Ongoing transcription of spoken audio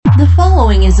The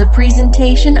following is a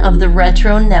presentation of the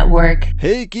Retro Network.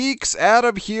 Hey geeks,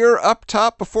 Adam here up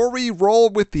top. Before we roll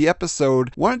with the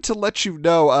episode, wanted to let you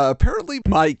know, apparently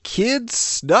my kids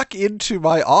snuck into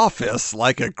my office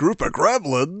like a group of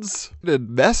gremlins and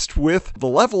messed with the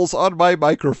levels on my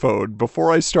microphone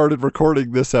before I started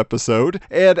recording this episode.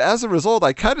 And as a result,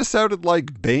 I kind of sounded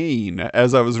like Bane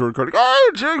as I was recording.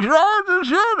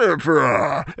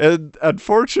 And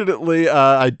unfortunately,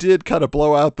 I did kind of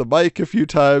blow out the mic a few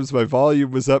times. My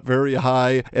volume was up very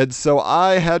high, and so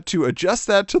I had to adjust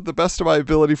that to the best of my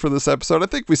ability for this episode. I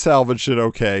think we salvaged it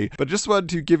okay, but just wanted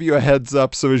to give you a heads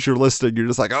up so as you're listening, you're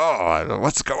just like, oh,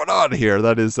 what's going on here?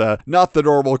 That is not the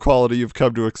normal quality you've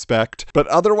come to expect. But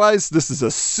otherwise, this is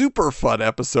a super fun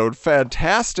episode,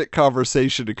 fantastic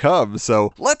conversation to come,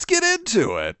 so let's get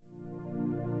into it.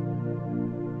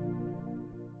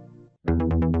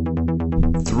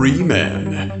 Three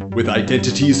men, with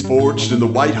identities forged in the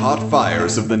white-hot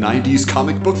fires of the 90s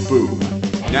comic book boom,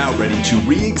 now ready to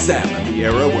re-examine the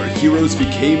era where heroes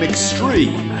became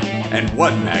extreme, and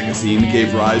what magazine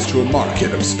gave rise to a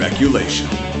market of speculation.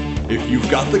 If you've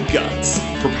got the guts,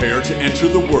 prepare to enter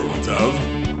the world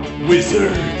of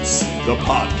Wizards, the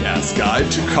podcast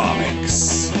guide to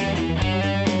comics.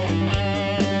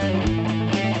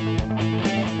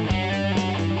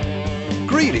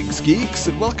 Greetings, geeks,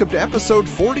 and welcome to episode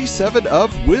 47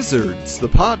 of Wizards, the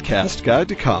podcast guide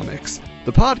to comics.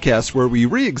 The podcast where we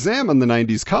re-examine the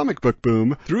 90s comic book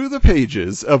boom through the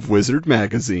pages of Wizard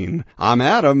magazine. I'm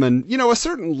Adam, and, a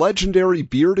certain legendary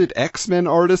bearded X-Men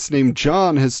artist named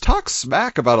John has talked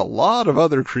smack about a lot of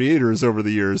other creators over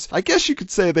the years. I guess you could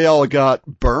say they all got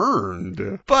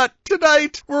burned. But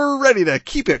tonight, we're ready to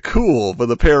keep it cool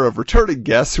with a pair of returning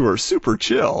guests who are super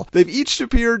chill. They've each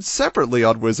appeared separately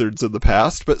on Wizards in the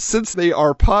past, but since they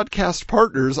are podcast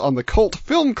partners on the Cult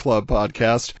Film Club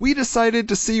podcast, we decided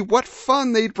to see what fun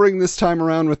they'd bring this time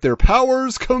around with their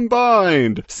powers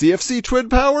combined. CFC Twin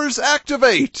Powers,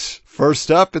 activate!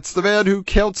 First up, it's the man who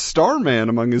counts Starman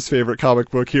among his favorite comic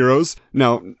book heroes.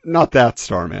 No, not that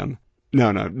Starman.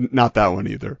 No, not that one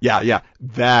either. Yeah,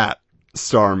 that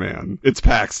Starman. It's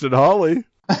Paxton Hawley.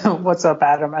 What's up,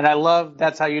 Adam? And I love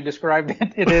that's how you described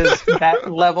it. It is that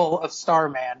level of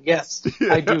Starman. Yes,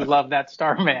 yeah. I do love that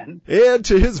Starman. And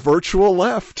to his virtual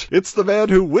left, it's the man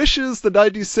who wishes the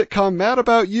 90s sitcom Mad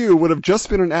About You would have just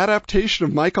been an adaptation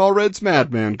of Mike Allred's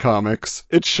Madman comics.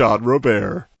 It's Sean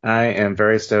Robert. I am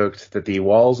very stoked that the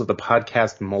walls of the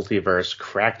podcast multiverse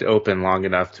cracked open long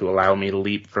enough to allow me to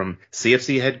leap from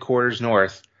CFC headquarters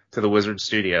north to the Wizard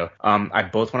studio. I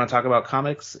both want to talk about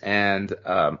comics and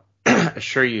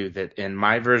assure you that in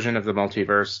my version of the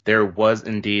multiverse, there was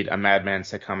indeed a Madman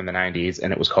sitcom in the 90s,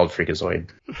 and it was called Freakazoid.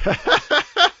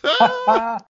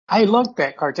 I loved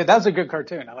that cartoon. That was a good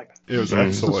cartoon. I like that. It was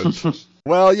excellent.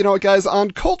 Well, guys,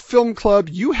 on Cult Film Club,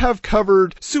 you have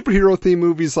covered superhero-themed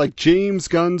movies like James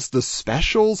Gunn's The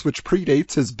Specials, which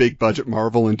predates his big-budget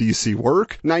Marvel and DC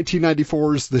work,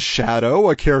 1994's The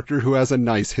Shadow, a character who has a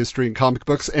nice history in comic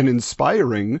books and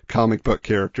inspiring comic book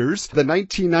characters, the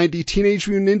 1990 Teenage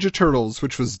Mutant Ninja Turtles,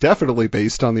 which was definitely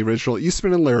based on the original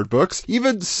Eastman and Laird books,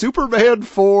 even Superman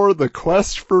 4, The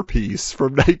Quest for Peace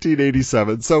from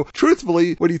 1987. So,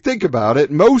 truthfully, when you think about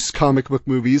it, most comic book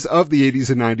movies of the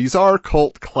 80s and 90s are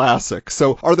cult classics.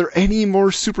 So are there any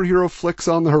more superhero flicks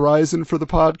on the horizon for the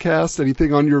podcast?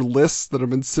 Anything on your list that have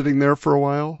been sitting there for a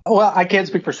while? Well, I can't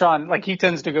speak for Sean. He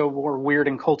tends to go more weird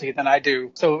and culty than I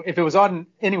do. So if it was on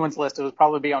anyone's list, it would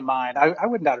probably be on mine. I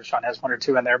wouldn't doubt if Sean has one or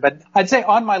two in there. But I'd say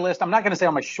on my list, I'm not going to say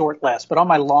on my short list, but on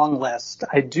my long list,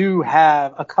 I do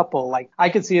have a couple. I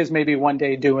could see us maybe one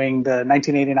day doing the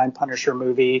 1989 Punisher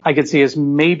movie. I could see us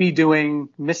maybe doing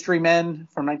Mystery Men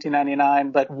from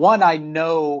 1999. But one I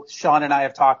know Sean and I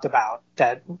have talked about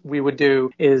that we would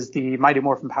do is the Mighty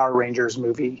Morphin Power Rangers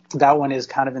movie. That one is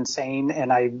kind of insane,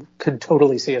 and I could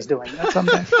totally see us doing that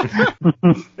someday.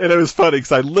 And it was funny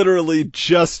because I literally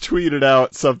just tweeted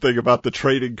out something about the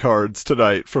trading cards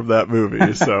tonight from that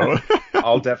movie. So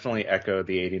I'll definitely echo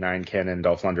the 89 canon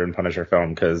Dolph Lundgren Punisher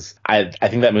film because I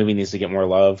think that movie needs to get more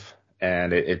love,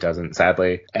 and it doesn't,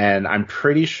 sadly. And I'm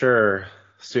pretty sure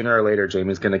sooner or later,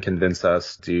 Jamie's going to convince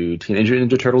us to do Teenage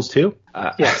Mutant Ninja Turtles 2.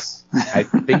 Yes. I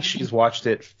think she's watched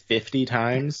it 50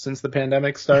 times since the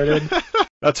pandemic started.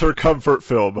 That's her comfort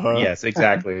film, huh? Yes,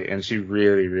 exactly. And she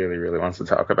really, really, really wants to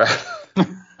talk about it.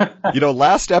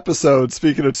 Last episode,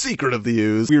 speaking of Secret of the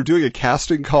Ooze, we were doing a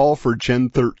casting call for Gen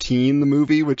 13, the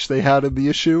movie, which they had in the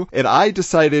issue, and I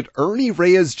decided Ernie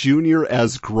Reyes Jr.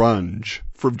 as Grunge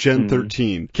from Gen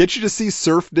 13. Can't you just see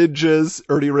Surf Ninjas,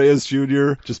 Ernie Reyes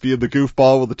Jr., just being the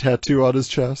goofball with a tattoo on his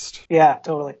chest? Yeah,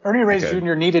 totally. Ernie Reyes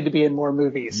Jr. needed to be in more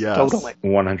movies. Yes. Totally.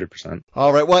 100%.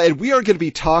 All right, well, and we are going to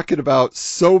be talking about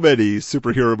so many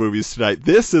superhero movies tonight.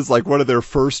 This is like one of their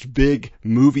first big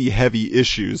movie-heavy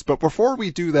issues. But before we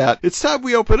do that, it's time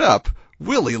we open up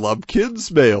Willie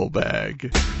Lumpkin's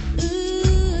mailbag.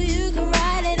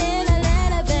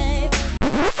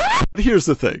 Here's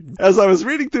the thing. As I was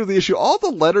reading through the issue, all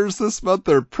the letters this month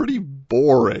are pretty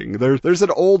boring. There's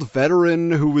an old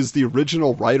veteran who was the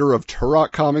original writer of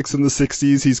Turok comics in the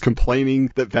 60s. He's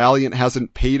complaining that Valiant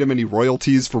hasn't paid him any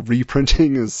royalties for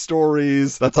reprinting his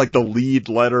stories. That's like the lead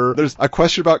letter. There's a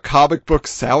question about comic book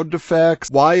sound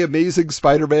effects, why Amazing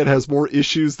Spider-Man has more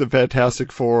issues than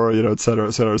Fantastic Four, et cetera,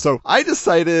 et cetera. So I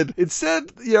decided,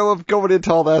 instead, of going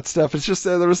into all that stuff, it's just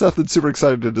there was nothing super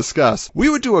exciting to discuss. We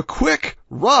would do a quick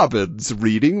Robin's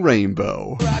Reading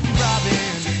Rainbow. Rocky Robin,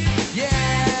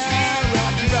 yeah,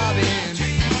 Rocky Robin.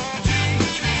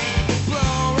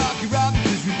 Blow Rocky Robin,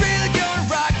 'cause we really gonna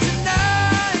rock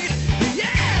tonight,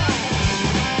 yeah!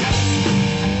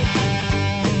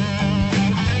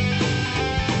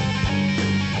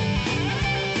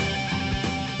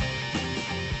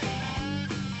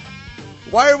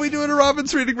 Why are we doing a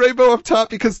Robin's Reading Rainbow up top?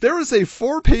 Because there is a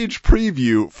 4-page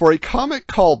preview for a comic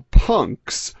called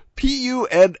Punks,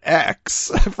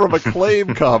 Punx, from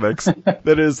Acclaim Comics,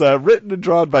 that is written and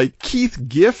drawn by Keith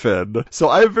Giffen. So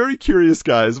I'm very curious,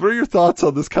 guys. What are your thoughts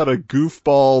on this kind of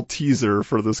goofball teaser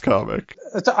for this comic?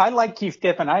 So I like Keith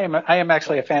Giffen. I am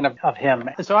actually a fan of him.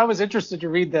 So I was interested to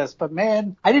read this, but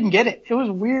man, I didn't get it. It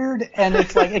was weird, and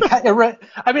it's like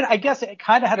I guess it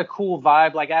kind of had a cool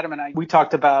vibe. Like Adam and I, we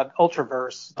talked about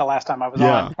Ultraverse the last time I was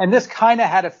on, and this kind of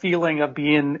had a feeling of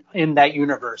being in that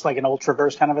universe, like an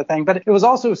Ultraverse kind of a thing. But it was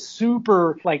also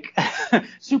super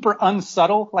super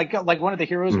unsubtle. Like one of the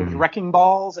heroes was wrecking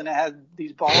balls, and it had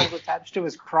these balls attached to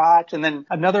his crotch, and then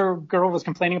another girl was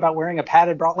complaining about wearing a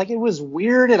padded bra. Like, it was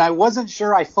weird, and I wasn't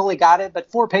sure I fully got it,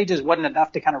 but 4 pages wasn't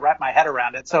enough to kind of wrap my head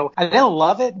around it. So I didn't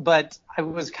love it, but I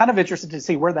was kind of interested to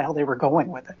see where the hell they were going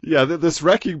with it. Yeah, this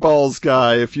Wrecking Balls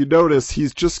guy, if you notice,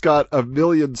 he's just got a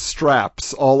million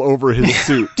straps all over his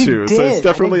suit, too. So it's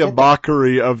definitely a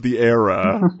mockery of the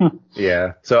era.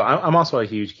 Yeah. So I'm also a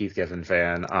huge Keith Giffen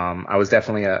fan. I was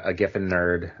definitely a Giffen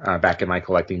nerd back in my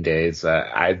collecting days.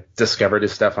 I discovered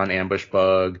his stuff on Ambush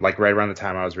Bug, like right around the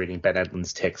time I was reading Ben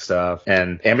Edlund's Tick stuff.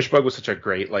 And Ambush Bug was such a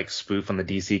great spoof on the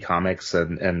DC comics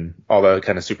and all the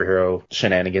kind of superhero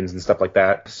shenanigans and stuff like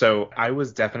that. So I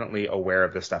was definitely aware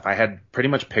of this stuff. I had pretty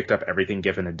much picked up everything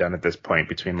Giffen had done at this point,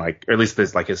 between or at least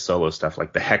this his solo stuff,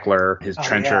 like the Heckler, his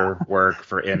Trencher work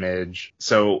for Image.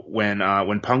 So when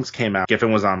Punks came out,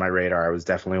 Giffen was on my radar. I was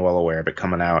definitely well aware of it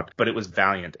coming out, but it was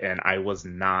Valiant, and I was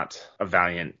not a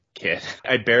Valiant kid.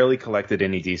 I barely collected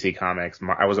any DC comics.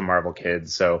 I was a Marvel kid,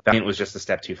 so Valiant was just a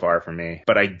step too far for me.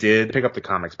 But I did pick up the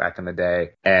comics back in the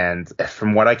day, and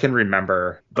from what I can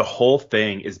remember, the whole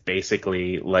thing is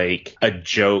basically like a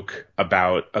joke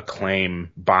about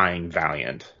Acclaim buying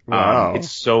Valiant. Wow. It's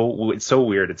so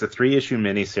weird. It's a 3-issue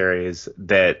miniseries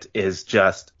that is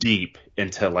just deep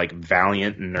into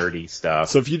Valiant nerdy stuff.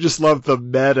 So if you just love the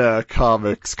meta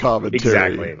comics commentary.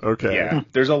 Exactly. Okay. Yeah.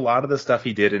 There's a lot of the stuff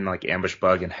he did in Ambush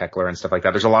Bug and Heckler and stuff like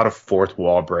that. There's a lot of fourth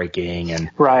wall breaking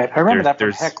and right. I remember that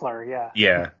from Heckler. Yeah.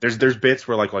 Yeah. There's bits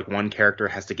where like one character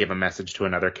has to give a message to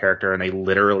another character, and they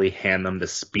literally hand them the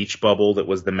speech bubble that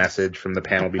was the message from the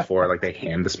panel before. They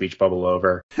hand the speech bubble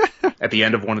over. At the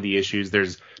end of one of the issues,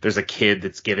 there's a kid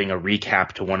that's giving a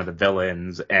recap to one of the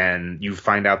villains, and you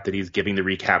find out that he's giving the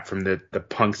recap from the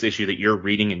Punks issue that you're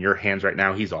reading in your hands right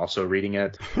now. He's also reading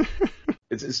it.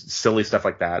 It's silly stuff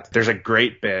like that. There's a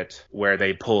great bit where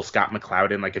they pull Scott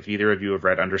McCloud in. If either of you have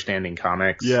read Understanding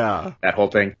Comics, yeah, that whole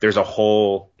thing. There's a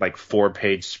whole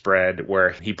 4-page spread where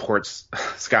he ports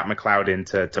Scott McCloud in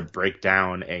to break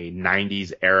down a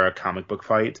 90s era comic book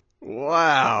fight.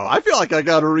 Wow, I feel like I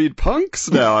gotta read Punks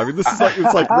now. I mean, this is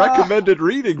it's recommended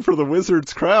reading for the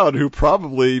Wizards crowd, who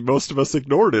probably most of us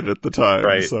ignored it at the time.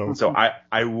 Right. So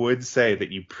I would say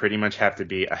that you pretty much have to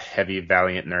be a heavy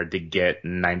Valiant nerd to get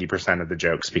 90% of the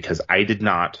jokes, because I did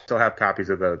not. Still have copies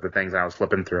of the things, and I was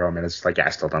flipping through them, and it's I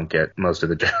still don't get most of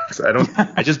the jokes.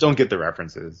 I just don't get the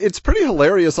references. It's pretty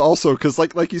hilarious also, because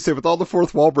like you say, with all the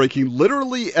fourth wall breaking,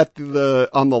 literally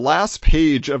on the last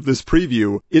page of this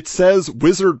preview, it says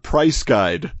Wizard price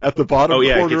guide at the bottom Oh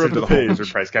yeah, it corner gets of into the the whole page. Wizard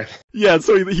price guide. Yeah,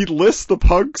 so he lists the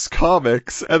Punks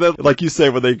comics, and then, like you say,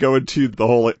 when they go into the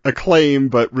whole Acclaim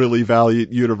but really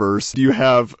Valiant universe, you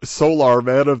have Solar,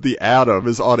 Man of the Atom,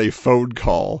 is on a phone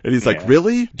call, and he's like, Yeah.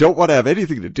 really? Don't want to have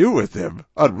anything to do with him?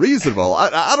 Unreasonable.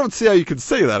 I don't see how you can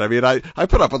say that. I mean, I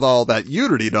put up with all that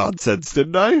Unity nonsense,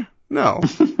 didn't I? No.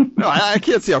 No, I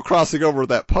can't see how crossing over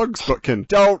that Punks book can...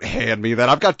 Don't hand me that.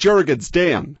 I've got Jurgens,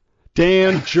 Dan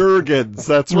Jurgens,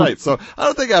 that's right. So I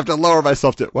don't think I have to lower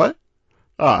myself to... What?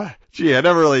 Gee, I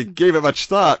never really gave it much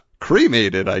thought.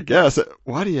 Cremated, I guess.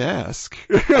 Why do you ask?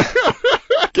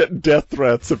 Getting death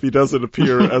threats if he doesn't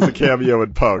appear as a cameo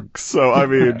in Punks. So, I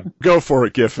mean, go for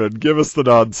it, Giffen. Give us the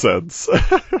nonsense.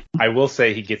 I will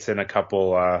say he gets in a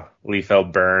couple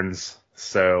Liefeld burns.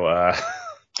 So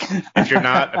if you're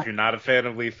not a fan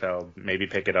of Liefeld, maybe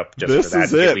pick it up just This for that.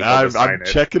 is it. Get Liefeld to sign I'm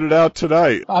checking it out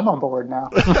tonight. I'm on board now.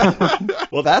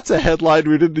 Well, that's a headline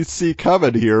we didn't see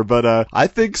coming here, but I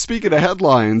think speaking of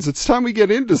headlines, it's time we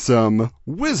get into some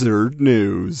Wizard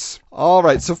news. All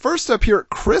right, so first up here,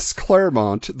 Chris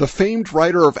Claremont, the famed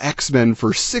writer of X-Men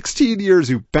for 16 years,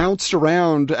 who bounced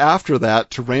around after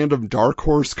that to random Dark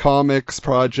Horse Comics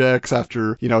projects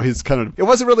after, his kind of... It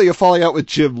wasn't really a falling out with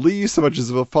Jim Lee so much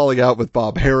as a falling out with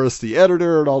Bob Harris, the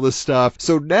editor, and all this stuff.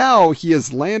 So now he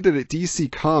has landed at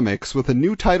DC Comics with a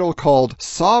new title called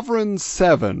Sovereign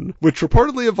 7, which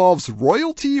reportedly involves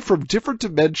royalty from different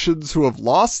dimensions who have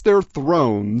lost their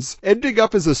thrones, ending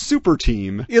up as a super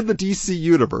team in the DC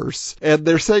universe. And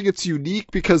they're saying it's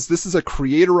unique because this is a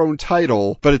creator-owned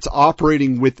title, but it's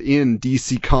operating within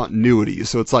DC continuity.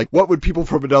 So it's like, what would people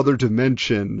from another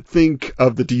dimension think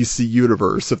of the DC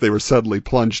universe if they were suddenly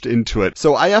plunged into it?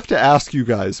 So I have to ask you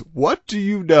guys, what do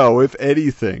you know, if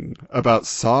anything, about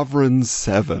Sovereign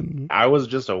 7? I was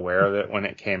just aware of it when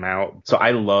it came out. So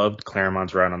I loved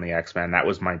Claremont's run on the X-Men. That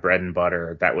was my bread and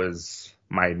butter. That was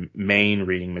my main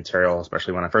reading material,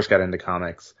 especially when I first got into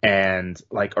comics. And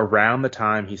like around the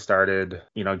time he started,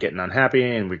 getting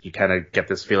unhappy, and you kind of get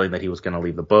this feeling that he was going to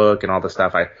leave the book and all this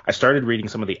stuff, I started reading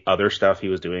some of the other stuff he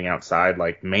was doing outside,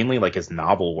 like mainly like his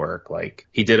novel work. Like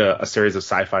he did a series of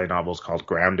sci-fi novels called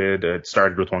Grounded. It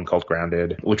started with one called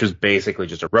Grounded, which was basically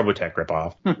just a Robotech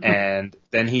ripoff. And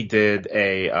then he did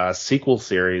a sequel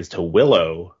series to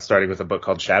Willow, starting with a book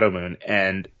called Shadow Moon.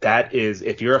 And that is,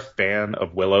 if you're a fan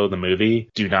of Willow, the movie,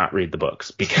 do not read the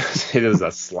books, because it is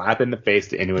a slap in the face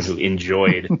to anyone who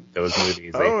enjoyed those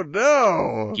movies. Oh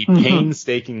no! He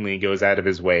painstakingly goes out of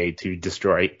his way to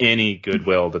destroy any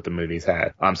goodwill that the movies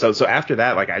had. So after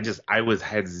that, like I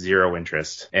had zero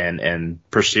interest in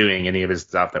pursuing any of his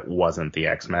stuff that wasn't the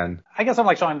X-Men. I guess I'm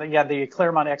like Sean. Yeah, the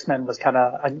Claremont X-Men was kind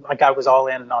of like I was all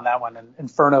in on that one, and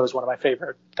Inferno is one of my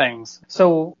favorite things.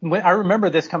 So when I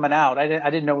remember this coming out, I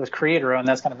didn't know it was creator-owned.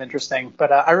 That's kind of interesting.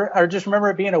 But I just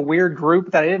remember it being a weird group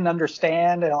that I didn't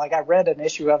understand, and like I read an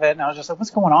issue of it, and I was just like,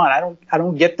 "What's going on? I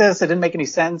don't get this. It didn't make any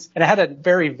sense." And it had a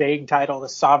very vague title, the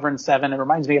Sovereign 7. It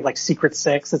reminds me of like Secret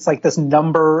 6. It's like this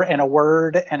number and a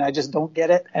word, and I just don't get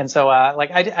it. And so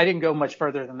I didn't go much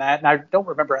further than that, and I don't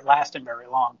remember it lasting very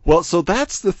long. Well, so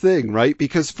that's the thing, right?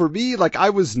 Because for me, like, I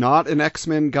was not an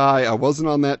X-Men guy. I wasn't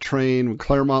on that train. When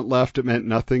Claremont left, it meant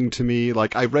nothing to me.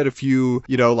 Like, I read a few,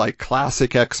 like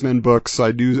classic X-Men books, so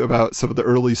I knew about some of the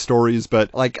early stories,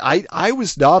 but like I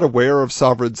was not aware of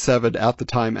Sovereign 7 at the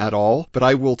time at all, but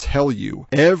I will tell you,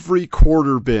 every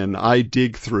quarter bin I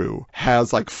dig through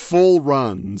has like full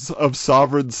runs of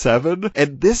Sovereign 7,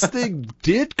 and this thing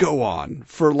did go on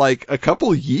for like a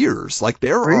couple years. Like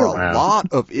there are a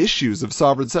lot of issues of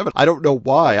Sovereign 7. I don't know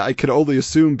why. I can only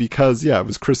assume because, it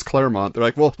was Chris Claremont. They're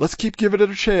like, well, let's keep giving it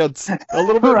a chance. A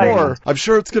little bit more. I'm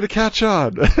sure it's going to catch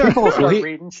on. People will start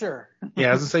reading, sure. Yeah,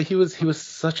 I was gonna say he was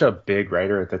such a big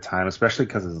writer at the time, especially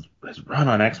because his run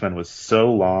on X-Men was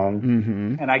so long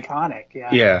and iconic.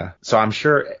 Yeah. So I'm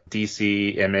sure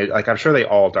DC, Image, like I'm sure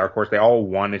Dark Horse, they all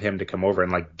wanted him to come over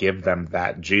and like give them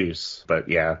that juice, but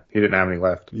yeah, he didn't have any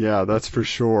left. Yeah, that's for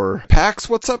sure. Pax,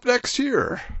 what's up next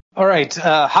year? All right,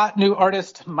 hot new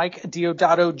artist Mike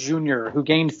Deodato Jr., who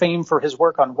gained fame for his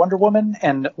work on Wonder Woman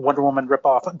and Wonder Woman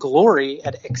ripoff Glory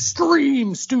at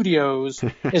Extreme Studios,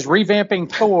 is revamping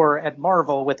Thor at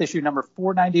Marvel with issue number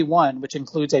 491, which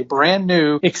includes a brand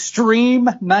new extreme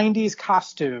 90s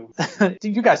costume.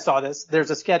 You guys saw this. There's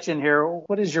a sketch in here.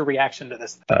 What is your reaction to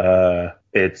this?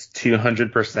 It's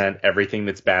 200% everything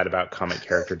that's bad about comic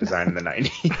character design in the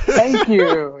 90s. Thank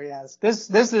you. Yes. This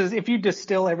is, if you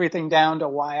distill everything down to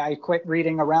why I quit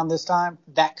reading around this time.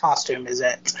 That costume is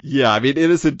it. Yeah, I mean, it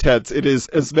is intense. It is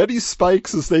as many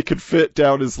spikes as they could fit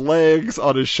down his legs,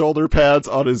 on his shoulder pads,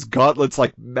 on his gauntlets,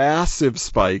 like massive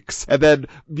spikes. And then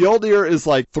Mjolnir is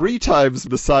like 3 times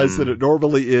the size that it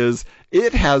normally is.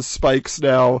 It has spikes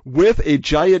now with a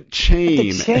giant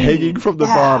chain hanging from the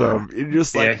bottom. You're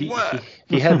just like, what?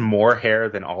 He had more hair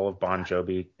than all of Bon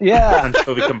Jovi. Yeah. Bon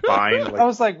Jovi combined. I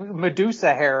was like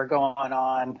Medusa hair going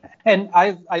on. And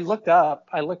I looked up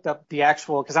the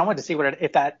actual, because I wanted to see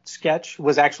if that sketch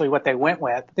was actually what they went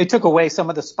with. They took away some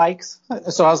of the spikes.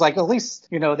 So I was like, at least,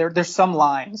 there's some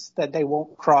lines that they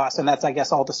won't cross. And that's, I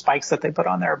guess, all the spikes that they put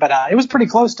on there. But it was pretty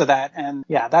close to that. And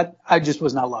yeah, that I just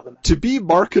was not loving it. To be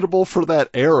marketable for that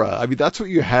era, I mean, that's what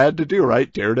you had to do,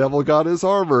 right? Daredevil got his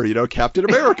armor, Captain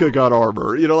America got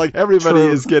armor, like everybody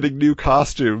is getting new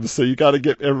costumes, so you got to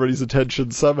get everybody's attention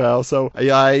somehow. So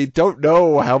I don't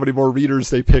know how many more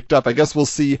readers they picked up. I guess we'll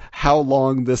see how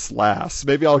long this lasts.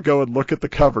 Maybe I'll go and look at the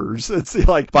covers and see,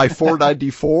 like, by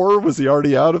 494, was he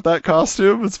already out of that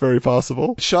costume? It's very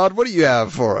possible. Sean, what do you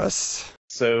have for us?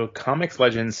 So, comics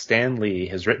legend Stan Lee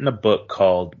has written a book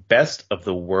called Best of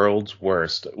the World's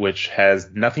Worst, which has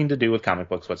nothing to do with comic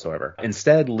books whatsoever.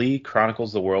 Instead, Lee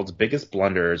chronicles the world's biggest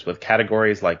blunders with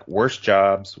categories like worst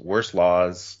jobs, worst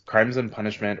laws, crimes and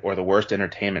punishment, or the worst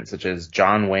entertainment, such as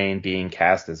John Wayne being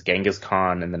cast as Genghis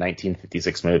Khan in the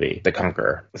 1956 movie, The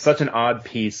Conqueror. Such an odd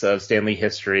piece of Stan Lee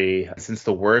history. Since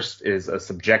the worst is a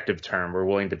subjective term, we're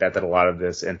willing to bet that a lot of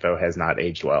this info has not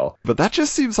aged well. But that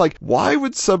just seems like, why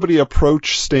would somebody approach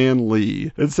Stan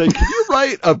Lee and say, can you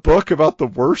write a book about the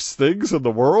worst things in the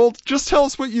world? Just tell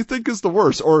us what you think is the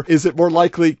worst. Or is it more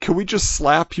likely, can we just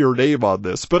slap your name on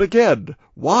this? But again,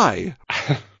 why?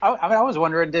 I was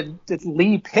wondering, did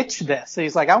Lee pitch this?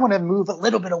 He's like, I want to move a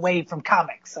little bit away from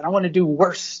comics, and I want to do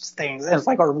worst things. And it's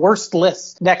like our worst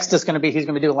list. Next is going to be, he's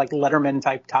going to be doing like Letterman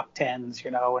type top 10s,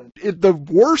 And the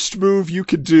worst move you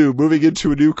could do moving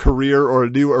into a new career or a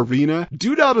new arena,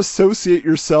 do not associate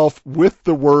yourself with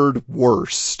the word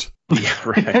worst. Yeah,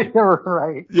 right. You're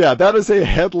right. Yeah, that is a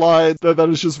headline that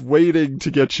is just waiting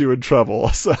to get you in trouble.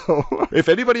 So, if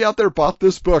anybody out there bought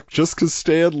this book just because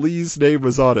Stan Lee's name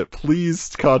was on it,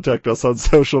 please contact us on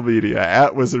social media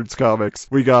at Wizards Comics.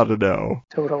 We gotta know.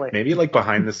 Totally. Maybe like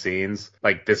behind the scenes,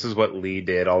 like this is what Lee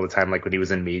did all the time. Like when he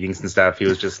was in meetings and stuff, he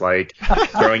was just like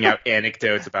throwing out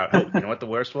anecdotes about, oh, you know what the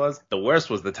worst was? The worst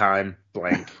was the time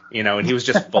blank, and he was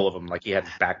just full of them. Like he had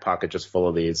his back pocket just full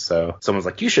of these. So someone's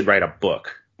like, you should write a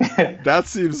book. That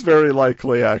seems very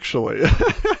likely, actually.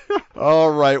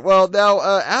 All right. Well, now,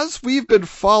 as we've been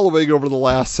following over the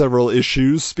last several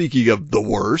issues, speaking of the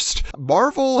worst,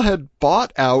 Marvel had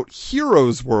bought out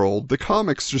Heroes World, the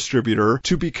comics distributor,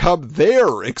 to become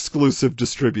their exclusive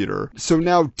distributor. So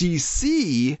now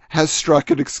DC has struck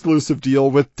an exclusive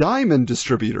deal with Diamond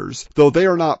Distributors. Though they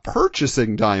are not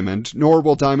purchasing Diamond, nor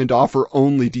will Diamond offer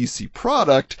only DC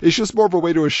product, it's just more of a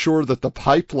way to assure that the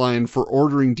pipeline for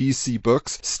ordering DC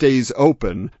books stays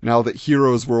open now that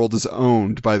Heroes World is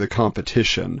owned by the competition.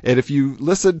 And if you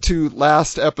listened to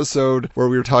last episode where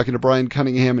we were talking to Brian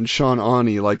Cunningham and Sean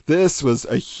Awney, like this was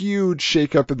a huge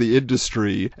shakeup in the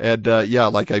industry. And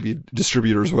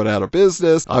distributors went out of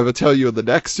business. I will tell you in the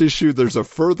next issue, there's a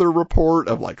further report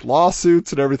of like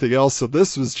lawsuits and everything else. So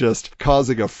this was just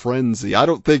causing a frenzy. I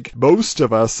don't think most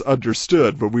of us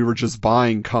understood when we were just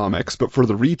buying comics, but for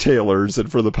the retailers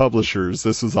and for the publishers,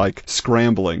 this was like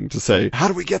scrambling to say, how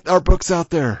do we get our books out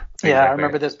there? Yeah, exactly. I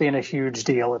remember this being a huge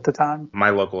deal at the time. My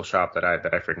local shop that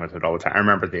I frequented all the time, I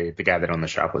remember the guy that owned the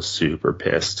shop was super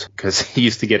pissed because he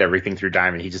used to get everything through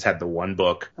Diamond. He just had the one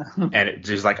book, and it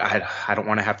just like, I don't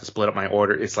want to have to split up my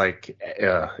order. It's like,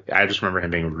 I just remember him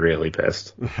being really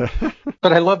pissed.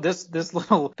 But I love this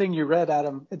little thing you read,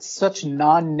 Adam. It's such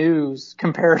non-news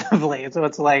comparatively. So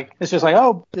it's just like,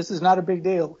 oh, this is not a big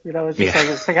deal. It's just like,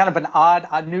 it's kind of an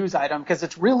odd news item because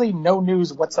it's really no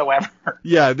news whatsoever.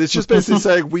 Yeah, it's just basically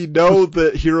saying we know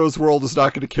that Heroes World is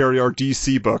not going to carry our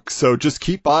DC books, so just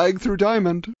keep buying through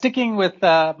Diamond. Sticking with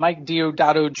Mike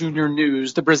Deodato Jr.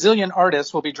 news, the Brazilian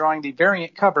artist will be drawing the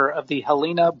variant cover of the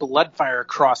Helena Bloodfire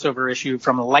crossover issue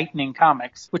from Lightning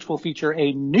Comics, which will feature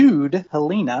a nude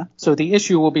Helena, so the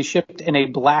issue will be shipped in a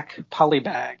black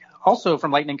polybag. Also from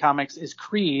Lightning Comics is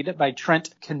Creed by Trent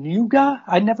Kanuga.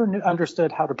 I never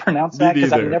understood how to pronounce that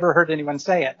because I've never heard anyone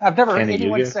say it. I've never heard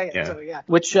anyone say it. Yeah. So yeah,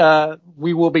 which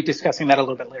we will be discussing that a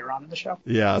little bit later on in the show.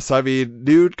 Yeah, so I mean,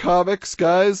 nude comics,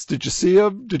 guys. Did you see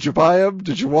them? Did you buy them?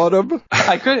 Did you want them?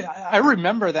 I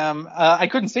remember them. I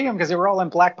couldn't see them because they were all in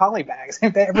black polybags.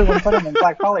 Everyone put them in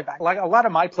black polybags. Like a lot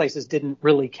of my places didn't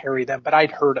really carry them, but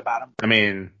I'd heard about them. I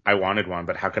mean, I wanted one,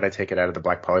 but how could I take it out of the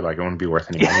black polybag? It wouldn't be worth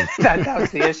any money. That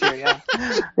was the issue. true. Yeah,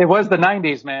 it was the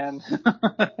 '90s, man.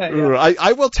 Yeah.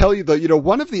 I will tell you though,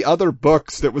 one of the other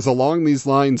books that was along these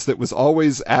lines that was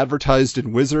always advertised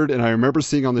in Wizard, and I remember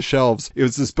seeing on the shelves, it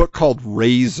was this book called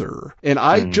Razor. And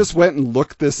I just went and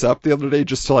looked this up the other day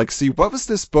just to see what was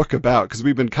this book about, because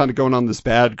we've been kind of going on this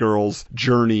Bad Girls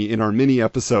journey in our mini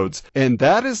episodes, and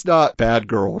that is not Bad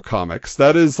Girl comics.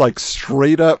 That is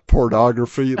straight up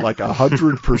pornography,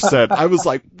 100%. I was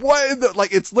like, what?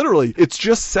 It's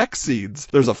just sex scenes.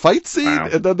 There's a fight scene,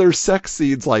 and then there's sex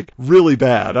scenes really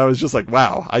bad. I was just like,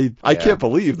 wow, I can't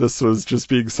believe this was just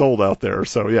being sold out there.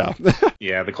 So yeah.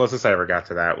 Yeah, the closest I ever got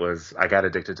to that was I got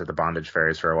addicted to the Bondage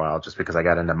Fairies for a while, just because I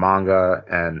got into manga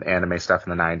and anime stuff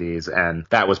in the 90s, and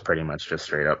that was pretty much just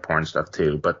straight up porn stuff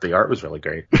too, but the art was really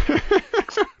great.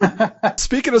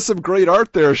 Speaking of some great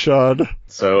art there, Sean.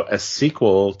 So a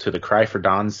sequel to the Cry for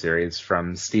Dawn series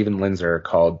from Steven Linzer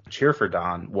called Cheer for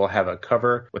Dawn will have a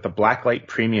cover with a blacklight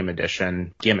premium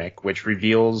edition gimmick, which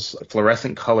reveals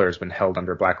fluorescent colors when held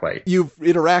under blacklight. You've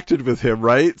interacted with him,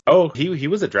 right? Oh, he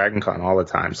was at Dragon Con all the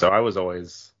time, so I was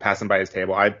always passing by his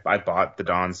table. I bought the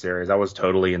Dawn series. I was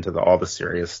totally into all the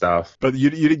serious stuff. But you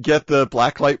didn't get the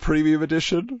blacklight premium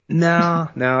edition? No.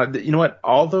 You know what?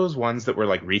 All those ones that were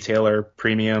retailer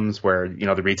premiums where,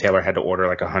 the retailer had to order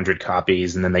 100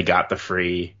 copies and then they got the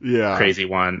free crazy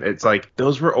one. It's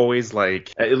those were always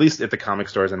at least at the comic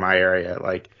stores in my area,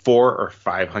 $400 or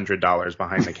 $500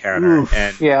 behind the counter.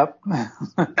 And yep.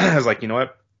 I was like, you know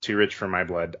what? Too rich for my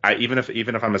blood. Even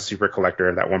if I'm a super collector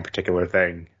of that one particular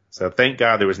thing. So thank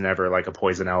God there was never a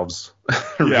Poison Elves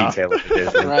retailer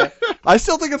edition. Right. I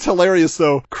still think it's hilarious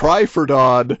though. Cry for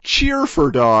Dawn, cheer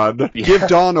for Dawn, give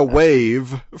Dawn a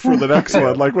wave for the next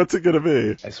one. What's it gonna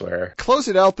be? I swear.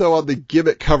 Closing out though on the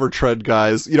gimmick cover trend,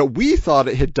 guys, we thought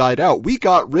it had died out. We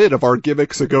got rid of our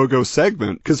Gimmicks a Go-Go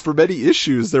segment because for many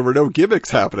issues there were no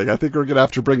gimmicks happening. I think we're gonna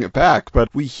have to bring it back, but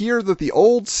we hear that the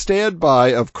old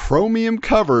standby of chromium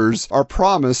covers are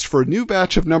promised for a new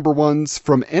batch of number ones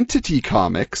from Entity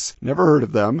Comics. Never heard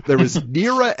of them. There was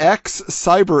Nera X,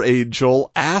 Cyber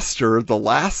Angel, Aster, The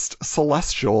Last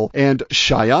Celestial, and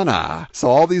Shyana. So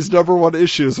all these number one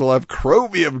issues will have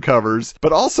chromium covers,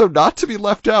 but also not to be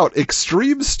left out,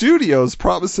 Extreme Studios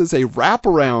promises a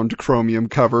wraparound chromium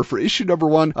cover for issue number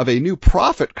one of a new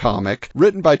Prophet comic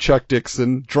written by Chuck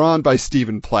Dixon, drawn by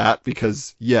Stephen Platt,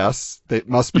 because yes, they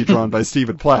must be drawn by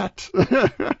Stephen Platt.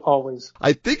 Always.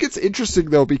 I think it's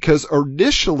interesting though, because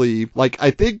initially,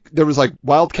 I think there was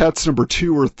Wildcats number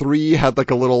 2 or 3 had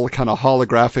a little kind of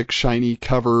holographic shiny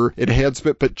cover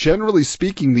enhancement, but generally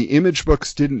speaking, the Image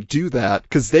books didn't do that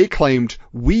because they claimed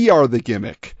we are the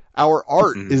gimmick. Our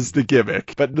art is the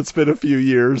gimmick, but it's been a few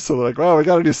years, so they're like, well, we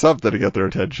gotta do something to get their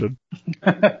attention.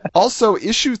 Also,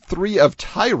 issue 3 of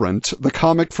Tyrant, the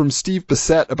comic from Steve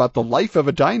Bissette about the life of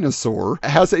a dinosaur,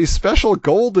 has a special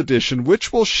gold edition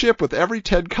which will ship with every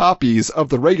 10 copies of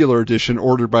the regular edition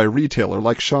ordered by a retailer,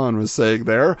 like Sean was saying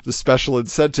there, the special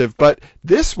incentive, but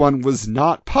this one was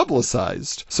not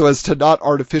publicized. So as to not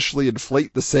artificially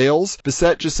inflate the sales,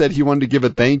 Bissette just said he wanted to give a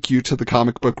thank you to the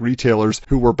comic book retailers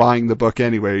who were buying the book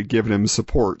anyway, giving him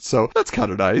support. So that's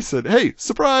kind of nice. And hey,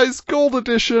 surprise, gold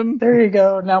edition. There you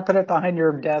go. Now put it behind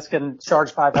your desk and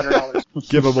charge $500.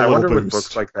 Give him a I little wonder boost. with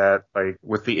books like that,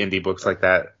 with the indie books like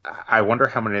that, I wonder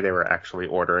how many they were actually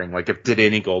ordering. Did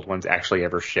any gold ones actually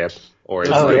ever ship? Or is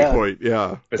That's a good yeah. point,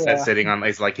 yeah. that sitting on,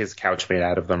 is his couch made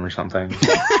out of them or something?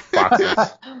 Boxes.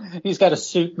 He's got a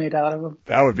suit made out of them.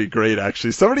 That would be great,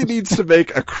 actually. Somebody needs to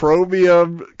make a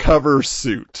chromium cover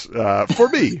suit for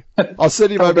me. I'll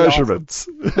send you my measurements.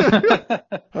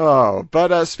 Oh,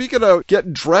 but speaking of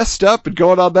getting dressed up and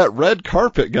going on that red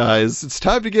carpet, guys, it's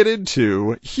time to get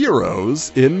into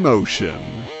Heroes in Motion.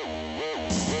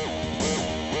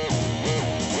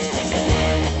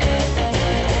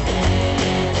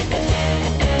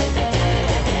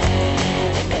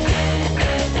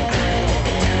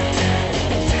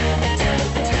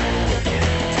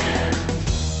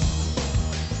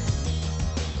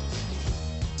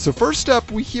 So first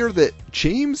up, we hear that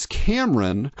James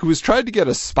Cameron, who has tried to get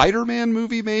a Spider-Man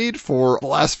movie made for the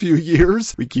last few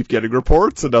years, we keep getting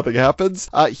reports and nothing happens,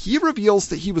 he reveals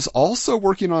that he was also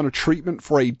working on a treatment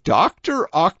for a Dr.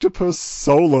 Octopus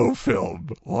solo film.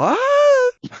 What?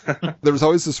 There was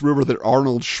always this rumor that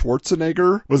Arnold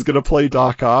Schwarzenegger was going to play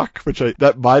Doc Ock, which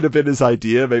that might have been his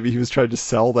idea. Maybe he was trying to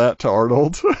sell that to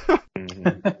Arnold.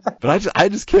 But I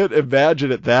just can't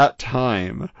imagine at that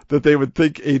time that they would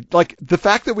think the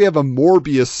fact that we have a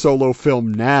Morbius solo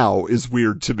film now is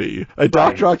weird to me. A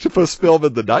Dr. Octopus film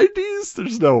in the 90s?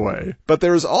 There's no way. But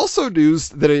there is also news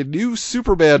that a new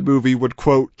Superman movie would,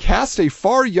 quote, cast a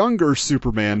far younger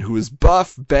Superman who is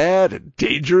buff, bad, and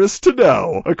dangerous to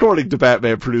know, according to Batman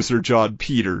Batman producer John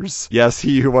Peters. Yes,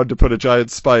 he who wanted to put a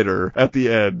giant spider at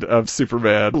the end of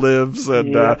Superman lives,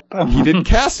 and he didn't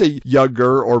cast a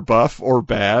younger or buff or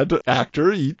bad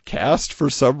actor. He cast, for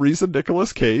some reason,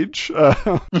 Nicolas Cage.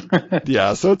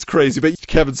 Yeah, so it's crazy. But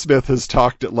Kevin Smith has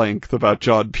talked at length about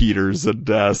John Peters,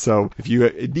 and so if you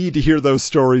need to hear those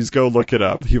stories, go look it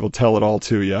up. He will tell it all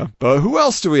to you. But who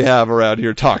else do we have around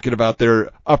here talking about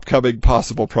their upcoming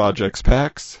possible projects,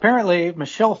 Pax? Apparently,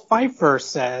 Michelle Pfeiffer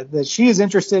said that she is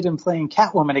interested in playing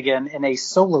Catwoman again in a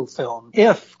solo film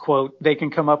if, quote, they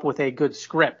can come up with a good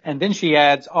script. And then she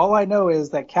adds, all I know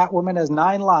is that Catwoman has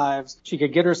 9 lives. She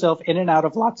could get herself in and out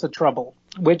of lots of trouble.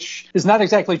 Which is not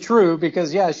exactly true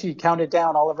because, yeah, she counted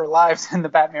down all of her lives in the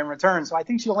Batman Returns. So I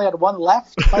think she only had 1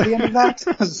 left by the end of that.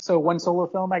 So 1 solo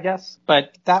film, I guess.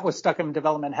 But that was stuck in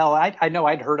development hell. I know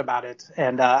I'd heard about it.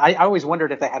 And I always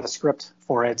wondered if they had a script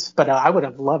for it. But I would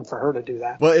have loved for her to do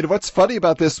that. Well, and what's funny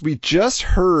about this, we just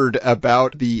heard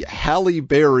about the Halle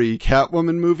Berry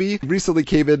Catwoman movie. It recently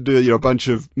came into a bunch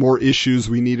of more issues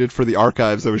we needed for the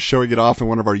archives. I was showing it off in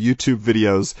one of our YouTube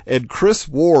videos. And Chris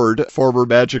Ward, former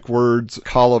Magic Words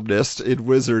columnist in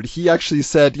Wizard, he actually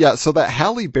said, yeah, so that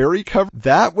Halle Berry cover,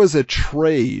 that was a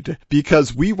trade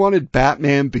because we wanted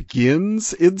Batman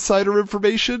Begins insider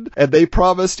information, and they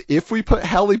promised if we put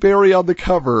Halle Berry on the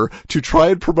cover to try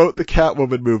and promote the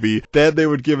Catwoman movie, then they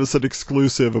would give us an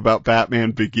exclusive about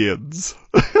Batman Begins.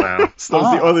 Wow. So that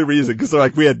was the only reason, because they're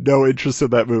like, we had no interest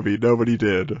in that movie. Nobody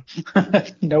did.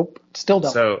 Nope. Still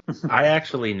don't. So I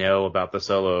actually know about the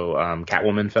solo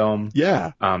Catwoman film.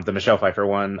 Yeah. The Michelle Pfeiffer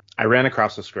one. I ran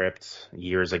across the script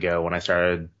years ago when I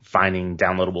started finding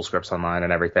downloadable scripts online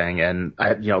and everything. And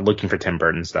I, looking for Tim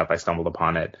Burton stuff, I stumbled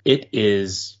upon it. It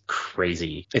is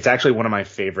crazy. It's actually one of my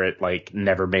favorite,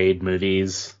 never made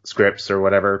movies, scripts or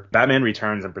whatever. Batman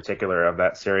Returns in particular of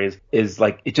that series is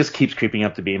it just keeps creeping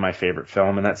up to be my favorite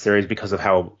film in that series because of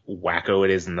how wacko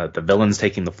it is and the villains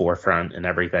taking the forefront and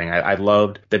everything. I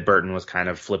loved that Burton was kind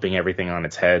of flipping everything on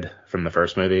its head from the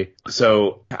first movie.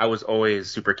 So I was always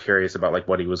super curious about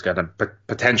what he was going to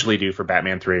potentially do for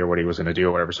Batman 3 or what he was going to do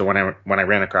or whatever. So when I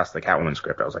ran across the Catwoman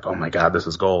script, I was like, oh my God, this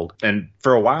is gold. And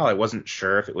for a while, I wasn't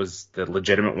sure if it was the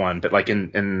legitimate one, but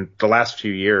in the last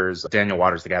few years, Daniel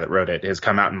Waters, the guy that wrote it, has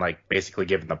come out and basically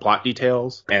given the plot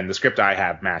details, and the script I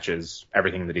have matches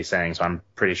everything that he's saying. So I'm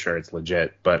pretty sure it's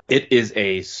legit, but it is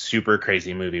a super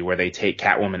crazy movie where they take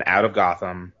Catwoman out of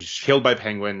Gotham. She's killed by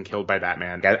Penguin, killed by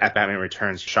Batman. At Batman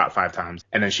Returns, she's shot 5 times,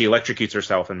 and then she electrocutes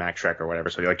herself in Max Shrek or whatever.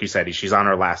 So like you said, she's on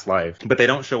her last life, but they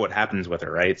don't show what happens with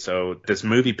her, right? So this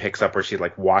movie picks up where she's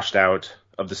washed out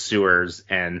of the sewers,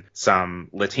 and some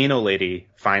Latino lady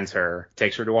finds her,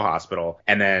 takes her to a hospital,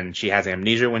 and then she has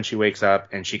amnesia when she wakes up,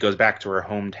 and she goes back to her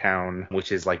hometown,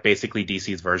 which is basically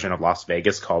DC's version of Las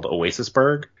Vegas called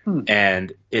Oasisburg.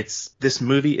 And this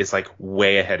movie is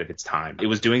way ahead of its time. It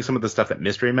was doing some of the stuff that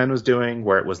Mystery Men was doing,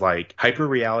 where it was hyper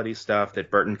reality stuff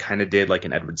that Burton kind of did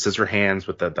in Edward Scissorhands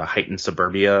with the heightened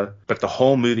suburbia. But the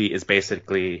whole movie is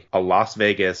basically a Las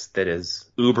Vegas that is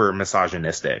uber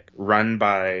misogynistic, run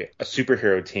by a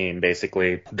superhero team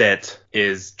basically that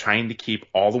is trying to keep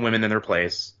all the women in their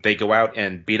place. They go out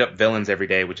and beat up villains every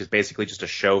day, which is basically just a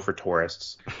show for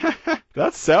tourists.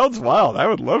 That sounds wild. I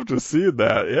would love to see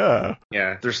that. Yeah.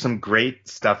 Yeah. There's some great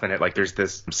stuff in it. There's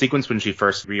this sequence when she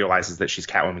first realizes that she's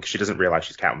Catwoman, because she doesn't realize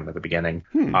she's Catwoman at the beginning.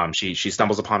 She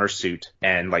stumbles upon her suit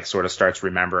and sort of starts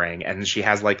remembering. And she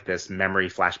has this memory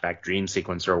flashback dream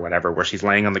sequence or whatever, where she's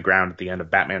laying on the ground at the end of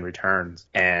Batman Returns,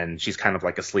 and she's kind of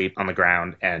asleep on the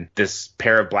ground. And this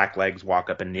pair of black legs walk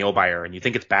up and kneel by her, and you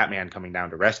think it's Batman coming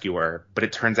down to rescue her, but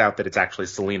it turns out that it's actually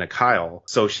Selina Kyle.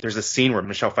 So there's a scene where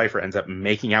Michelle Pfeiffer ends up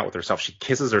making out with herself. She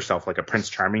kisses herself like a Prince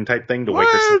Charming type thing to wake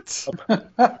herself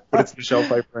up. But it's Michelle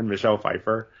Pfeiffer and Michelle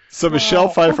Pfeiffer. So Michelle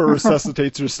Pfeiffer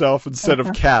resuscitates herself instead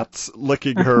of cats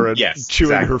licking her and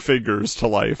chewing her fingers to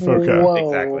life. Okay.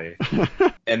 Whoa.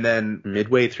 Exactly. And then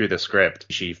midway through the script,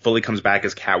 she fully comes back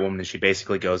as Catwoman, and she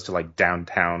basically goes to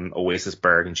downtown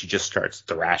Oasisburg, and she just starts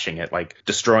thrashing it,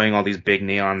 destroying all these big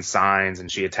neon signs,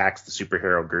 and she attacks the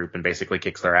superhero group and basically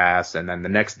kicks their ass. And then the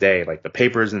next day, the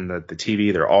papers and the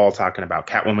TV, they're all talking about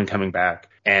Catwoman coming back.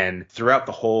 And throughout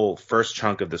the whole first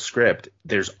chunk of the script,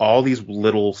 there's all these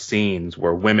little scenes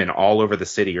where women all over the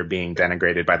city are being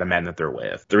denigrated by the men that they're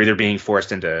with. They're either being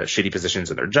forced into shitty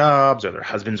positions in their jobs, or their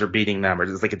husbands are beating them, or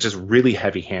it's just really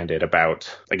heavy-handed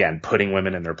about, again, putting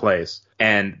women in their place.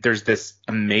 And there's this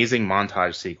amazing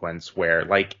montage sequence where,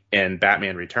 like in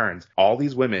Batman Returns, all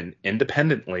these women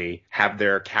independently have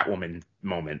their Catwoman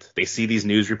moment. They see these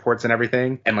news reports and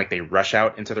everything, and like they rush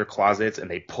out into their closets and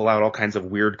they pull out all kinds of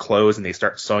weird clothes and they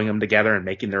start sewing them together and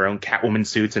making their own Catwoman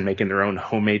suits and making their own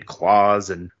homemade claws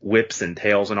and whips and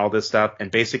tails and all this stuff, and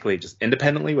basically just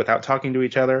independently, without talking to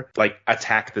each other, like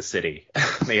attack the city.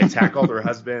 They attack all their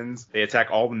husbands, they attack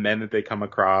all the men that they come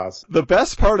across. The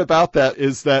best part about that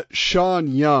is that Sean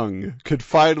Young could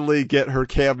finally get her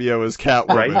cameo as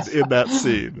Catwoman Right? in that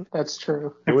scene. That's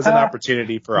true. It was an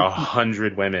opportunity for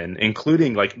 100 women,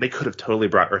 including, like, they could have totally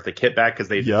brought Eartha Kitt back because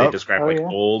they described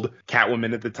old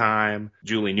Catwoman at the time.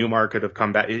 Julie Newmar could have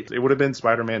come back. It would have been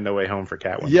Spider-Man No Way Home for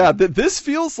Catwoman. Yeah, this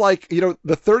feels like, the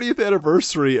 30th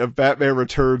anniversary of Batman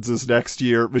Returns is next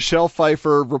year. Michelle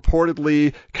Pfeiffer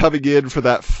reportedly coming in for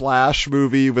that Flash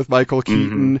movie with Michael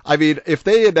Keaton. I mean, if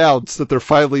they announce that they're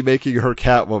finally making her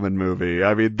Catwoman movie,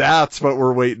 I mean, that's what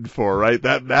we're waiting for, right?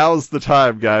 Now's the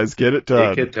time, guys. Get it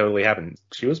done. It could totally happen.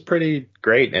 She was pretty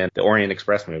great in the Orient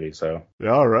Express movie, so.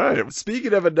 All right.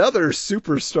 Speaking of another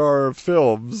superstar of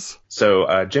films.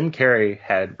 So Jim Carrey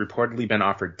had reportedly been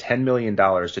offered $10 million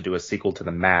to do a sequel to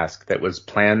The Mask that was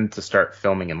planned to start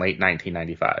filming in late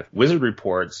 1995. Wizard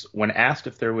reports, when asked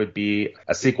if there would be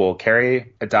a sequel,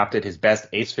 Carrey adopted his best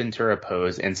Ace Ventura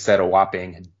pose and said a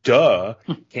whopping, duh,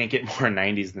 can't get more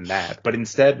 90s than that. But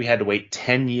instead, we had to wait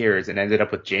 10 years and ended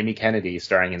up with Jamie Kennedy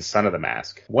starring in Son of the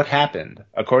Mask. What happened?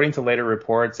 According to later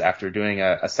reports, after doing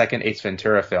a second Ace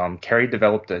Ventura film, Carrey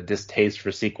developed a distaste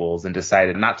for sequels and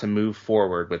decided not to move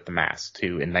forward with The Mask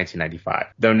in 1995.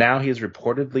 Though now he is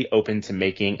reportedly open to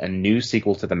making a new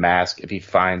sequel to The Mask if he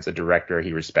finds a director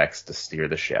he respects to steer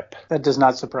the ship. That does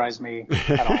not surprise me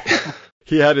at all.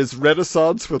 He had his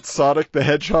renaissance with Sonic the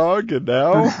Hedgehog, and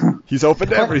now he's open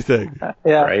to everything.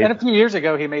 Yeah, Right? and a few years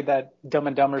ago he made that Dumb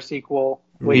and Dumber sequel.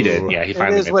 He did, yeah. He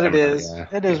finally It is made what it Dumb and is. Dumber,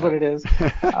 yeah. It is what it is.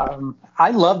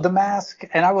 I love The Mask,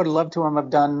 and I would love to have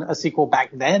done a sequel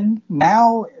back then.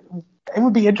 Now, it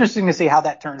would be interesting to see how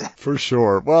that turns out. For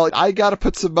sure. Well, I gotta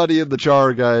put some money in the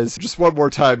jar, guys. Just one more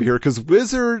time here, because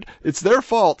Wizard, it's their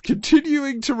fault,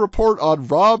 continuing to report on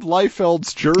Rob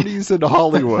Liefeld's journeys in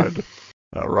Hollywood.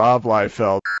 Rob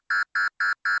Liefeld.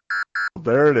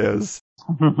 There it is.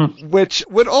 Which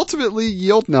would ultimately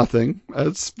yield nothing.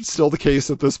 That's still the case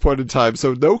at this point in time.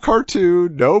 So no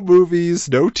cartoon, no movies,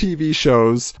 no TV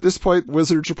shows. At this point,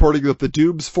 Wizards reporting that the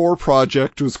Dooms 4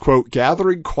 project was, quote,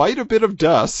 gathering quite a bit of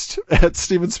dust at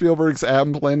Steven Spielberg's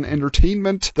Amblin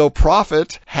Entertainment, though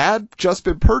Profit had just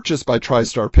been purchased by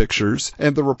TriStar Pictures.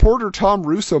 And the reporter Tom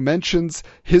Russo mentions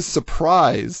his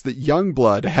surprise that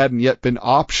Youngblood hadn't yet been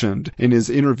optioned in his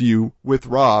interview with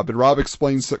Rob. And Rob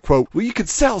explains that, quote, well, you could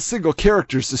sell single characters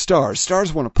to stars.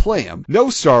 Stars want to play them. No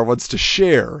star wants to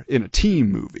share in a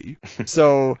team movie.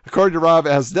 So, according to Rob,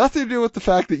 it has nothing to do with the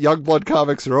fact that Youngblood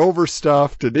comics are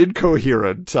overstuffed and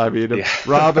incoherent. I mean,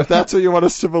 Rob, if that's what you want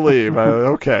us to believe,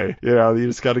 okay. You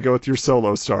just got to go with your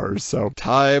solo stars. So,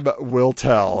 time will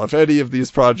tell if any of these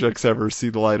projects ever see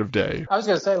the light of day. I was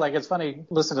going to say, it's funny,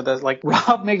 listen to this,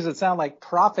 Rob makes it sound like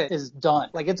Profit is done.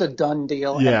 It's a done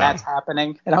deal, and that's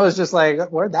happening. And I was just like,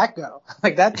 where'd that go?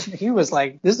 He was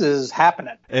like, this is happening.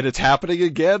 And it's happening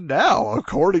again now,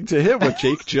 according to him, with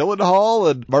Jake Gyllenhaal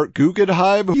and Mark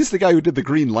Guggenheim. He's the guy who did the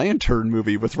Green Lantern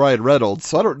movie with Ryan Reynolds,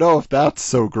 so I don't know if that's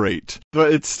so great.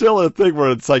 But it's still a thing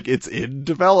where it's it's in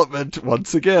development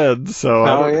once again,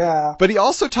 so... yeah. But he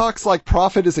also talks like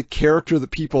Prophet is a character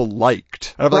that people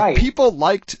liked. And I'm people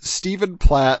liked Stephen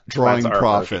Platt drawing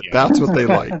Prophet. Yeah. That's what they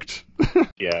liked.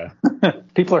 Yeah.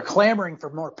 People are clamoring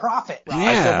for more Profit. Yeah.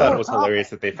 I still thought it was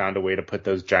hilarious that they found a way to put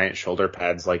those giant shoulder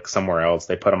pads somewhere else.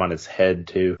 They put them on his head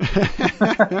too.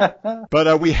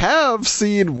 But we have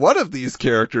seen one of these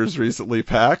characters recently,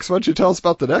 Pax. Why don't you tell us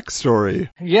about the next story?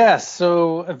 Yes,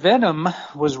 so Venom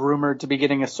was rumored to be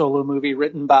getting a solo movie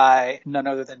written by none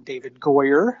other than David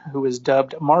Goyer, who is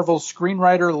dubbed Marvel's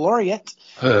Screenwriter Laureate,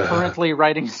 currently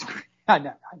writing... I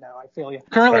know, I feel you.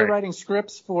 Currently writing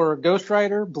scripts for Ghost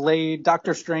Rider, Blade,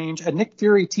 Doctor Strange, a Nick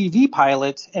Fury TV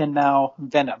pilot, and now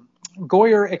Venom.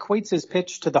 Goyer equates his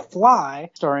pitch to The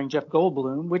Fly, starring Jeff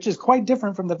Goldblum, which is quite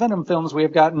different from the Venom films we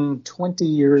have gotten 20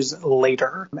 years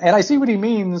later. And I see what he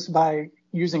means by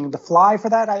using The Fly for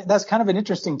that. That's kind of an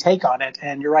interesting take on it.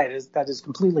 And you're right, that is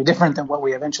completely different than what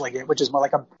we eventually get, which is more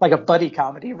like a buddy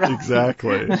comedy. Right?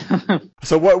 Exactly.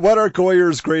 So what are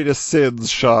Goyer's greatest sins,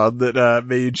 Sean, that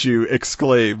made you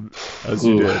exclaim as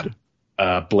you did?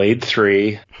 Blade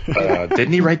 3.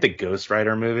 Didn't he write the Ghost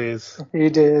Rider movies? He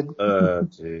did.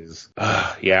 Jeez.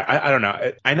 Yeah, I don't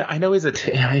know. I know he's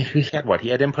he had what? He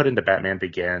had input into Batman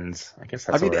Begins. I guess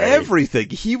that's everything.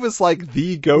 He was like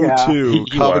the go-to he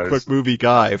comic was. book movie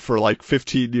guy for like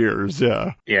 15 years.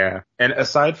 Yeah. Yeah. And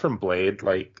aside from Blade,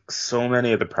 like so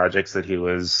many of the projects that he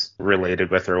was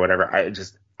related with or whatever, I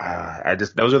just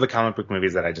those are the comic book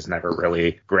movies that I just never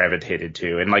really gravitated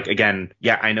to. And like, again,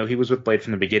 yeah, I know he was with Blade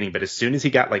from the beginning, but as soon as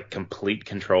he got like complete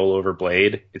control over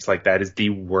Blade, it's like, that is the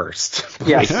worst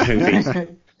Blade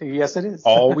movie. Yes, it is.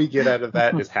 All we get out of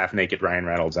that is half-naked Ryan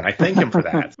Reynolds, and I thank him for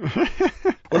that.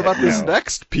 What about this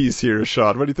next piece here,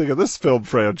 Sean? What do you think of this film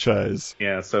franchise?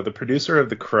 Yeah, so the producer of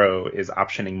The Crow is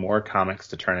optioning more comics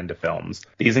to turn into films.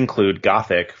 These include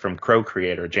Gothic from Crow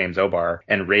creator James O'Barr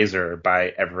and Razor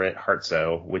by Everett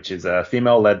Hartsoe, which is a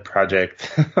female-led project.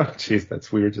 Jeez,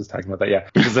 that's weird just talking about that. Yeah,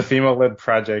 which is a female-led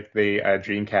project they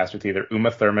Dreamcast with either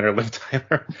Uma Thurman or Liv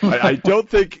Tyler. I don't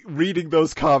think reading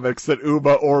those comics that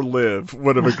Uma or Liv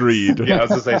would have agreed. Yeah, I was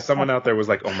going to say, someone out there was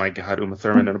like, oh my god, Uma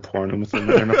Thurman in a porn, Uma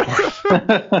Thurman in a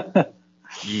porn.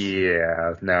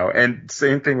 Yeah, no. And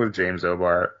same thing with James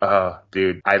O'Barr. Oh,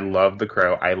 dude, I love The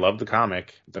Crow. I love the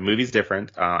comic. The movie's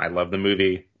different. I love the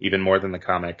movie even more than the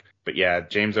comic. But yeah,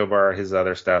 James O'Barr, his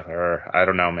other stuff, I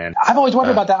don't know, man. I've always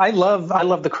wondered about that. I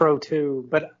love The Crow too,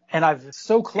 and I'm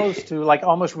so close to like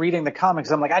almost reading the comics.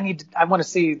 I'm like, I want to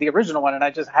see the original one, and I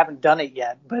just haven't done it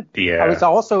yet. But yeah. I was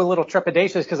also a little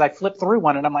trepidatious because I flipped through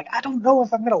one, and I'm like, I don't know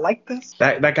if I'm gonna like this.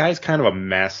 That guy's kind of a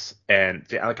mess, and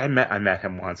like I met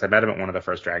him once. I met him at one of the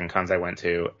first Dragon Cons I went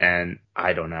to, and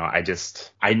I don't know.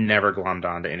 I never glommed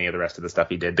on to any of the rest of the stuff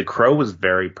he did. The Crow was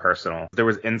very personal. There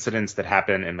was incidents that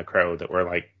happened in The Crow that were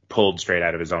like pulled straight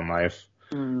out of his own life.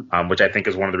 Which I think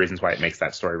is one of the reasons why it makes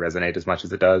that story resonate as much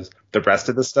as it does. The rest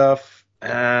of the stuff,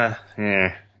 yeah,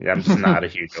 I'm just not a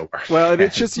huge O'Barr. Well, and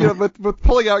it's just, with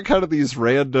pulling out kind of these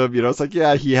random, it's like,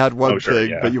 yeah, he had one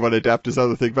thing, but you want to adapt his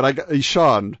other thing. But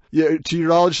Sean, to your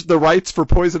knowledge, the rights for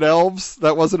Poison Elves,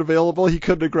 that wasn't available? He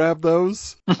couldn't have grabbed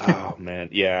those? Oh, man,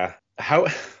 yeah. How...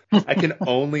 I can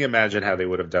only imagine how they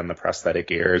would have done the prosthetic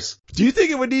ears. Do you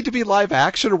think it would need to be live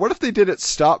action, or what if they did it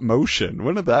stop motion?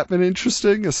 Wouldn't have that been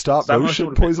interesting? A stop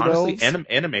motion Poison Elves?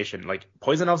 Animation, like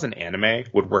Poison Elves in anime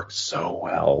would work so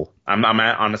well. I'm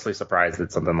honestly surprised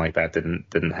that something like that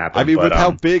didn't happen. I mean, with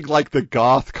how big like the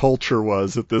goth culture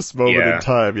was at this moment in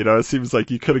time, it seems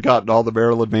like you could have gotten all the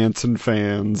Marilyn Manson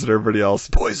fans and everybody else.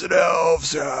 Poison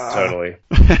Elves, Totally.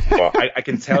 Well, I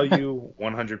can tell you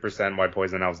 100% why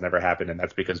Poison Elves never happened, and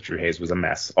that's because Drew Hayes was a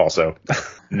mess. Also,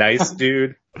 nice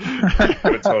dude,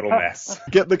 but a total mess.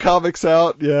 Getting the comics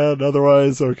out, yeah, and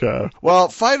otherwise, okay. Well,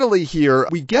 finally here,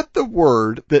 we get the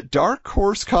word that Dark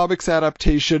Horse Comics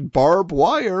adaptation Barb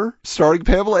Wire, starring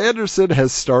Pamela Anderson,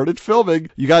 has started filming.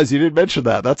 You guys, you didn't mention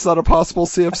that. That's not a possible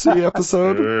CFC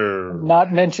episode?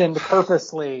 Not mentioned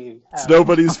purposely. It's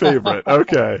nobody's favorite.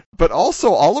 Okay. But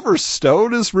also, Oliver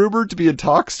Stone is rumored to be in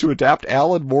talks to adapt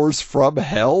Alan Moore's From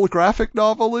Hell graphic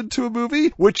novel into a movie,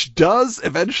 which does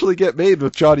eventually get made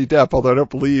with Johnny Depp, although I don't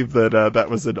believe that that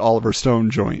was an Oliver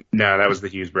Stone joint. No, that was the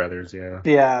Hughes brothers, yeah.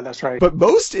 Yeah, that's right. But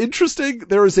most interesting,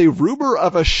 there is a rumor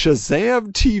of a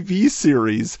Shazam TV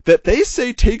series that they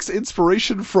say takes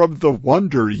inspiration from the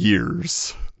Wonder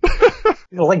Years.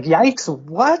 Like, yikes,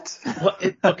 what? Well,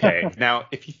 okay, now,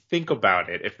 if you think about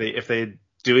it, if they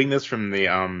doing this from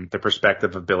the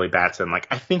perspective of Billy Batson, like,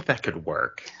 I think that could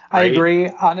work. Right? I agree.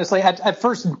 Honestly, at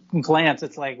first glance,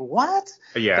 it's like, what?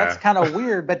 Yeah. That's kind of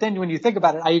weird. But then when you think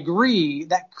about it, I agree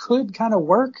that could kind of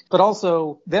work. But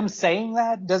also, them saying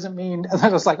that doesn't mean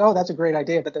that it's like, oh, that's a great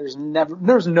idea. But there's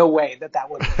no way that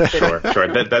would. Sure.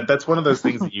 That's one of those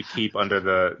things that you keep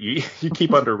under you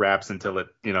keep under wraps until it,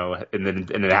 and then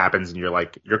it happens, and you're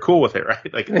like, you're cool with it,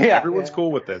 right? Like, everyone's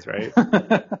cool with this, right?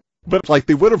 But, like,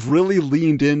 they would have really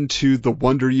leaned into the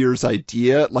Wonder Years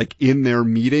idea, like, in their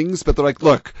meetings. But they're like,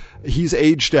 look, he's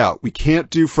aged out. We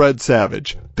can't do Fred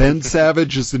Savage. Ben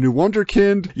Savage is the new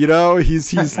Wonderkind.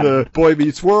 He's the Boy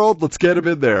Meets World. Let's get him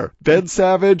in there. Ben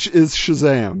Savage is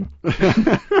Shazam.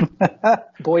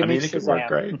 Boy I mean, Meets it could Shazam. work,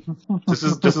 right?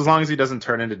 Just as long as he doesn't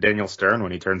turn into Daniel Stern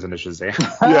when he turns into Shazam.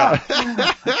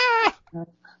 Yeah.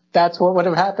 That's what would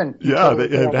have happened. Yeah,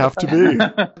 it'd have to be.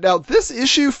 Now, this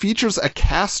issue features a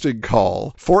casting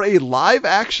call for a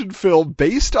live-action film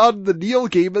based on the Neil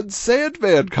Gaiman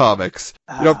Sandman comics.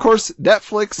 Of course,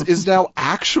 Netflix is now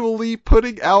actually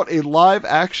putting out a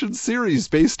live-action series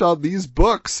based on these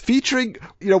books, featuring,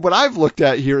 what I've looked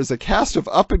at here is a cast of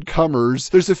up-and-comers.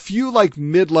 There's a few, like,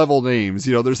 mid-level names.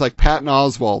 There's, like, Patton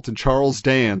Oswalt and Charles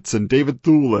Dance and David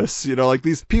Thewlis. Like,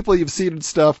 these people you've seen in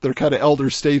stuff, they're kind of elder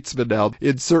statesmen now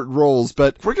in certain certain roles,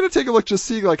 but we're going to take a look just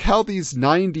seeing like how these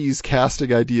 90s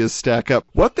casting ideas stack up.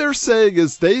 What they're saying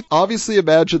is they obviously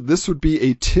imagined this would be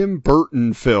a Tim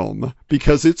Burton film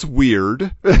because it's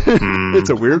weird. It's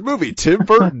a weird movie. Tim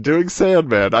Burton doing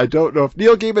Sandman. I don't know if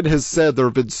Neil Gaiman has said there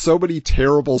have been so many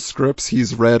terrible scripts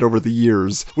he's read over the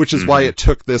years, which is why it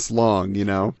took this long, you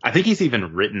know? I think he's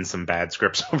even written some bad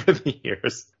scripts over the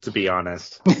years, to be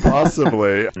honest.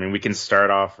 Possibly. I mean, we can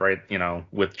start off right, you know,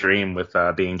 with Dream, with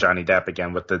being Johnny Depp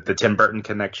again, with the Tim Burton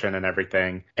connection and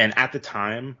everything. And at the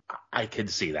time, I could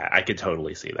see that. I could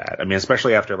totally see that. I mean,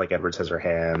 especially after like Edward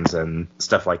Scissorhands and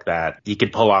stuff like that. He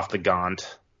could pull off the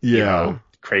gaunt, you know,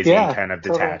 crazy and kind of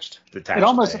detached. It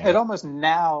almost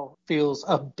now feels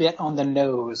a bit on the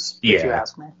nose, if you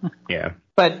ask me. Yeah.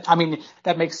 But I mean,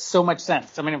 that makes so much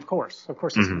sense. I mean, of course it's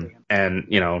gonna be him. And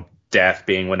you know, Death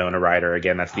being Winona Ryder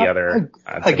again. That's the other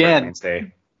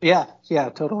mainstay. Yeah,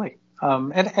 totally.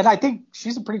 And I think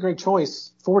she's a pretty great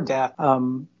choice for Death.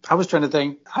 I was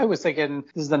thinking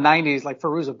this is the 90s, like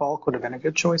Fairuza Balk would have been a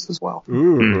good choice as well.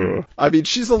 Ooh. I mean,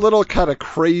 she's a little kind of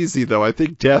crazy, though. I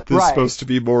think Death is supposed to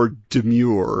be more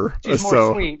demure. She's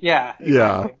more sweet, yeah. Exactly.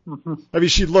 Yeah. I mean,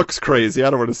 she looks crazy. I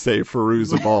don't want to say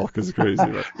Fairuza Balk is crazy,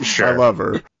 but sure. I love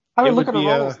her. I mean, look at her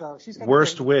roles, though. She's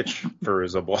worst witch,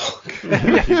 Fairuza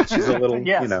Balk. She's a little,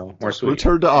 you know, more sweet.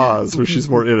 Return to Oz, where she's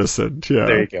more innocent. Yeah.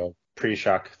 There you go.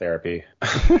 Pre-shock therapy.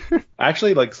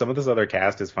 Actually, like, some of this other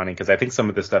cast is funny because I think some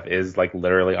of this stuff is like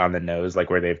literally on the nose,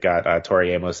 like where they've got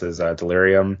Tori Amos's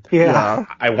Delirium. Yeah.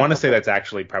 I want to say that's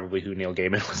actually probably who Neil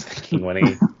Gaiman was thinking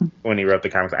when he wrote the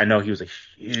comics. I know he was a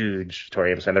huge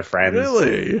Tori Amos fan. They're friends.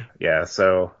 Really? Yeah.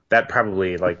 So that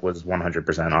probably like was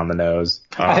 100% on the nose.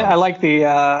 I like the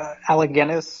Alec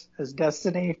Guinness as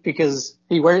Destiny because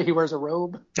he wears a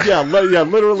robe. Yeah,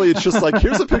 literally, it's just like,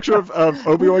 here's a picture of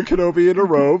Obi-Wan Kenobi in a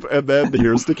robe, and then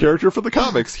here's the character from the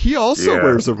comics. He also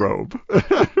wears a robe.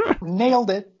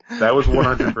 Nailed it. That was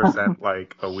 100%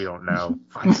 like, oh, we don't know.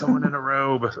 Find someone in a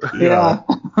robe. Yeah.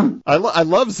 I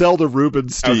love Zelda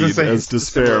Rubinstein as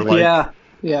Despair. Like,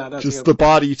 yeah, that's just the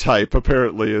body type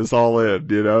apparently is all in,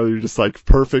 you know, you're just like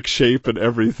perfect shape and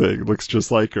everything, looks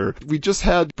just like her. We just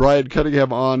had Brian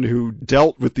Cunningham on who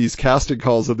dealt with these casting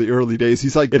calls in the early days.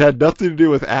 He's like, it had nothing to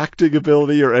do with acting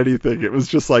ability or anything. It was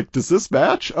just like, does this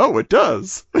match? Oh, it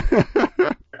does.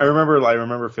 I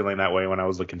remember feeling that way when I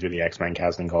was looking through the X-Men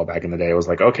casting call back in the day. I was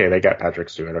like, okay, they got Patrick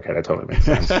Stewart. Okay, that totally makes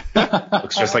sense.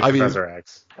 Looks just like Professor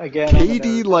X. Again,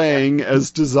 Katie Lang as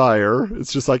Desire.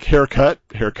 It's just like haircut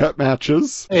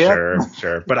matches. Yeah.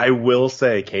 Sure. But I will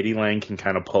say Katie Lang can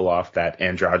kind of pull off that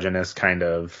androgynous kind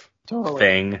of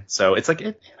thing. So it's like,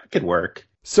 it could work.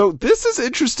 So this is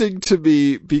interesting to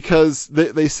me because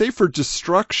they say for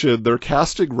Destruction they're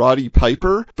casting Roddy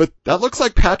Piper, but that looks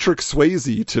like Patrick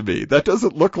Swayze to me. That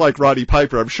doesn't look like Roddy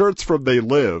Piper. I'm sure it's from They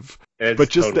Live. It's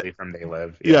but just totally from They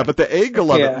Live. Yeah, but the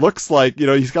angle of it looks like, you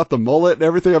know, he's got the mullet and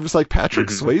everything. I'm just like, Patrick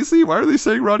Swayze? Why are they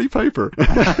saying Roddy Piper?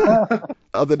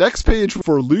 On the next page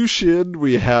for Lucian,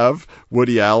 we have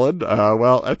Woody Allen.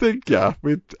 Well, I think, at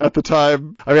the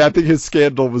time, I think his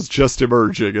scandal was just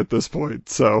emerging at this point,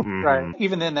 so. Right.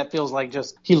 Even then, that feels like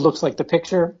just, he looks like the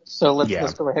picture, so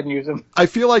let's go ahead and use him. I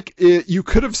feel like you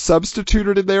could have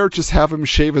substituted in there, just have him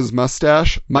shave his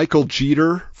mustache. Michael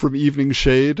Jeter from Evening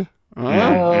Shade. He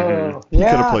could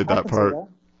have played that part.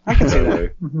 I can see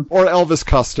that. Or Elvis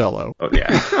Costello. Oh,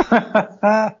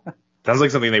 yeah. Sounds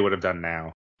like something they would have done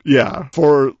now. Yeah.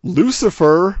 For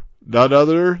Lucifer, none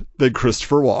other than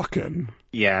Christopher Walken.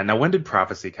 Yeah. Now, when did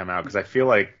Prophecy come out? Because I feel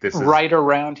like this is right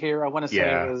around here. I want to say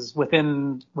it was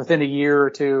within a year or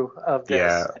two of this.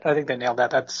 Yeah. I think they nailed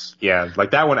that.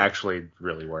 Like that one actually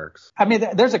really works. I mean,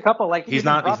 there's a couple like he's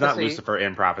not Lucifer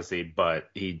in Prophecy, but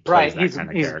he plays that kind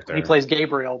of character. He plays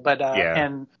Gabriel, but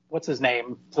and what's his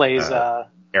name? Plays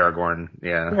Aragorn.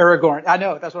 Yeah. Aragorn. I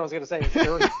know. That's what I was going to say. He's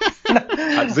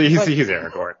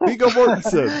Aragorn. Viggo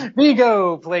Mortensen.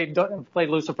 Viggo played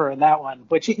Lucifer in that one,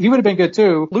 which he would have been good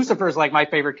too. Lucifer is like my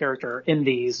favorite character in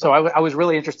these, so I was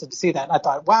really interested to see that. And I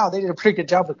thought, wow, they did a pretty good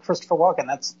job with Christopher Walken.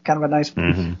 That's kind of a nice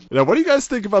one. Now, what do you guys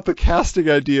think about the casting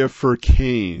idea for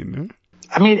Kane?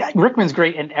 I mean, Rickman's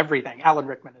great in everything. Alan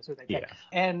Rickman is who they pick.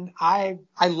 And I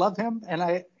love him, and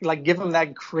I give him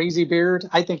that crazy beard.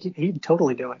 I think he'd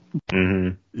totally do it.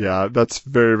 Mm-hmm. Yeah, that's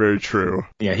very, very true.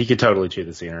 Yeah, he could totally chew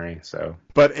the scenery, so.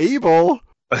 But Abel,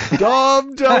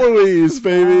 Dom DeLuise,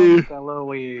 baby. Dom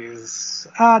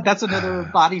DeLuise. That's another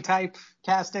body type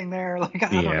casting there. Like,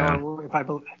 I don't know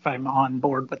if I'm on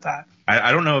board with that.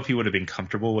 I don't know if he would have been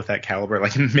comfortable with that caliber,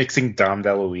 like mixing Dom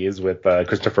DeLuise with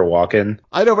Christopher Walken.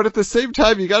 I know, but at the same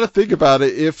time, you got to think about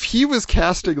it. If he was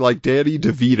casting like Danny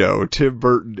DeVito, Tim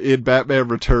Burton in Batman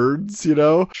Returns, you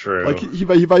know, True. like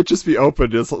he might just be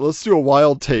open to let's do a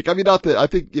wild take. I mean, not that I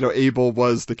think Abel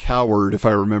was the coward, if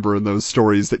I remember in those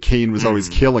stories, that Cain was always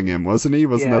killing him, wasn't he?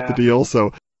 Wasn't that the deal?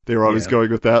 So they were always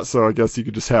going with that. So I guess you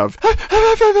could just have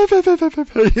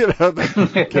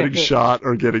getting shot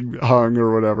or getting hung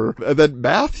or whatever. And then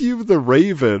Matthew the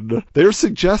Raven, they're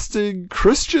suggesting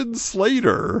Christian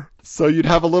Slater. So you'd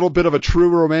have a little bit of a True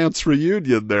Romance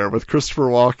reunion there with Christopher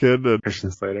Walken and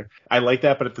Christian Slater. I like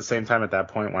that, but at the same time, at that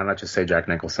point, why not just say Jack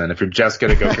Nicholson? If you're just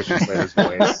going to go Christian Slater's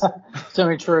voice.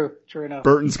 Certainly true enough.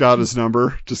 Burton's got his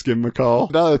number. Just give him a call.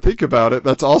 Now that I think about it,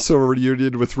 that's also a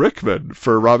reunion with Rickman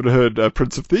for Robin Hood,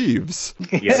 Prince of Thieves.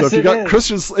 Yes, so if you got is.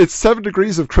 Christian, it's 7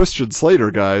 degrees of Christian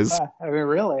Slater, guys. I mean,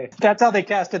 really? That's how they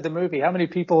casted the movie. How many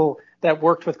people that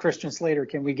worked with Christian Slater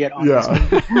can we get on this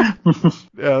one?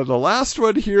 And the last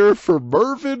one here for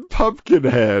Mervyn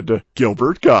Pumpkinhead,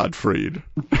 Gilbert Gottfried.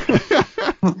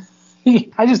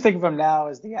 I just think of him now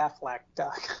as the Affleck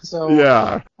duck. So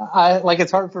Yeah.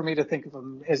 it's hard for me to think of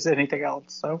him as anything else.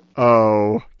 So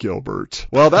Oh, Gilbert.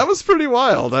 Well, that was pretty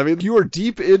wild. I mean, you were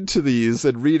deep into these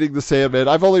and reading the Sandman.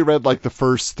 I've only read like the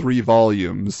first 3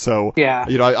 volumes, so yeah.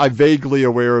 I'm vaguely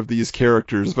aware of these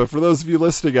characters. But for those of you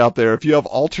listening out there, if you have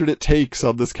alternate takes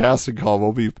on this casting call,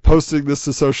 we'll be posting this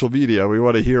to social media. We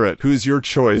want to hear it. Who's your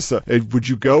choice? And would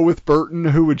you go with Burton?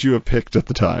 Who would you have picked at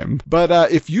the time?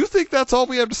 But if you think that's all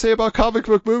we have to say about comic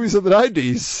book movies in the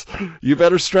 90s, you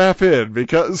better strap in,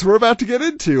 because we're about to get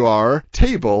into our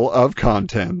table of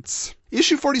contents.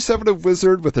 Issue 47 of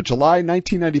Wizard, with a July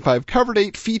 1995 cover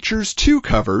date, features 2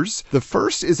 covers. The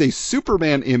first is a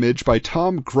Superman image by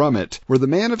Tom Grummett, where the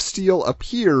Man of Steel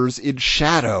appears in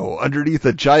shadow underneath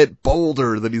a giant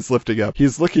boulder that he's lifting up.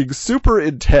 He's looking super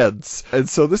intense. And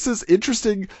so this is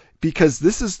interesting because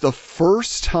this is the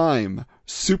first time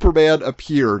Superman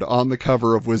appeared on the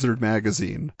cover of Wizard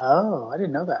magazine. Oh, I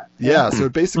didn't know that. Yeah, so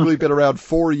it'd basically been around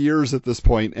 4 years at this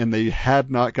point, and they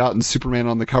had not gotten Superman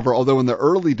on the cover, although in the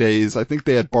early days, I think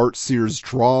they had Bart Sears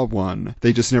draw one.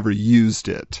 They just never used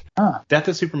it. Death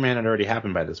of Superman had already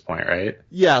happened by this point, right?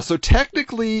 Yeah, so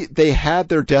technically, they had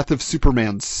their Death of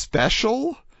Superman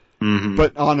special,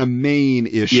 but on a main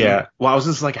issue. Yeah. Well, I was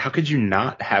just like, how could you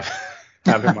not have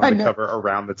him on the cover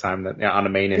around the time that on a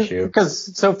main issue?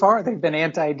 Because so far they've been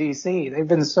anti-DC. They've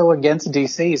been so against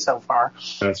DC so far.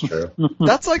 That's true.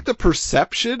 That's like the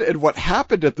perception, and what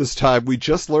happened at this time, we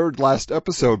just learned last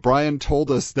episode. Brian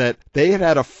told us that they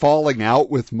had a falling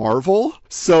out with Marvel,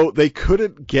 so they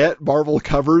couldn't get Marvel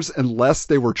covers unless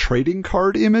they were trading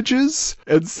card images.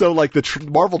 And so like the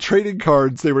Marvel trading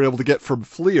cards they were able to get from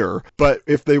Fleer, but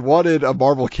if they wanted a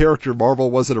Marvel character,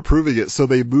 Marvel wasn't approving it, so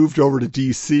they moved over to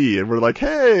DC, and we're like,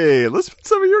 hey, let's put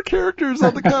some of your characters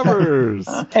on the covers.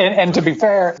 And to be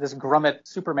fair, this Grummett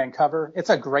Superman cover, it's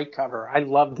a great cover. I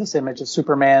love this image of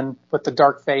Superman with the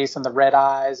dark face and the red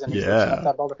eyes. And he's lifting up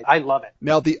that boulder. I love it.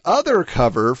 Now, the other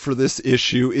cover for this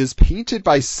issue is painted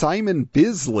by Simon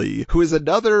Bisley, who is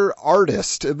another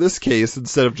artist. In this case,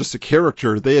 instead of just a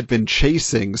character, they had been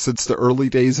chasing since the early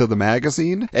days of the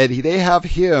magazine. And they have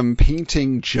him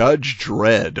painting Judge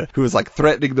Dredd, who is like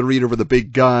threatening the reader with a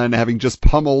big gun, having just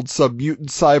pummeled some mutant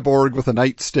cyborg with a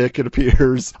nightstick, it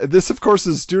appears. And this, of course,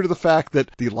 is due to the fact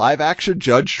that the live-action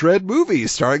Judge Dredd movie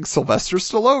starring Sylvester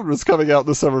Stallone was coming out in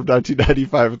the summer of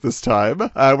 1995 at this time.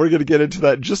 We're going to get into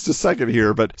that in just a second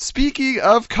here, but speaking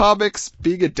of comics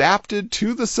being adapted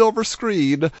to the silver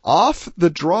screen, Off the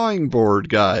Drawing Board,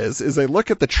 guys, is a look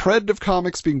at the trend of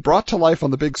comics being brought to life on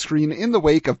the big screen in the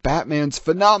wake of Batman's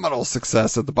phenomenal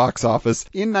success at the box office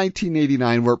in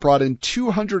 1989, where it brought in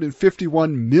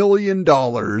 $251 million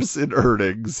in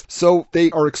earnings. So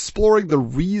they are exploring the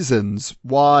reasons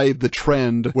why the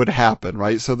trend would happen,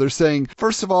 right? So they're saying,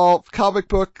 first of all, comic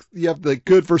book, you have the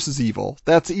good versus evil.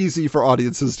 That's easy for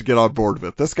audiences to get on board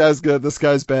with. This guy's good, this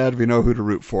guy's bad, we know who to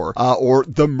root for. Or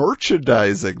the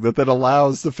merchandising that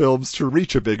allows the films to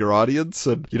reach a bigger audience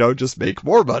and, just make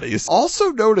more money. Also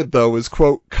noted, though, is,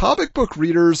 quote, comic book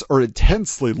readers are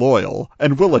intensely loyal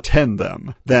and will attend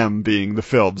them being the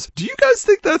films. Do you guys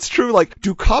think that's true? Like,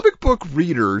 do comic book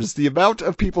readers, the amount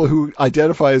of people who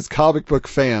identify as comic book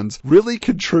fans, really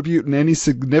contribute in any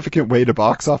significant way to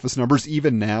box office numbers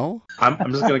even now? I'm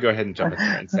just going to go ahead and jump in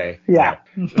there and say, yeah.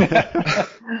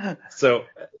 No. So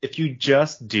if you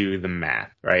just do the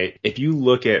math, right? If you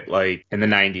look at like in the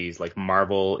 90s, like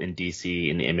Marvel and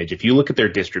DC and Image, if you look at their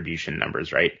distribution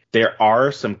numbers, right? There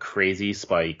are some crazy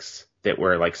spikes that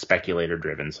were like speculator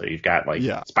driven. So you've got like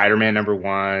Yeah. Spider-Man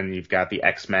 #1, you've got the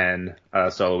X-Men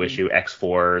solo issue,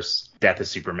 X-Force, Death of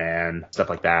Superman, stuff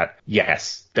like that.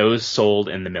 Yes, those sold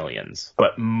in the millions,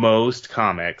 but most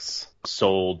comics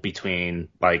sold between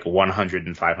like 100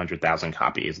 and 500,000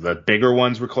 copies. The bigger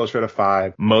ones were closer to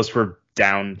 5. Most were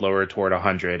down lower toward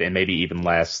 100 and maybe even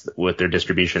less with their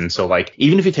distribution. So like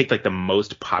even if you take like the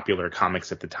most popular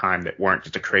comics at the time that weren't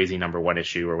just a crazy #1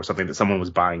 issue or was something that someone was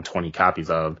buying 20 copies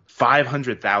of,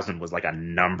 500,000 was like a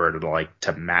number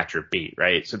to match or beat,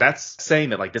 right? So that's saying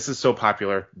that like this is so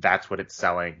popular, that's what it's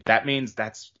selling. That means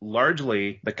that's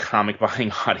largely the comic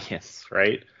buying audience,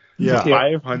 right? Yeah.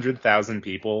 500,000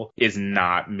 people is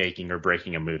not making or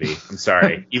breaking a movie. I'm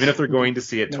sorry. Even if they're going to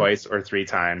see it twice or 3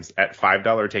 times at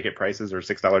 $5 ticket prices or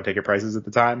 $6 ticket prices at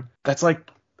the time, that's like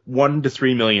 $1 to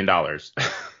 $3 million.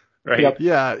 Right? Yep.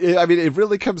 Yeah, I mean, it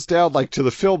really comes down like to the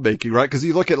filmmaking, right? Because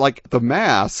you look at like The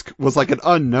Mask was like an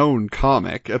unknown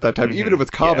comic at that time, even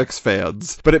with comics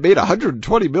fans, but it made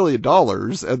 $120 million.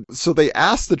 And so they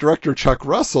asked the director, Chuck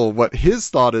Russell, what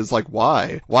his thought is like,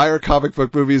 why? Why are comic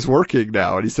book movies working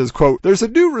now? And he says, quote, there's a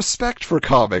new respect for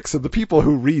comics and the people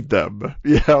who read them,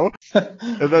 you know?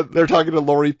 And then they're talking to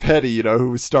Lori Petty, you know,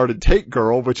 who started Tank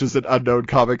Girl, which is an unknown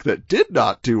comic that did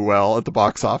not do well at the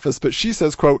box office, but she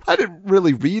says, quote, I didn't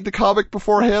really read the comic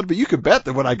beforehand, but you can bet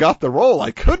that when I got the role,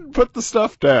 I couldn't put the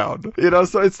stuff down. You know,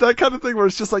 so it's that kind of thing where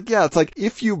it's just like, yeah, it's like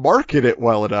if you market it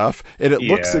well enough and it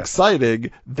looks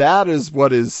exciting, that is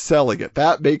what is selling it.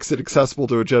 That makes it accessible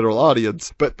to a general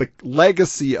audience, but the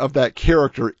legacy of that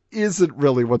character isn't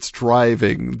really what's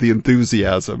driving the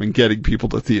enthusiasm and getting people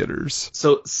to theaters.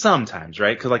 So sometimes,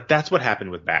 right? Because like that's what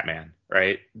happened with Batman,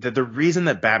 right? The reason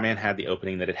that Batman had the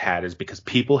opening that it had is because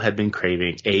people had been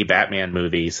craving a Batman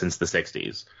movie since the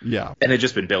 60s. Yeah. And it had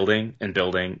just been building and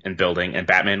building and building, and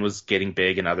Batman was getting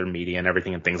big in other media and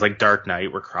everything, and things like Dark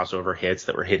Knight were crossover hits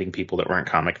that were hitting people that weren't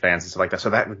comic fans and stuff like that. So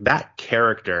that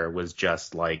character was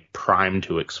just like primed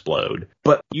to explode.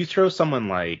 But you throw someone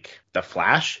like The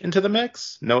Flash into the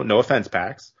mix, no offense,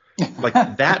 Pax. Like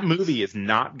that movie is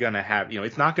not going to have,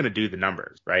 it's not going to do the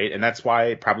numbers, right? And that's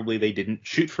why probably they didn't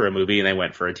shoot for a movie and they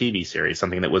went for a TV series,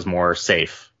 something that was more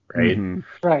safe. Right.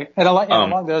 Mm-hmm. Right. And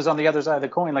along those, on the other side of the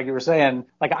coin, like you were saying,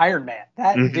 like Iron Man,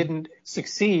 that didn't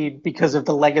succeed because of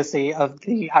the legacy of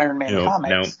the Iron Man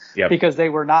comics, because they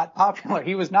were not popular.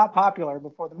 He was not popular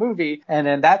before the movie. And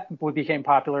then that became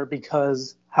popular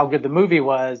because how good the movie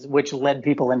was, which led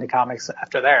people into comics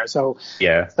after there. So,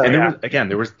 and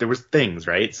there was things,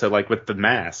 right? So like with The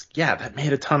Mask, that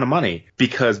made a ton of money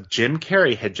because Jim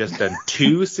Carrey had just done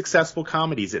 2 successful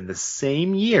comedies in the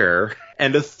same year,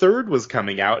 and a third was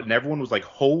coming out, and everyone was like,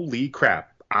 holy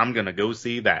crap, I'm going to go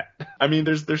see that. I mean,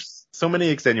 there's so many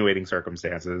extenuating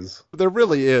circumstances. There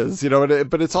really is,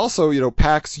 but it's also,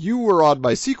 Pax, you were on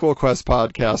my Sequel Quest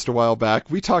podcast a while back.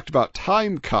 We talked about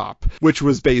Time Cop, which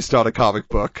was based on a comic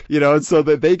book, and so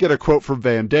that they get a quote from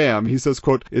Van Damme. He says,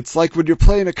 quote, it's like when you're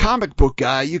playing a comic book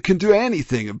guy, you can do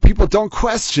anything and people don't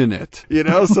question it,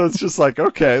 so it's just like,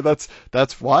 okay,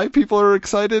 that's why people are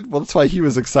excited. Well, that's why he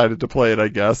was excited to play it, I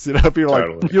guess. People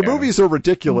are like, your movies are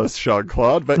ridiculous,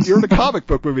 Jean-Claude, but you're in a comic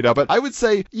book movie now. But I would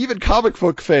say even comic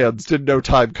book fans didn't know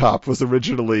Time Cop was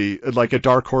originally like a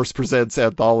Dark Horse Presents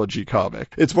anthology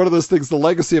comic. It's one of those things, the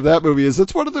legacy of that movie is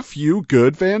it's one of the few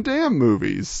good Van Damme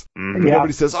movies. Mm-hmm.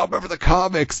 Nobody says, oh, remember the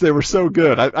comics, they were so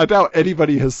good. I doubt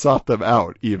anybody has sought them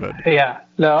out even. Yeah.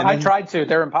 No, I tried to.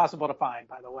 They're impossible to find,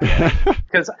 by the way.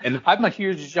 Because I'm a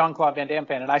huge Jean-Claude Van Damme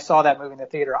fan, and I saw that movie in the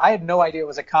theater. I had no idea it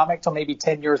was a comic till maybe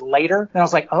 10 years later. And I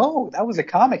was like, oh, that was a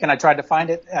comic. And I tried to find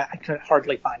it. I could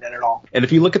hardly find it at all. And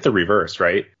if you look at the reverse,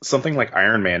 right, something like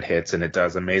Iron Man hits and it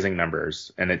does amazing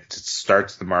numbers and it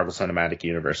starts the Marvel Cinematic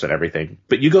Universe and everything.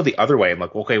 But you go the other way and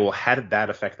like, okay, well, how did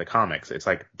that affect the comics? It's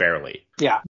like barely.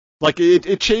 Yeah. Like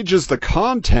it changes the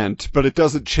content, but it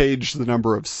doesn't change the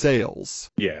number of sales.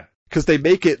 Yeah. Because they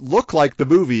make it look like the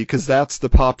movie because that's the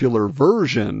popular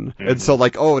version. Mm-hmm. And so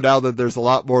like, oh, now that there's a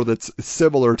lot more that's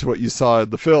similar to what you saw in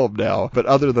the film now. But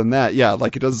other than that,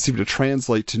 like it doesn't seem to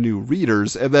translate to new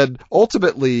readers. And then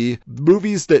ultimately,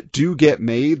 movies that do get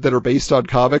made that are based on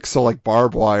comics, so like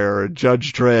Barbed Wire and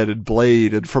Judge Dredd and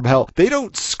Blade and From Hell, they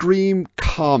don't scream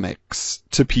comics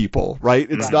to people,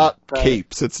 right? It's not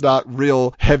capes. It's not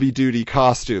real heavy duty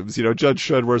costumes. Judge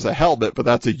Dredd wears a helmet, but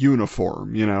that's a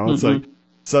uniform, It's like,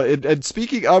 So, and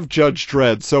speaking of Judge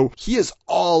Dredd, so he is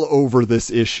all over this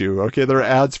issue. Okay, there are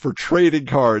ads for trading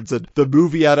cards and the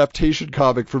movie adaptation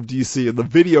comic from DC and the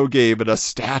video game and a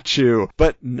statue,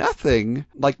 but nothing,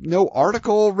 like no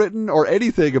article written or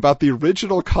anything about the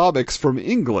original comics from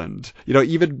England. You know,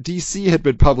 even DC had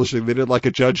been publishing, they did like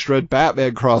a Judge Dredd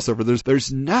Batman crossover.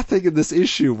 There's nothing in this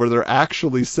issue where they're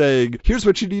actually saying, here's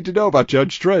what you need to know about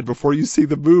Judge Dredd before you see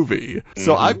the movie.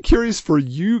 So I'm curious for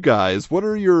you guys, what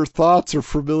are your thoughts or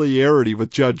familiarity with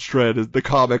Judge Dredd, the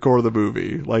comic or the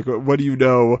movie? Like, what do you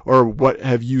know, or what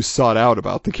have you sought out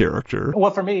about the character? Well,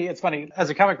 for me, it's funny.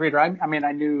 As a comic reader, I mean,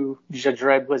 I knew Judge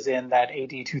Dredd was in that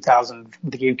AD 2000,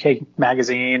 the UK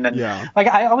magazine, and like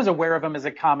I was aware of him as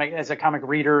a comic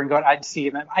reader, and going, I'd see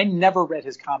him. I never read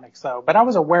his comics though, but I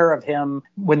was aware of him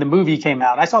when the movie came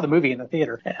out. I saw the movie in the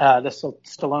theater, the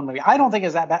Stallone movie. I don't think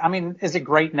it's that bad. I mean, is it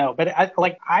great? No, but I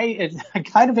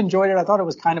kind of enjoyed it. I thought it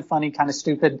was kind of funny, kind of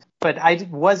stupid, but I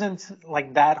wasn't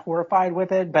like that horrified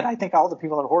with it. But I think all the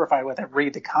people that are horrified with it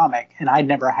read the comic, and I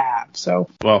never have. So,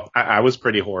 well, I was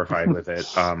pretty horrified with it,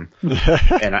 and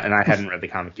I hadn't read the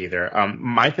comic either.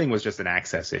 My thing was just an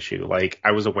access issue. Like,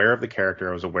 I was aware of the character,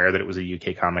 I was aware that it was a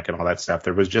UK comic and all that stuff.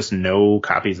 There was just no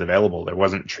copies available. There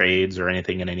wasn't trades or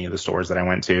anything in any of the stores that I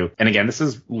went to. And again, this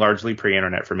is largely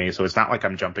pre-internet for me, so it's not like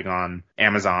I'm jumping on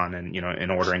Amazon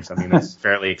and ordering something that's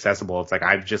fairly accessible. It's like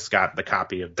I've just got the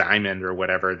copy of Diamond or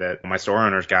whatever that my store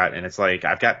owners got, and it's like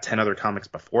I've got 10 other comics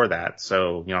before that,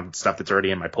 so stuff that's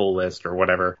already in my pull list or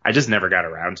whatever. I just never got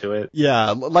around to it.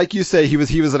 Yeah, like you say, he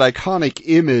was an iconic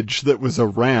image that was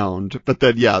around, but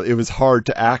then it was hard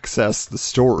to access the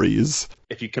stories.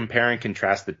 If you compare and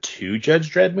contrast the two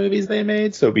Judge Dredd movies they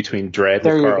made, so between Dredd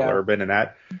with Carl Urban and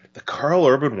that, the Carl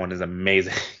Urban one is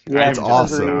amazing. Yeah, it's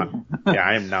awesome.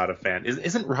 I am not a fan.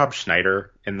 Isn't Rob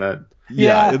Schneider in the... in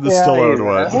the Stallone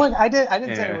one. Look, I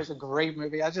didn't say it was a great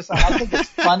movie. I think it's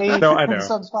funny. No, I know. In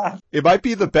some spots. It might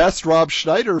be the best Rob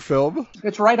Schneider film.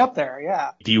 It's right up there,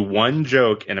 yeah. The one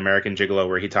joke in American Gigolo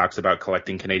where he talks about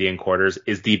collecting Canadian quarters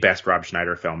is the best Rob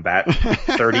Schneider film. That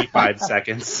 35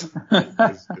 seconds.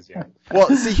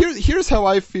 Well, see, here's how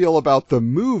I feel about the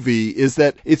movie, is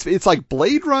that it's like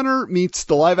Blade Runner meets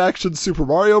the live-action Super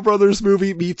Mario Brothers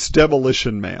movie meets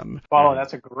Demolition Man. Oh,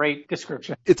 that's a great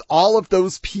description. It's all of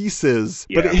those pieces.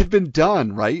 But it had been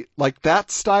done, right? Like,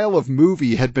 that style of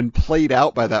movie had been played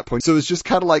out by that point. So it was just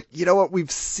kind of like, you know what,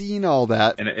 we've seen all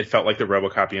that. And it felt like the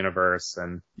RoboCop universe.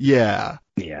 And yeah.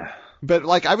 But,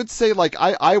 like, I would say, like,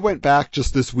 I went back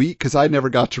just this week because I never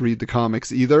got to read the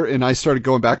comics either, and I started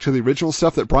going back to the original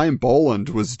stuff that Brian Boland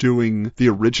was doing the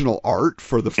original art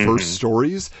for the first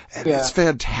stories, and it's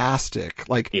fantastic.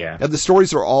 Like, and the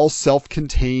stories are all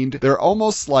self-contained. They're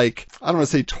almost like, I don't want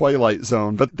to say Twilight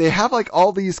Zone, but they have, like,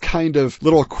 all these kind of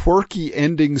little quirky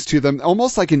endings to them,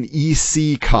 almost like an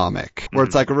EC comic, where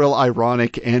it's like a real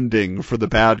ironic ending for the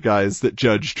bad guys that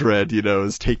Judge Dredd,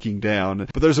 is taking down.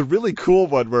 But there's a really cool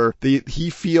one where he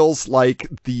feels like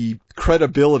the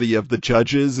credibility of the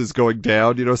judges is going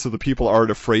down, so the people aren't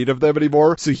afraid of them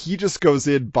anymore. So he just goes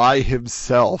in by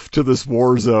himself to this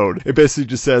war zone. It basically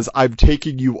just says, I'm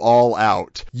taking you all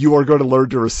out. You are going to learn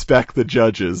to respect the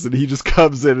judges. And he just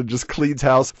comes in and just cleans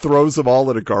house, throws them all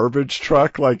in a garbage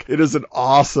truck. Like, it is an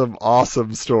awesome,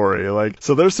 awesome story. Like,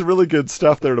 so there's some really good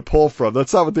stuff there to pull from.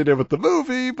 That's not what they did with the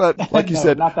movie, but like you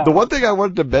said, the one thing I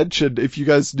wanted to mention, if you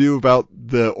guys knew about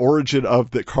the origin of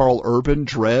the Carl Urban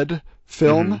Dredd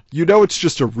film, it's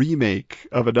just a remake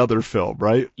of another film,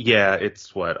 right? Yeah,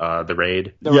 it's what, The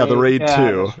Raid? The Raid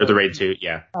 2. Or The Raid 2,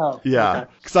 yeah. Oh, yeah.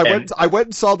 Because I went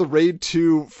and saw The Raid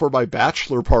 2 for my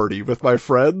bachelor party with my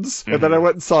friends, and then I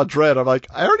went and saw Dredd. I'm like,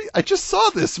 I just saw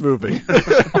this movie.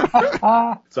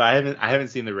 So I haven't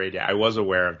seen The Raid yet. I was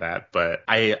aware of that, but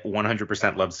I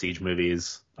 100% love Siege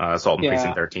movies. Assault and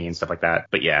Precinct 13, stuff like that.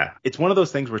 But yeah, it's one of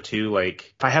those things where too,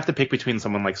 like, if I have to pick between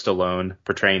someone like Stallone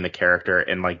portraying the character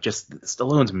and like just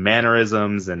Stallone's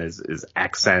mannerisms and his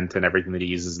accent and everything that he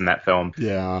uses in that film.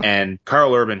 Yeah. And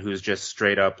Carl Urban, who's just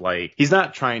straight up like, he's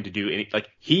not trying to do any, like,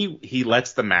 he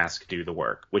lets the mask do the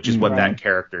work, which is what that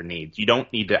character needs. You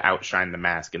don't need to outshine the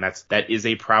mask. And that is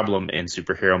a problem in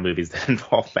superhero movies that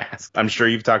involve masks. I'm sure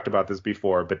you've talked about this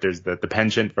before, but there's the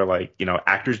penchant for, like,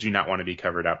 actors do not want to be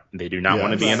covered up. They do not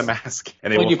want to be in a mask,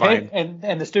 and they will find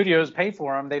and the studios pay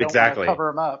for them. They don't want to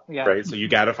cover them up. Yeah. Right. So you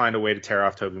got to find a way to tear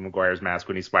off Tobey Maguire's mask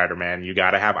when he's Spider-Man. You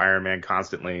got to have Iron Man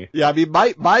constantly. Yeah, I mean,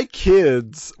 my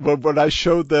kids, when I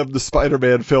showed them the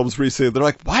Spider-Man films recently, they're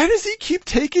like, why does he keep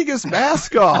taking his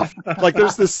mask off? Like,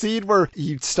 there's this scene where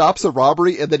he stops a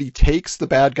robbery and then he takes the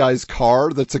bad guy's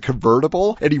car that's a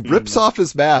convertible and he rips off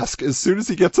his mask as soon as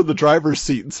he gets in the driver's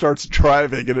seat and starts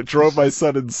driving, and it drove my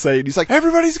son insane. He's like,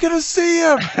 everybody's gonna see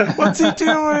him. What's he doing?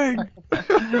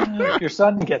 doing? Your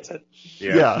son gets it.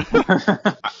 Yeah.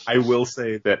 I will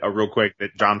say that real quick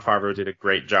that Jon Favreau did a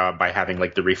great job by having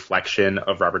like the reflection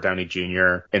of Robert Downey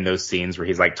Jr. in those scenes where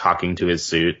he's like talking to his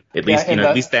suit. At least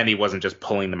at least then he wasn't just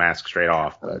pulling the mask straight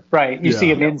off. But. Right. You see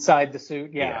him inside the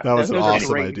suit. Yeah. That was an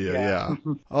awesome idea. Yeah.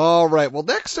 All right. Well,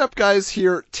 next up, guys,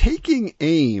 here, Taking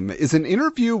Aim is an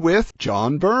interview with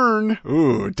John Byrne.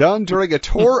 Ooh, done during a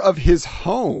tour of his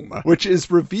home, which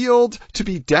is revealed to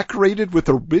be decorated with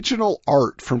original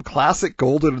art from classic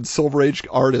Golden and Silver Age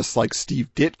artists like Steve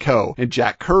Ditko and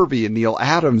Jack Kirby and Neil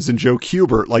Adams and Joe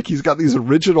Kubert. Like, he's got these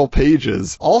original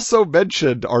pages. Also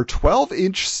mentioned are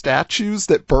 12-inch statues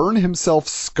that Byrne himself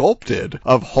sculpted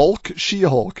of Hulk,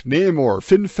 She-Hulk, Namor,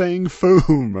 Fin Fang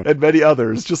Foom, and many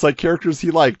others. Just like characters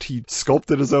he liked, he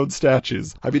sculpted his own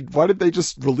statues. I mean, why did they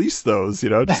just release those? You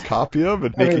know, just copy them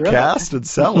and make a cast and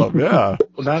sell them. Yeah.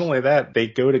 Well, not only that, they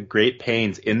go to great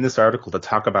pains in this article to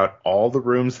talk about all the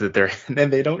rooms that they're in,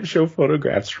 and they don't show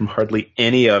photographs from hardly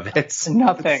any of it.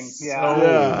 Nothing.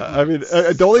 Yeah. I mean,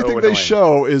 the only thing they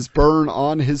show is Byrne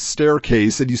on his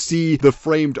staircase, and you see the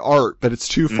framed art, but it's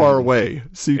too far away,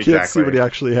 so you can't see what he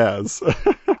actually has.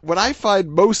 What I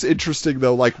find most interesting,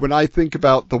 though, like when I think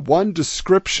about the one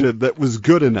description that was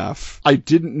good enough, I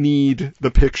didn't need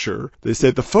the picture. They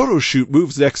said the photo shoot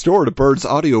moves next door to Byrne's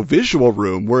audio-visual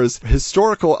room, whereas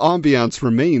historical ambiance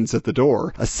remains at the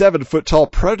door. A 7-foot-tall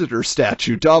Predator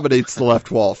statue dominates the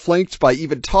left wall, flanked by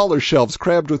even taller shelves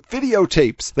crammed with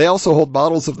videotapes. They also hold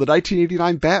models of the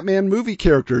 1989 Batman movie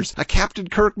characters, a Captain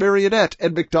Kirk marionette,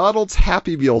 and McDonald's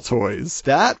Happy Meal toys.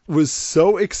 That was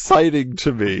so exciting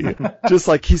to me. Just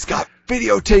like, he's got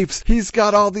videotapes. He's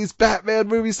got all these Batman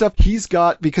movie stuff. He's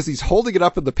got, because he's holding it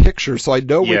up in the picture, so I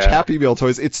know which Happy Meal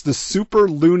toys. It's the Super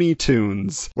Looney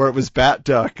Tunes, where it was Bat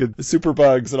Duck and the Super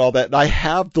Bugs and all that. And I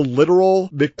have the literal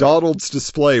McDonald's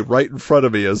display right in front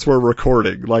of me as we're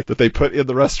recording, like that they put in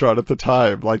the restaurant at the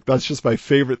time. Like, that's just my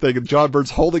favorite thing. And John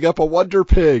Byrne's holding up a Wonder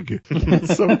Pig.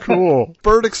 It's so cool.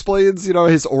 Byrne explains, you know,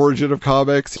 his origin of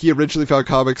comics. He originally found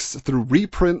comics through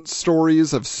reprint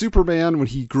stories of Superman when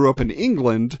he grew up in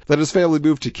England. Then his family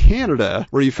moved to Canada,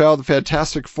 where he found the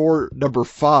Fantastic Four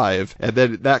 #5, and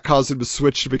then that caused him to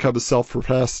switch to become a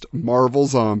self-professed Marvel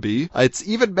zombie. It's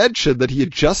even mentioned that he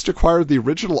had just acquired the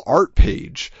original art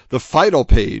page, the final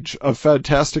page of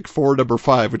Fantastic Four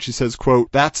 #5, which he says,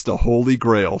 quote, "That's the holy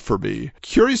grail for me."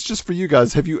 Curious just for you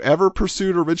guys, have you ever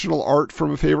pursued original art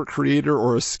from a favorite creator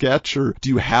or a sketch, or do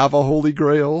you have a holy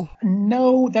grail?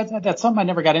 No, that's something I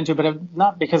never got into, but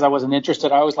not because I wasn't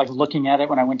interested. I always like looking at it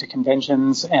when I went to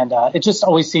conventions, and it just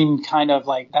always seemed kind of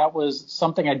like that was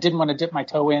something I didn't want to dip my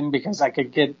toe in because I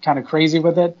could get kind of crazy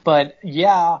with it. But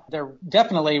yeah, there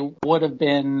definitely would have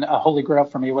been a holy grail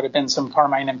for me, would have been some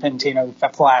Carmine Infantino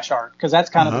Flash art, because that's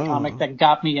kind of the comic that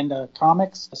got me into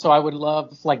comics. So I would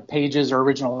love like pages or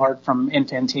original art from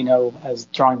Infantino as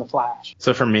drawing the Flash.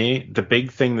 So for me, the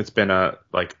big thing that's been a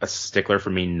stickler for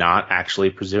me not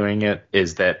actually pursuing it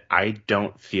is that I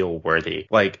don't feel worthy.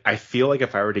 Like, I feel like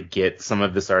if I were to get some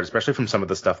of this art, especially from some of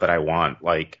the stuff that I want,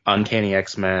 like Uncanny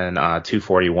X-Men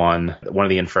 241, one of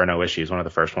the Inferno issues, one of the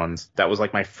first ones, that was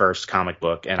like my first comic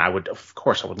book, and I would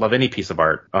love any piece of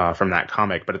art from that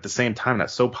comic, but at the same time,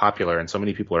 that's so popular and so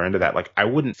many people are into that, like, I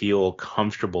wouldn't feel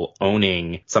comfortable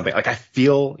owning something. Like, I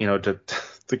feel, you know, to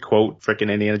quote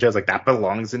frickin' Indiana Jones, like, that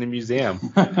belongs in a museum.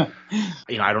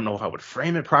 You know, I don't know if I would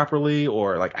frame it properly,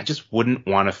 or like, I just wouldn't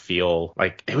want to feel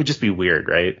like it would just be weird,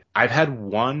 right? I've had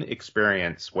one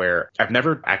experience where I've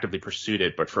never actively pursued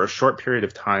it, but for a short period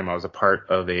of time, I was a part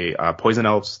of a Poison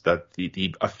Elves,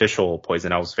 the official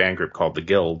Poison Elves fan group called The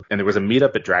Guild. And there was a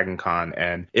meetup at Dragon Con,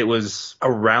 and it was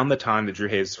around the time that Drew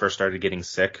Hayes first started getting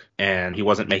sick, and he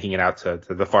wasn't making it out to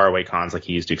the faraway cons like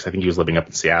he used to, because I think he was living up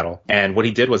in Seattle. And what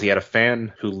he did was he had a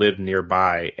fan who lived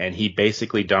nearby, and he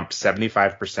basically dumped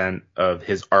 75% of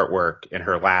his artwork in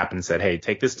her lap and said, "Hey,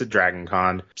 take this to Dragon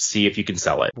Con, see if you can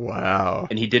sell it." Wow.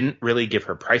 And he didn't really give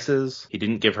her prices. He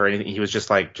didn't give her anything. He was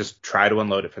just like, just try to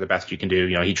unload it for the best you can do.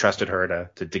 You know, he trusted her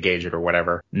to gauge it or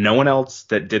whatever. No one else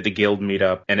that did the Guild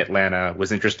meetup in Atlanta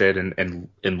was interested in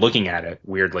looking at it,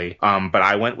 weirdly. But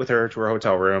I went with her to her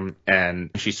hotel room,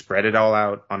 and she spread it all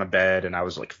out on a bed, and I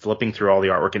was like flipping through all the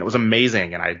artwork, and it was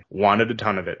amazing. And I wanted a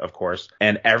ton of it, of course.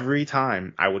 And every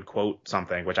time I would quote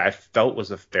something, which I felt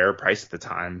was a fair price at the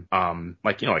time,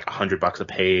 like, you know, like $100 a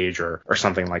page or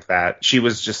something like that, she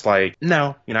was just like,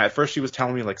 no. You know, at first she was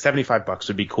telling me like $75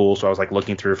 would be cool. So I was like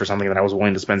looking through for something that I was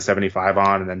willing to spend $75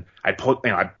 on. And then I'd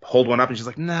hold one up, and she's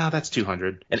like, no, that's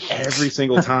 $200. And every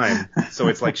single time. So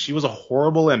it's like she was a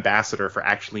horrible ambassador for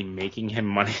actually making him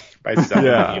money by selling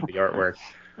any of the artwork.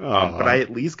 But I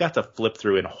at least got to flip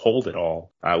through and hold it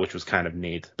all, which was kind of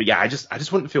neat. But yeah, I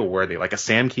just wouldn't feel worthy. Like a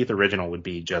Sam Keith original would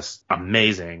be just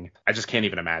amazing. I just can't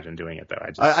even imagine doing it though.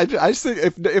 I just think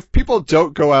if people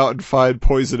don't go out and find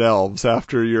Poison Elves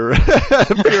after your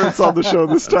appearance on the show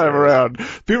this time around,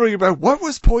 people are going to be like, what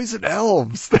was Poison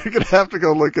Elves? They're going to have to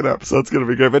go look it up. So it's going to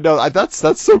be great. But no,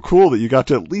 that's so cool that you got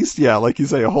to at least, like you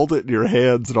say, hold it in your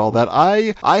hands and all that.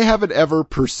 I haven't ever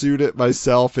pursued it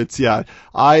myself.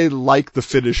 I like the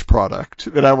finished product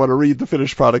and I want to read the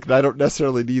finished product, and I don't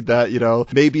necessarily need that,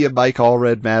 maybe a Mike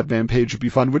Allred Madman page would be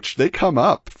fun, which they come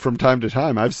up from time to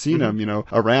time. I've seen them,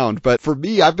 around. But for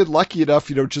me, I've been lucky enough,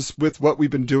 just with what we've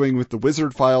been doing with the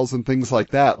Wizard Files and things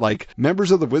like that, like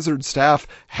members of the Wizard staff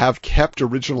have kept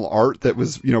original art that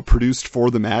was, produced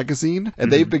for the magazine,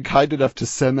 and they've been kind enough to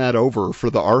send that over for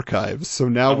the archives. So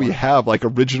now we have like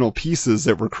original pieces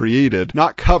that were created,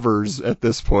 not covers at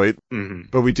this point,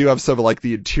 but we do have some of like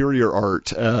the interior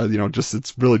art, just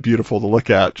it's really beautiful to look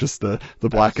at, just the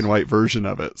black and white version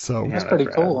of it. So that's pretty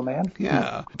cool, man.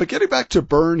 Yeah. But getting back to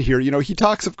Byrne here, he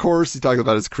talks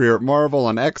about his career at Marvel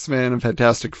on X-Men and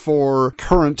Fantastic Four,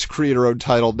 current creator-owned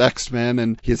title Next Men,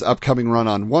 and his upcoming run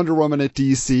on Wonder Woman at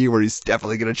DC, where he's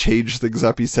definitely going to change things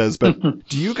up, he says. But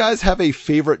do you guys have a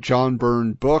favorite John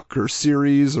Byrne book or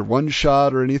series or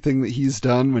one-shot or anything that he's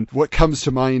done? What comes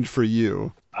to mind for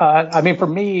you? For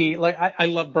me, like I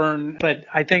love Byrne, but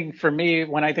I think for me,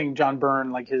 when I think John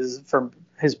Byrne, like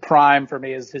his prime for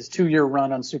me is his 2-year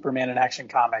run on Superman and Action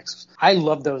Comics. I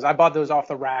love those. I bought those off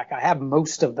the rack. I have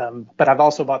most of them, but I've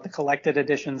also bought the collected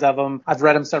editions of them. I've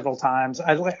read them several times.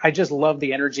 I just love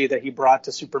the energy that he brought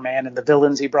to Superman and the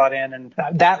villains he brought in. And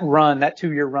that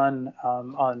 2-year run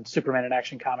on Superman and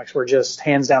Action Comics were just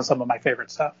hands down some of my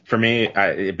favorite stuff. For me,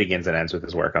 it begins and ends with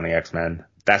his work on the X-Men.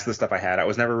 That's the stuff I had. I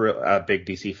was never a big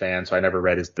DC fan, so I never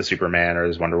read the Superman or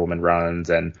his Wonder Woman runs,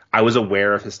 and I was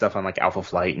aware of his stuff on like Alpha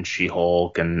Flight and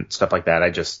She-Hulk and stuff like that. I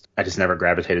just never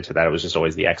gravitated to that. It was just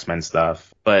always the X-Men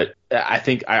stuff. But I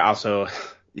think I also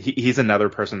he's another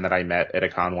person that I met at a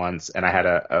con once, and I had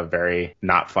a very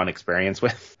not fun experience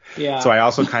with. Yeah. So I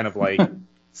also kind of like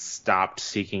stopped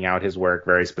seeking out his work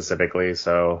very specifically.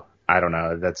 So I don't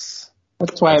know. That's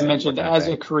why I mentioned as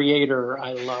a creator,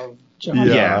 I love John.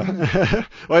 Yeah.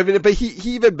 Well, but he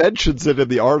even mentions it in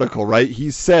the article, right?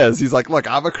 He says, he's like, look,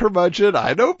 I'm a curmudgeon.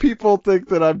 I know people think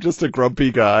that I'm just a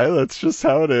grumpy guy. That's just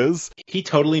how it is. He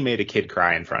totally made a kid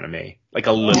cry in front of me. Like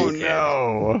a little kid.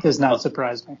 No. Does not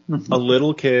surprise me. A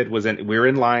little kid we were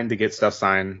in line to get stuff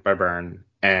signed by Byrne.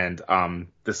 And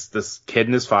this kid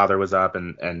and his father was up,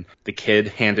 and the kid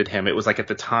handed him, it was like at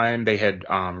the time they had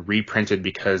reprinted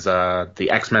because the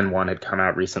X-Men one had come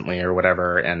out recently or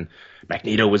whatever, and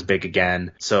Magneto was big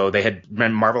again. So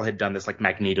Marvel had done this like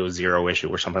Magneto Zero issue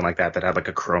or something like that had like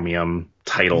a chromium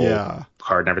title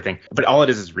card and everything. But all it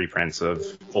is reprints of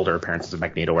older appearances of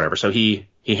Magneto or whatever. So he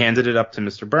handed it up to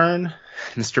Mr. Byrne.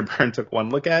 Mr. Byrne took one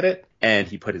look at it, and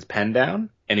he put his pen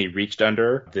down, and he reached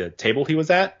under the table he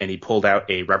was at, and he pulled out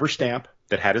a rubber stamp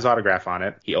that had his autograph on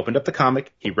it. He opened up the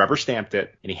comic, he rubber stamped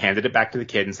it, and he handed it back to the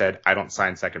kid and said, I don't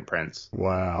sign second prints.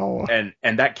 Wow.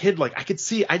 And that kid, like,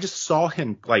 I just saw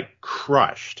him like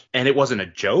crushed, and it wasn't a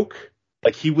joke.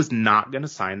 Like, he was not going to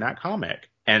sign that comic.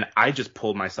 And I just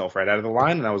pulled myself right out of the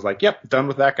line, and I was like, yep, done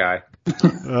with that guy.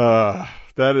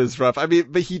 That is rough. I mean,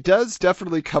 but he does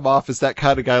definitely come off as that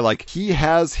kind of guy. Like, he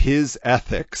has his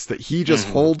ethics that he just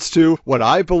holds to. What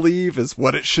I believe is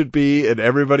what it should be, and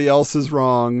everybody else is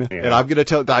wrong. Yeah. And I'm going to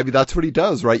tell, that's what he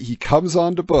does, right? He comes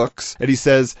onto books and he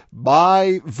says,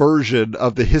 my version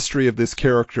of the history of this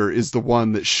character is the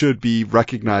one that should be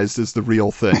recognized as the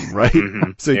real thing, right?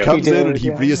 So he comes in and he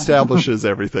reestablishes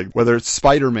everything, whether it's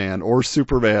Spider-Man or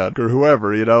Superman or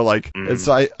whoever, and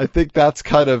so I think that's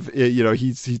kind of,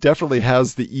 he definitely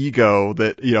has the ego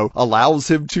that, allows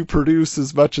him to produce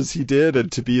as much as he did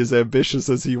and to be as ambitious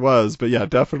as he was. But yeah,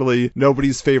 definitely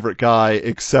nobody's favorite guy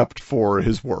except for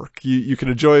his work. You can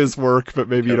enjoy his work, but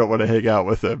maybe you don't want to hang out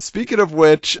with him. Speaking of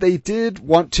which, they did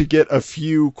want to get a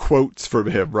few quotes from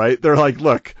him, right? They're like,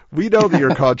 look, we know that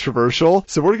you're controversial,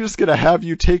 so we're just going to have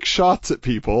you take shots at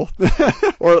people.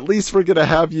 Or at least we're going to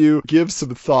have you give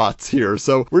some thoughts here.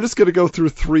 So we're just going to go through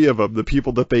 3 of them, the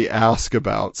people that they ask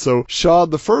about. So, Sean,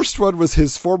 the first one was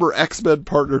his former X-Men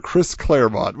partner, Chris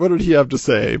Claremont. What did he have to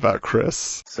say about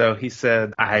Chris? So he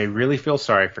said, I really feel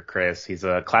sorry for Chris. He's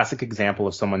a classic example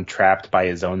of someone trapped by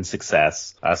his own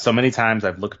success. So many times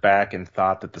I've looked back and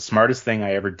thought that the smartest thing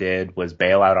I ever did was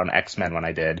bail out on X-Men when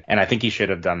I did. And I think he should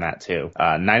have done that too.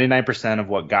 99% of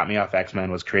what got me off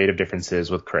X-Men was creative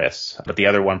differences with Chris. But the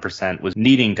other 1% was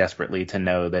needing desperately to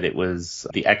know that it was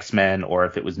the X-Men or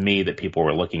if it was me that people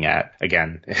were looking at.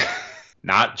 Again,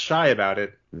 not shy about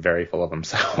it, very full of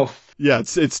himself. Yeah,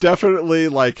 it's definitely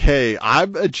like, hey,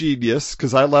 I'm a genius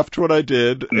because I left what I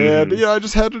did, and I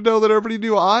just had to know that everybody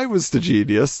knew I was the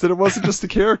genius, that it wasn't just the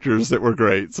characters that were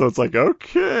great. So it's like,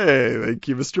 okay, thank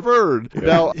you, Mr. Byrne. Yeah.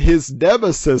 Now, his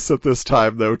nemesis at this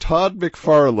time, though, Todd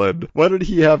McFarlane, what did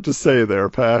he have to say there,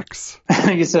 Pax?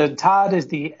 He said, Todd is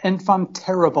the enfant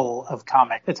terrible of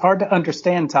comic. It's hard to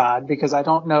understand Todd because I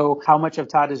don't know how much of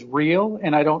Todd is real,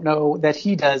 and I don't know that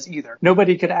he does either.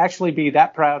 Nobody could actually be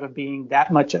that proud of being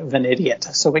that much of an idiot,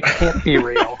 so it can't be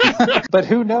real. But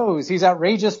who knows? He's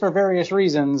outrageous for various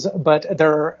reasons, but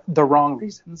they're the wrong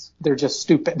reasons. They're just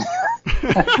stupid.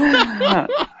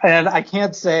 And I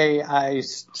can't say I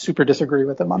super disagree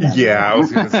with him on that. Yeah, I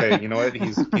was going to say, you know what?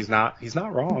 He's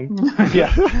not wrong.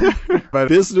 Yeah. But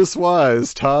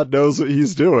business-wise, Todd knows what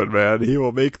he's doing, man. He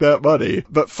will make that money.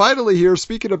 But finally here,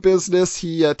 speaking of business,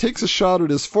 he takes a shot at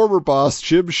his former boss,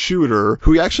 Jim Shooter,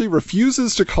 who he actually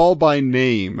refuses to call by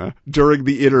name during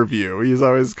the interview. He's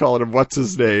always calling him what's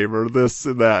his name or this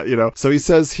and that, So he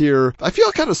says here, I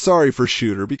feel kind of sorry for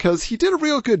Shooter because he did a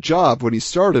real good job when he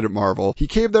started at Marvel. He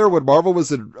came there when Marvel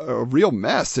was in a real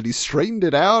mess and he straightened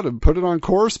it out and put it on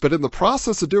course, but in the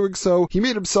process of doing so, he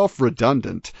made himself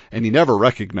redundant, and he never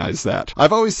recognized that.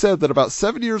 I've always said that about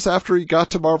 7 years after he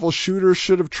got to Marvel, Shooter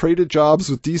should have traded jobs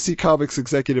with DC Comics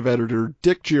executive editor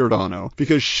Dick Giordano,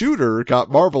 because Shooter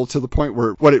got Marvel to the point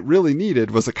where what it really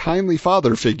needed was a kindly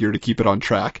father figure to keep it on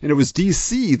track, and it was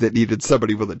DC that needed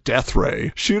somebody with a death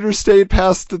ray. Shooter stayed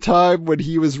past the time when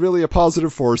he was really a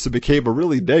positive force and became a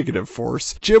really negative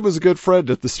force. Jim was a good friend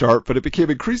at the start, but it became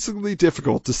increasingly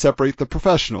difficult to separate the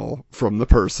professional from the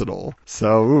personal.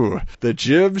 So, the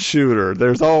Jim Shooter,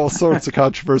 there's all sorts of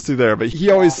controversy there, but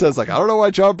he always says, I don't know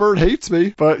why John Byrne hates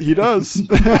me, but he does.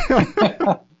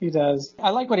 He does.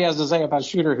 I like what he has to say about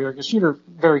Shooter here, because Shooter,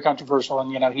 very controversial,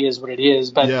 and, he is what it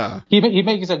is. But yeah. he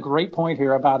makes a great point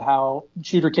here about how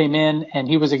Shooter came in and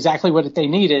he was exactly what they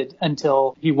needed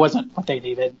until he wasn't what they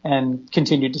needed and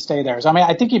continued to stay there. So,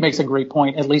 I think he makes a great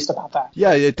point, at least about that.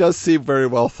 Yeah, it does seem very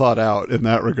well thought out in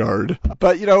that regard.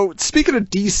 But, speaking of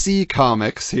DC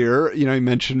Comics here, you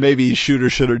mentioned maybe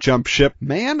Shooter should have jumped ship.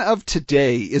 Man of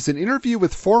Today is an interview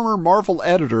with former Marvel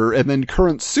editor and then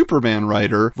current Superman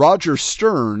writer Roger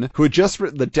Stern, who had just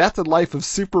written the Death and Life of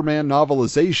Superman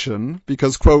novelization,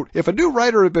 because, quote, if a new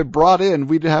writer had been brought in,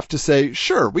 we'd have to say,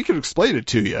 sure, we can explain it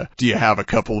to you. Do you have a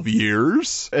couple of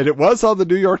years? And it was on the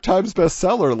New York Times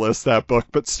bestseller list, that book,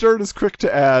 but Stern is quick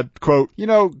to add, quote,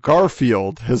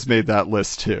 Garfield has made that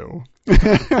list too.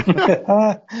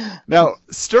 Now,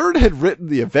 Stern had written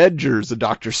The Avengers and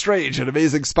Doctor Strange and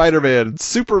Amazing Spider-Man and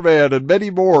Superman and many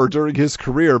more during his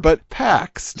career, but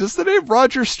Pax, does the name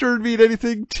Roger Stern mean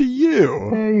anything to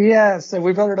you? Yes, and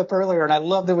we brought it up earlier, and I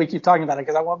love that we keep talking about it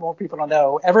because I want more people to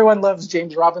know. Everyone loves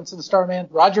James Robinson Starman.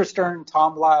 Roger Stern,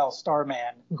 Tom Lyle Starman.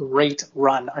 Great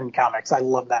run on comics. I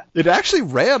love that. It actually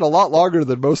ran a lot longer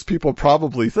than most people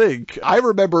probably think. I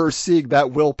remember seeing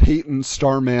that Will Payton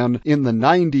Starman in the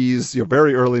 90s,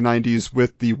 very early 90s,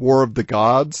 with the War of the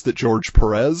Gods that George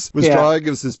Perez was drawing. It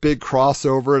was this big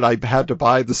crossover, and I had to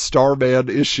buy the Starman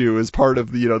issue as part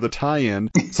of the, the tie-in.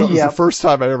 So it was the first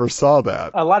time I ever saw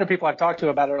that. A lot of people I've talked to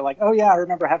about it are like, oh yeah, I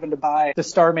remember having to buy the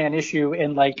Starman issue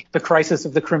in the Crisis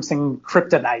of the Crimson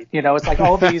Kryptonite. It's like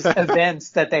all these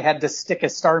events that they had to stick a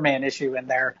Starman issue in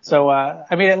there. So,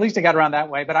 at least it got around that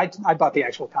way, but I bought the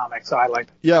actual comic, so I liked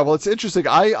it. Yeah, well, it's interesting.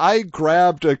 I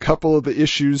grabbed a couple of the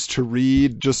issues to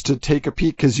read just to take a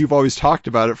peek, because you've always talked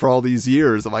about it for all these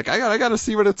years. I'm like, I gotta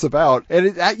see what it's about.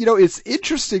 And it's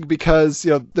interesting because,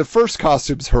 the first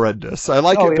costume's horrendous. I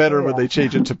like it better when they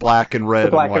change it to black and red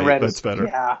and white. And red That's better.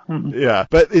 Yeah. Yeah.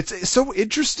 But it's so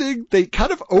interesting. They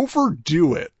kind of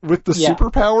overdo it with the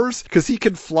superpowers, because he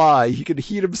can fly, he can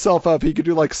heat himself up, he can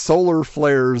do solar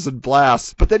flares and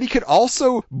blasts, but then he can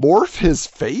also morph his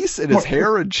face and his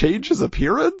hair and change his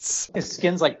appearance. His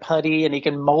skin's like putty and he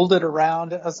can mold it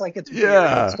around. It's like, it's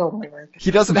weird. It's totally weird. He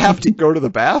doesn't have to go to the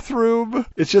bathroom.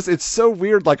 It's so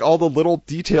weird, all the little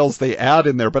details they add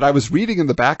in there. But I was reading in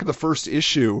the back of the first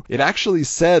issue, it actually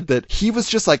said that he was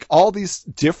just all these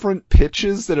different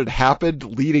pitches that had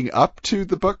happened leading up to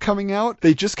the book coming out.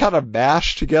 They just kind of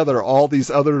mashed together all these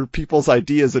other people's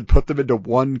ideas and put them into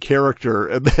one character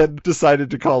and then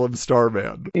decided to call him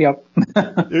Starman. Yep.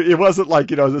 It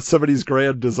wasn't somebody's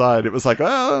grand design. It was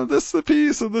this the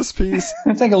piece and this piece.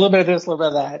 It's a little bit of this, a little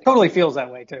bit of that. It totally feels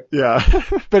that way too. too. Yeah,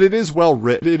 but it is well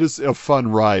written. It is a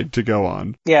fun ride to go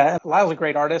on. Yeah, Lyle's a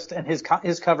great artist, and his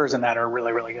covers in that are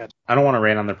really, really good. I don't want to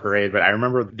rain on the parade, but I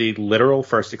remember the literal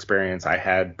first experience I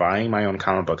had buying my own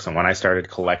comic books and when I started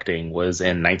collecting was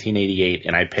in 1988,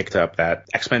 and I picked up that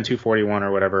X-Men 241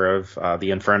 or whatever of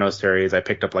the Inferno series. I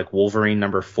picked up like Wolverine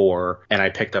 -- 4, and I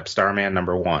picked up Starman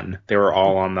 #1. They were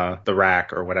all on the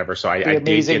rack or whatever, so I did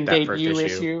get that first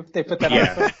issue. They put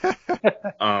that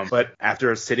on. But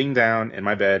after sitting down in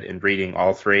my bed and reading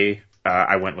all three,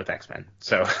 I went with X-Men.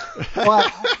 So Well,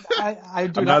 I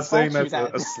do I'm not not saying fault you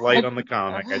that's that. a slight on the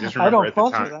comic. I just I remember don't at the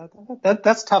fault time. you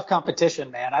that's tough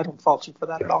competition, man. I don't fault you for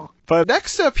that at all. But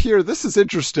next up here, this is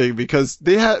interesting because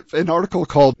they have an article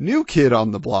called New Kid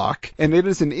on the Block, and it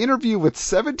is an interview with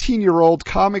 17-year-old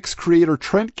comics creator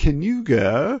Trent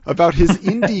Kanuga about his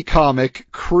indie comic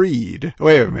Creed.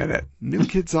 Wait a minute. New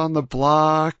Kids on the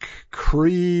Block,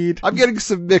 Creed. I'm getting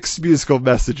some mixed musical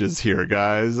messages here,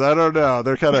 guys. I don't know.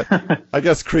 They're kind of, I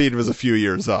guess Creed was a few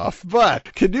years off. But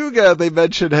Kanuga, they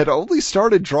mentioned, had only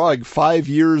started drawing 5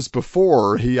 years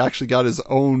before he actually got his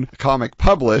own comic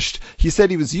published. He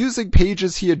said he was using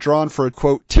pages he had drawn for a,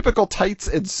 quote, typical tights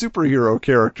and superhero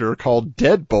character called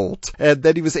Deadbolt, and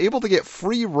that he was able to get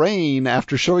free reign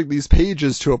after showing these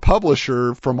pages to a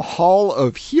publisher from Hall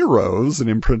of Heroes, an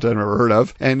imprint I've never heard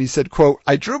of, and he said, quote,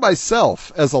 I drew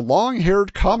myself as a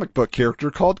long-haired comic book character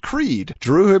called Creed,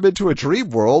 drew him into a dream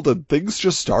world, and things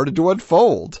just started to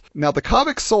unfold. Now, the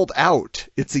comic sold out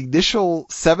its initial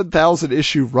 7,000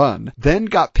 issue run, then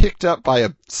got picked up by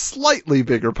a slightly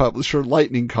bigger publisher,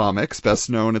 Lightning Comics, best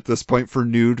known at this point for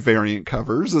nude variant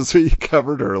covers, as we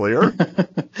covered earlier.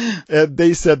 And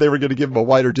they said they were going to give him a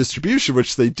wider distribution,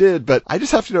 which they did, but I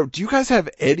just have to know, do you guys have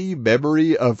any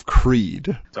memory of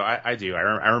Creed? So I do. I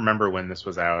remember when this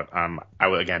was out. I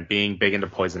was, again, being big into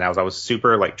Poison Owls, I was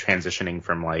super like transitioning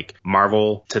from like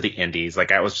Marvel to the indies.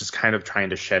 Like I was just kind of trying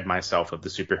to shed myself of the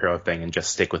superhero thing and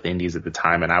just stick with indies at the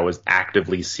time. And I was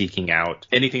actively seeking out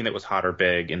anything that was hot or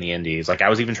big in the indies. Like I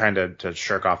was even trying to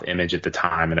shirk off Image at the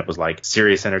time. And it was like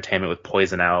Serious Entertainment with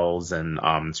Poison Owls and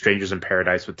Strangers in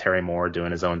Paradise with Terry Moore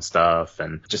doing his own stuff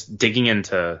and just digging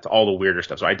into all the weirder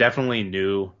stuff. So I definitely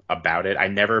knew about it. I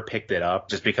never picked it up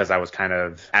just because I was kind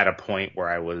of at a point where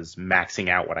I was maxing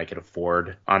out what I could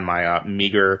afford on my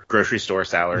meager grocery store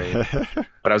salary.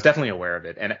 But I was definitely aware of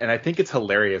it. And I think it's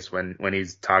hilarious when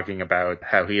he's talking about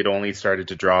how he had only started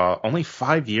to draw only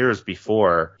 5 years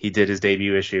before he did his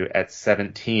debut issue at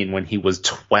 17 when he was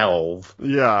 12.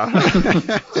 Yeah.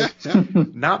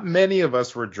 Not many of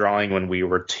us were drawing when we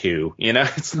were 2, you know?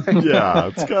 It's like, Yeah,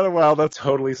 it's kind of wild. That's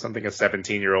totally something a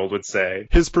 17-year-old would say.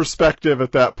 his perspective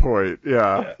at that point.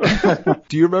 Yeah.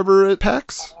 Do you remember it,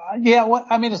 Pax? Yeah, well,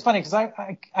 I mean, it's funny because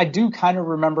I do kind of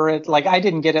remember it. Like, I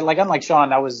didn't get it. Like, unlike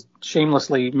Sean, I was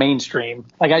shamelessly mainstream.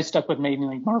 Like, I stuck with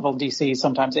mainly Marvel, DC,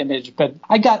 sometimes Image, but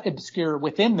I got obscure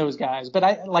within those guys. But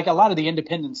I, like a lot of the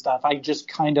independent stuff, I just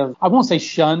kind of, I won't say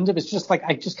shunned, but it's just like,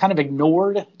 I just kind of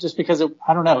ignored just because it,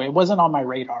 I don't know, it wasn't on my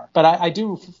radar. But I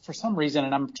do, for some reason,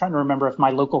 and I'm trying to remember if my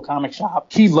local comic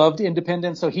shop, he loved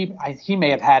independent, so he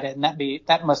may have had it, and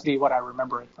that must be what I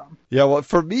remember it from. Yeah, well,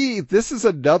 for me, this is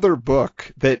another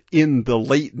book that in the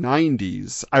late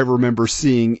 90s, I remember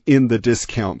seeing in the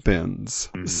discount bins.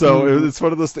 Mm-hmm. So it's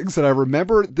one of those things that I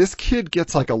remember. This kid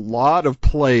gets like a lot of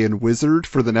play in Wizard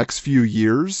for the next few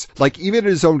years. Like even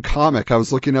his own comic, I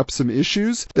was looking up some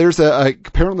issues. There's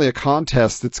apparently a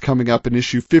contest that's coming up in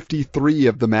issue 53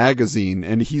 of the magazine,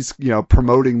 and he's,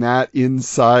 promoting that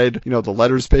inside, the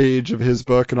letters page of his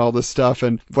book and all this stuff.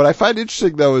 And what I find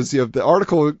interesting though is, the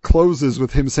article closes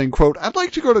with him saying, quote, I'd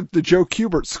like to go to the Joe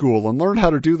Kubert School and learn how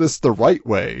to do this the right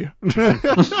way.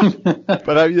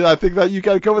 But I think that you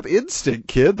got to go with instinct,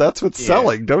 kid. That's what's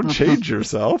selling. Don't change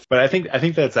yourself. But I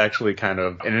think that's actually kind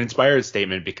of an inspired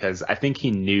statement because I think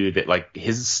he knew that like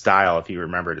his style, if you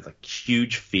remembered, is like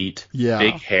huge feet,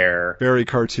 big hair, very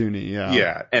cartoony.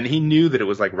 Yeah. And he knew that it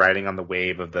was like riding on the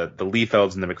wave of the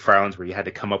Liefelds and the McFarlanes where you had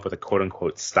to come up with a quote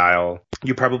unquote style.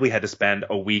 You probably had to spend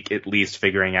a week at least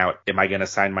figuring out, am I going to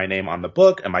sign my name on the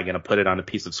book? Am I going to put it on a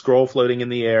piece of scroll floating in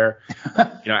the air?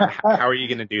 How are you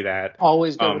going to do that?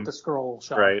 Always go with the scroll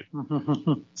shot. Right.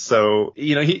 So,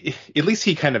 he at least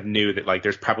he kind of knew that like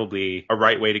there's probably a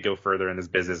right way to go further in this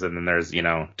business, and then there's,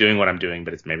 doing what I'm doing,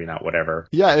 but it's maybe not whatever.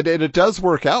 Yeah, and it does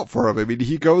work out for him. I mean,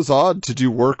 he goes on to do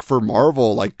work for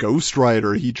Marvel, like Ghost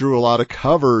Rider. He drew a lot of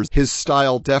covers. His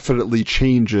style definitely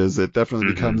changes. It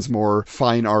definitely becomes more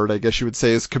fine art, I guess you would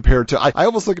say, as compared to, I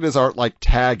almost look at his art like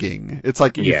tagging. It's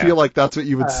like you feel like that's what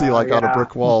you would see like on a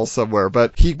brick wall somewhere,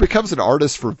 but he becomes an artist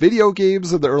famous for video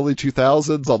games in the early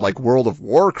 2000s on like World of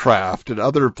Warcraft and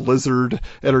other Blizzard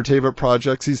entertainment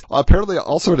projects. He's apparently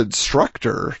also an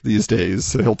instructor these days,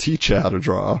 so he'll teach you how to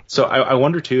draw. So I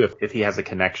wonder too if he has a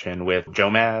connection with Joe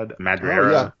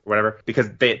Madureira, or whatever, because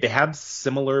they have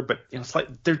similar, but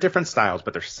they're different styles,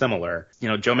 but they're similar.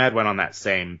 Joe Mad went on that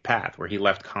same path where he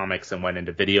left comics and went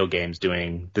into video games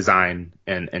doing design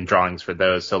and drawings for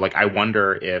those. So like I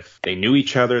wonder if they knew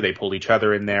each other, they pulled each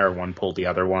other in there, or one pulled the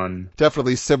other one.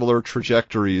 Definitely Similar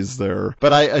trajectories there.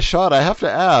 But Sean, I have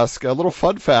to ask a little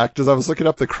fun fact as I was looking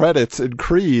up the credits in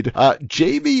Creed.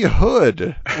 Jamie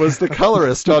Hood was the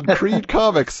colorist on Creed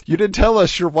Comics. You didn't tell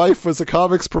us your wife was a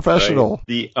comics professional. Right.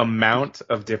 The amount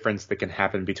of difference that can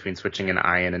happen between switching an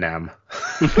I and an M.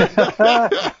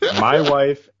 My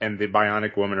wife and the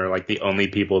Bionic Woman are like the only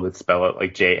people that spell it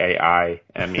like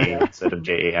Jaime instead of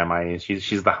Jame.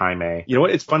 She's the Jaime. You know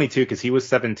what? It's funny too, because he was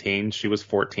 17, she was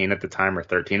 14 at the time, or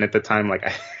 13 at the time.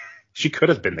 Like she could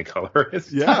have been the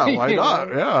colorist. Yeah, why not?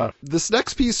 Yeah. This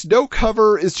next piece, no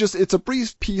cover, it's a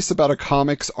brief piece about a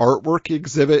comics artwork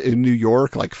exhibit in New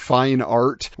York, like fine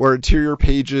art, where interior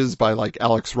pages by like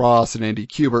Alex Ross and Andy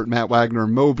Kubert, Matt Wagner,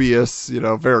 Mobius,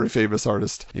 very famous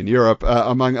artist in Europe,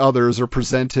 among others, are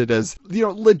presented as,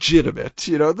 legitimate.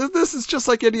 This is just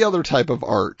like any other type of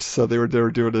art. So they were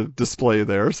doing a display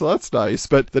there. So that's nice.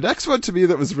 But the next one to me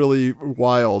that was really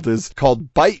wild is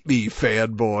called Bite Me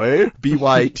Fanboy,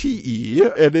 BYT.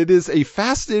 And it is a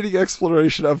fascinating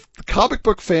exploration of comic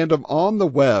book fandom on the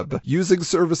web, using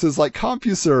services like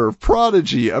CompuServe,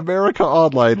 Prodigy, America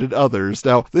Online, and others.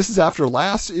 Now, this is after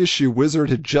last issue,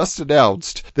 Wizard had just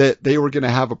announced that they were going to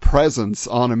have a presence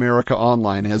on America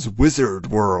Online as Wizard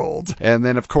World. And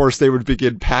then, of course, they would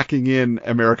begin packing in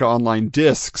America Online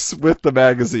discs with the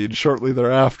magazine shortly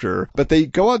thereafter. But they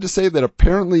go on to say that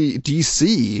apparently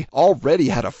DC already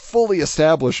had a fully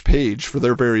established page for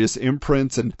their various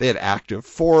imprints, and they had active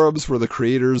forums where the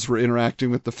creators were interacting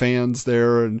with the fans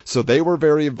there, and so they were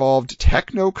very involved.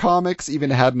 Techno Comics even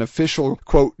had an official,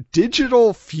 quote,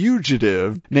 digital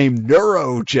fugitive named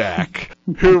Neurojack,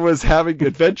 who was having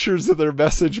adventures in their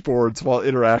message boards while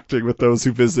interacting with those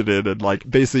who visited and like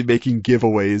basically making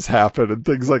giveaways happen and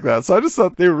things like that. So I just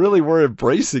thought they really were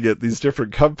embracing it, these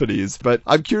different companies. But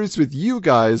I'm curious with you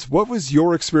guys, what was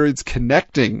your experience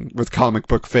connecting with comic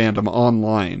book fandom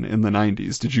online in the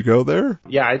 90s? Did you go there?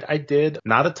 Yeah, I did.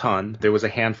 Not a ton. There was a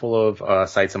handful of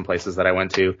sites and places that I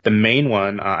went to. The main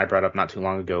one I brought up not too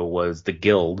long ago was the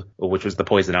Guild, which was the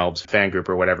Poison Elves fan group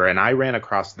or whatever. And I ran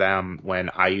across them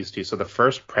when I used to. So the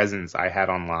first presence I had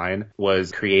online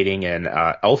was creating an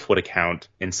Elfwood account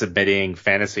and submitting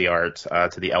fantasy art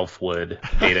to the Elfwood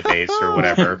database or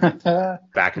whatever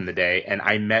back in the day. And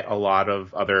I met a lot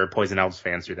of other Poison Elves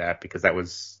fans through that, because that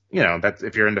was, that's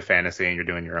if you're into fantasy and you're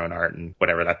doing your own art and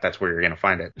whatever, that's where you're going to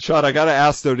find it. Sean, I got to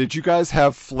ask though, did you guys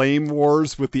have flame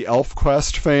wars with the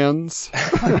ElfQuest fans?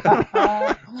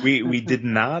 We did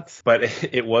not, but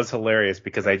it was hilarious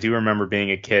because I do remember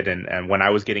being a kid and when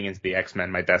I was getting into the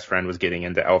X-Men, my best friend was getting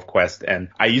into ElfQuest, and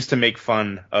I used to make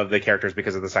fun of the characters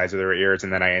because of the size of their ears,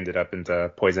 and then I ended up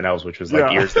into Poison Elves, which was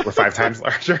like ears that were 5 times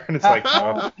larger, and it's like,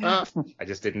 oh, I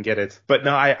just didn't get it. But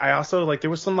no, I also, like, there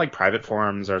was some like private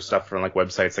forums or stuff from like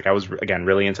websites. Like I was, again,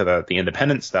 really into the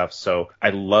independent stuff, so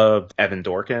I loved Evan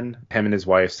Dorkin. Him and his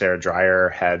wife, Sarah Dreyer,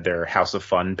 had their House of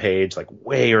Fun page like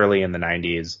way early in the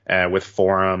 90s with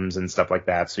forums and stuff like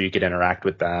that, so you could interact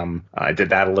with them. I did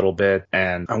that a little bit,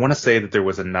 and I want to say that there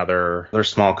was another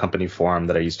small company forum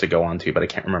that I used to go on to, but I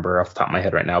can't remember off the top of my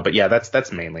head right now. But yeah,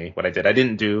 that's mainly what I did. I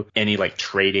didn't do any like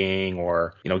trading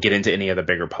or get into any of the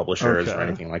bigger publishers or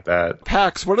anything like that.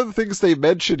 Pax, one of the things they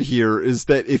mentioned here is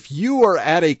that if you are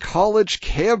at a college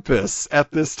campus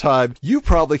at this time, you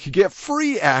probably could get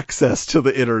free access to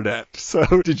the internet. So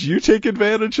did you take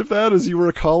advantage of that as you were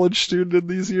a college student in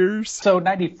these years? So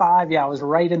 95, yeah, I was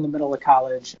right in the middle of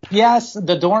college. Yes,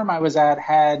 the dorm I was at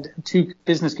had 2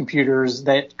 business computers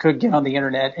that could get on the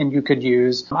internet and you could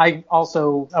use. I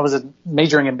was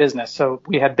majoring in business, so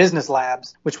we had business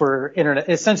labs, which were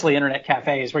essentially internet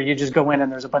cafes where you just go in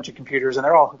and there's a bunch of computers and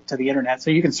they're all hooked to the internet,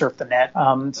 so you can surf the net.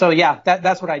 So yeah,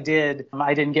 that's what I did.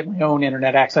 I didn't get my own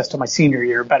internet access till my senior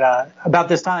year, but about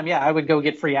this time, yeah, I would go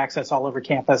get free access all over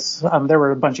campus. There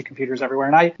were a bunch of computers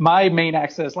everywhere, and my main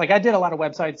access, like I did a lot of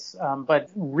websites, but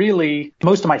really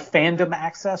most of my fandom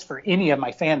access for any of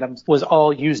my fandoms was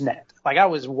all Usenet. Like I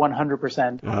was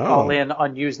 100% all in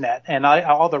on Usenet, and I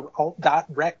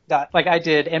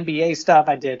did NBA stuff,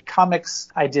 I did comics,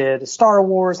 I did Star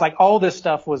Wars, like all this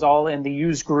stuff was all in the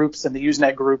Use groups and the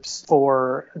Usenet groups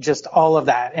for just all of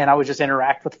that. And I would just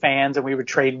interact with fans, and we would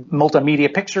trade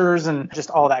multimedia pictures and just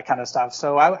all that kind of stuff.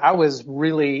 So I was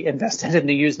really invested in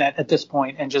the Usenet at this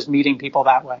point and just meeting people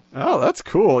that way. Oh, that's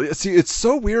cool. See, it's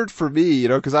so weird for me,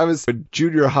 because I was in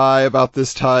junior high about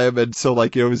this time, and so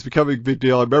it was becoming a big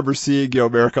deal. I remember seeing,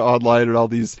 America Online and all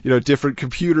these, different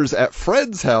computers at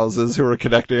friends' houses who were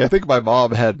connecting. I think my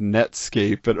mom had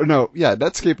Netscape,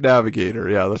 Netscape Navigator.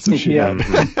 Yeah, that's what she had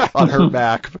on her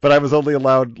Mac, but I was only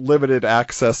allowed limited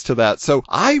access to that. So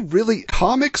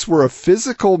comics were a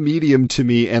physical medium to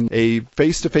me and a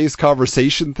face-to-face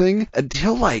conversation thing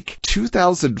until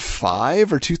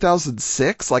 2005 or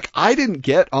 2006. I didn't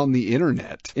get on the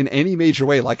internet in any major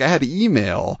way. I had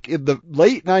email. In the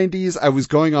late 90s, I was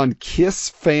going on Kiss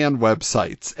fan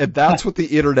websites, and that's what the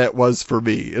internet was for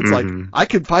me. It's I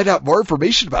could find out more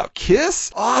information about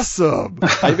Kiss? Awesome!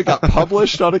 I even got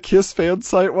published on a Kiss fan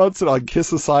site once, and on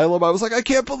Kiss Asylum, I was like, I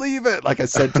can't believe it! I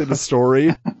sent in a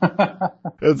story.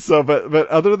 And so, but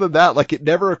other than that, it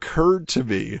never occurred to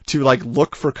me to,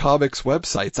 look for comics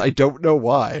websites. I don't know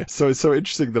why. So it's so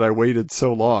interesting that I waited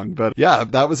so long. But yeah,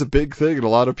 that was a big thing, and a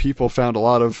lot of people found a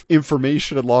lot of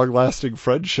information and long-lasting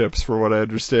friendships, for what I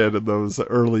understand, in those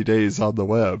early days on the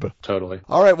web. Totally.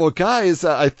 All right, well, guys,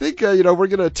 I think, we're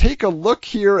going to take a look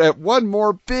here at one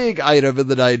more big item in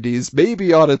the 90s,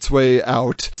 maybe on its way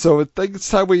out. So I think it's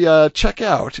time we check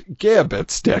out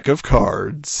Gambit's deck of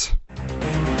cards.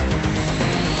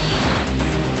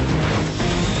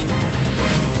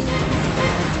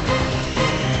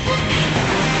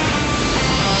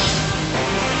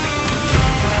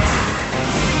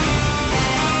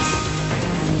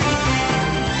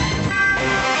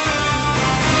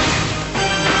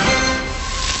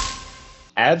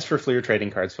 Ads for Fleer trading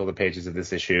cards fill the pages of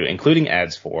this issue, including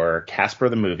ads for Casper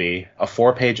the Movie, a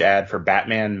 4-page ad for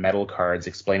Batman metal cards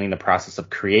explaining the process of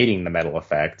creating the metal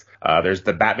effect. There's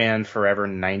the Batman Forever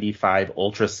 95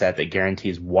 Ultra set that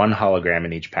guarantees one hologram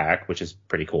in each pack, which is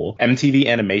pretty cool. MTV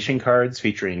animation cards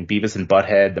featuring Beavis and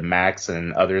Butthead, the Max,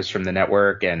 and others from the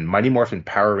network, and Mighty Morphin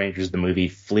Power Rangers the movie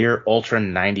Fleer Ultra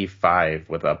 95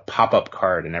 with a pop-up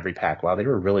card in every pack. Wow, they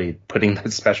were really putting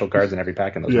the special cards in every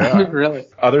pack in those. Yeah, really.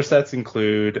 Other sets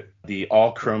include the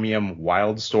All Chromium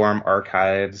Wildstorm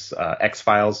Archives,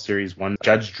 X-Files Series 1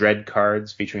 Judge Dredd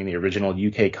cards featuring the original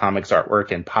UK Comics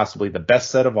artwork, and possibly the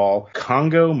best set of all,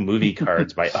 Congo movie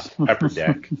cards by Upper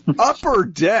Deck. Upper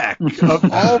Deck,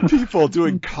 of all people,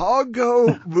 doing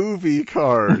Congo movie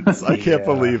cards. I can't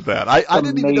believe that. I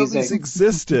didn't even know these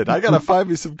existed. I gotta find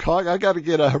me some Congo. I gotta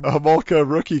get a Homolka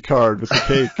rookie card with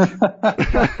the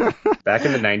cake. Back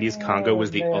in the 90s, Congo was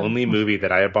the only movie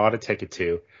that I had bought a ticket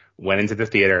to, went into the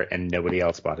theater, and nobody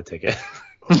else bought a ticket.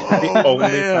 The only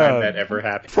time that ever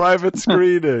happened. Private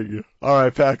screening. All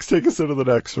right, Pax, take us into the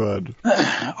next one.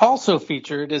 Also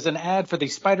featured is an ad for the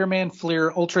Spider-Man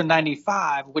Fleer Ultra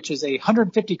 95, which is a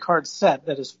 150 card set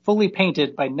that is fully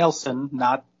painted by Nelson,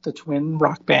 not the twin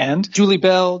rock band, Julie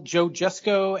Bell, Joe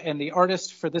Jusko, and the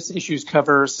artist for this issue's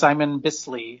cover, Simon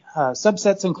Bisley.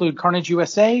 Subsets include Carnage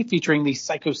USA, featuring the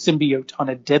Psycho Symbiote on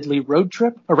a deadly road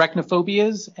trip,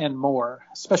 Arachnophobias, and more.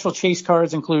 Special chase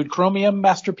cards include Chromium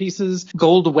Masterpieces,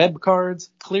 Gold Web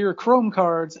cards, Clear Chrome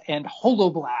cards, and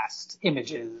Holoblast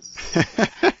images.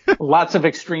 Lots of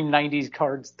extreme 90s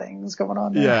cards things going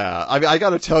on there. Yeah, I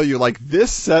gotta tell you,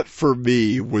 this set for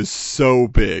me was so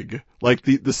big.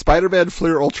 The Spider-Man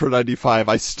Fleer Ultra 95,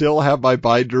 I still have my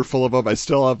binder full of them. I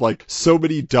still have, so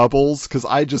many doubles, because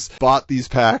I just bought these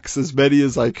packs, as many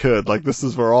as I could. This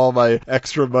is where all my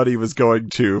extra money was going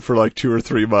to for, 2 or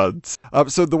 3 months.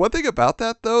 So the one thing about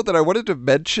that, though, that I wanted to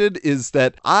mention is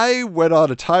that I went on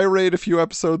a tirade a few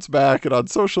episodes back, and on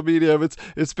social media,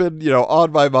 it's been,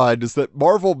 on my mind, is that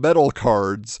Marvel metal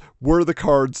cards were the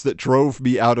cards that drove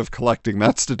me out of collecting.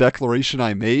 That's the declaration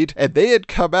I made, and they had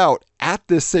come out at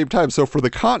this same time. So for the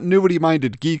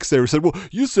continuity-minded geeks, they said, well,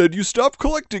 you said you stopped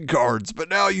collecting cards, but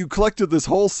now you collected this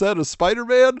whole set of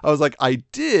Spider-Man? I was like, I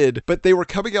did, but they were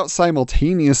coming out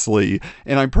simultaneously,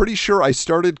 and I'm pretty sure I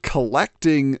started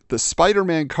collecting the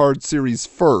Spider-Man card series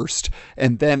first,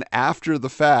 and then after the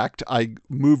fact, I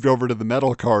moved over to the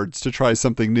metal cards to try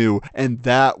something new, and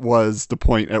that was the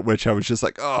point at which I was just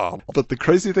like, oh. But the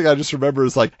crazy thing I just remember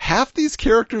is, half these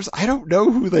characters, I don't know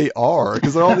who they are,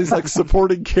 because they're all these,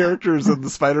 supporting characters in the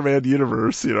Spider-Man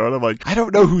universe, and I'm like, I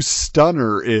don't know who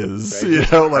Stunner is,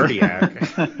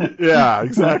 Cardiac. Yeah,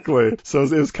 exactly. So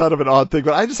it was kind of an odd thing,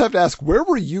 but I just have to ask, where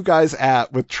were you guys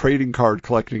at with trading card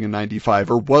collecting in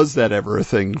 95, or was that ever a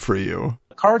thing for you?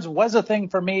 cards was a thing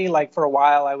for me. Like for a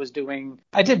while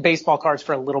I did baseball cards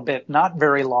for a little bit, not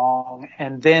very long,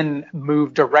 and then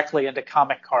moved directly into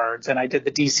comic cards. And I did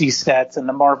the DC sets and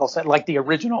the Marvel set, like the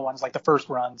original ones, like the first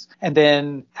runs. And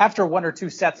then after one or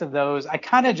two sets of those, I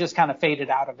kind of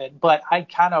faded out of it, but I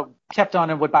kind of kept on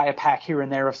and would buy a pack here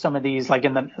and there of some of these, like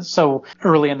so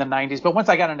early in the 90s. But once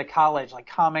I got into college, like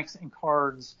comics and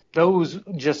cards, those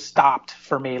just stopped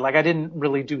for me. Like I didn't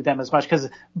really do them as much because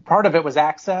part of it was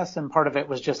access and part of it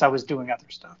was just I was doing other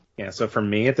stuff. Yeah, so for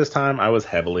me at this time, I was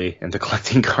heavily into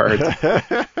collecting cards.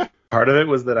 Part of it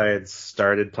was that I had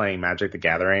started playing Magic the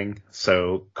Gathering,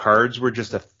 so cards were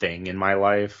just a thing in my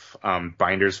life.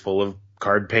 Binders full of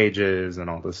card pages and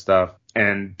all this stuff.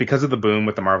 And because of the boom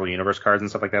with the Marvel Universe cards and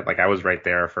stuff like that, like I was right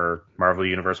there for Marvel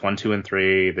Universe 1, 2, and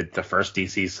 3, the first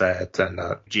DC set, and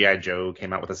G.I. Joe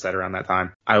came out with a set around that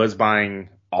time. I was buying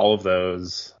all of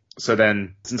those. So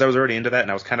then, since I was already into that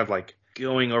and I was kind of like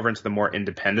going over into the more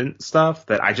independent stuff,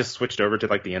 that I just switched over to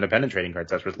like the independent trading card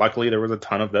sets, which luckily there was a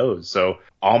ton of those. So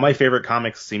all my favorite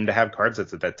comics seemed to have card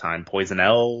sets at that time. Poison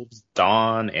Elves,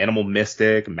 Dawn, Animal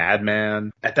Mystic,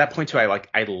 Madman. At that point too,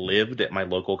 I lived at my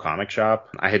local comic shop.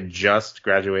 I had just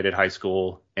graduated high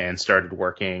school and started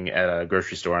working at a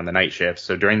grocery store on the night shift.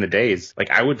 So during the days,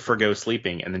 like I would forgo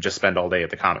sleeping and then just spend all day at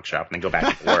the comic shop and then go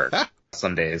back to work.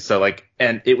 Some days. So like,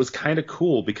 and it was kind of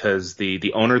cool because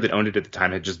the owner that owned it at the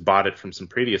time had just bought it from some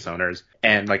previous owners.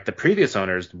 And like the previous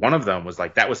owners, one of them was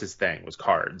like, that was his thing, was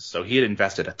cards. So he had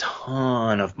invested a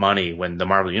ton of money when the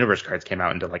Marvel Universe cards came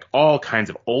out into like all kinds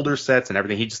of older sets and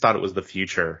everything. He just thought it was the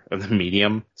future of the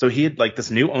medium. So he had like,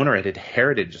 this new owner had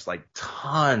inherited just like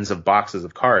tons of boxes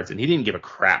of cards and he didn't give a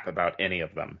crap about any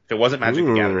of them. If it wasn't Magic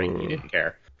the Gathering, he didn't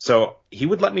care. So he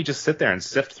would let me just sit there and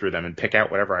sift through them and pick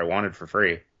out whatever I wanted for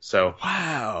free. So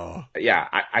wow. Yeah,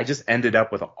 I just ended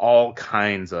up with all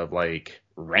kinds of like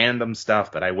random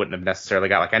stuff that I wouldn't have necessarily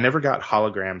got. Like I never got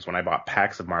holograms when I bought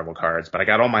packs of Marvel cards, but I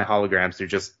got all my holograms through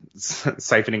just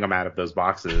siphoning them out of those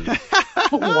boxes.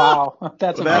 Wow.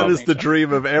 That is the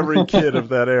dream of every kid of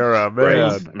that era, man.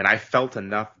 Right? I mean, I felt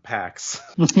enough packs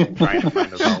trying to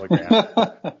find those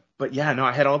holograms. But yeah, no,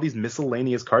 I had all these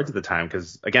miscellaneous cards at the time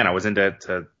because, again, I was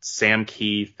into Sam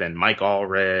Keith and Mike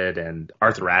Allred and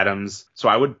Arthur Adams. So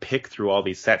I would pick through all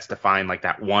these sets to find like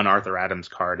that one Arthur Adams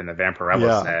card in the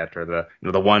Vampirella set or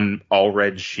the one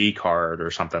Allred She card or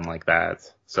something like that.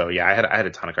 So yeah, I had a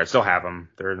ton of cards. Still have them.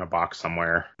 They're in a box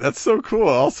somewhere. That's so cool.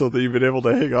 Also, that you've been able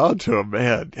to hang on to them,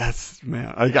 man.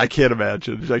 I can't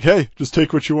imagine. It's like, hey, just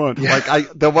take what you want. Yeah.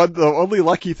 Like the only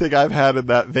lucky thing I've had in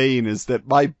that vein is that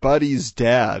my buddy's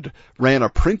dad ran a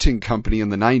printing company in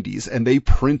the 90s, and they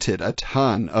printed a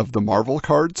ton of the Marvel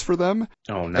cards for them.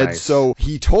 Oh, nice. And so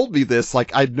he told me this.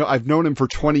 Like I've known him for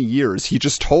 20 years. He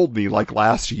just told me like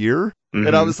last year. Mm-hmm.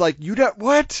 And I was like, you know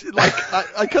what? Like,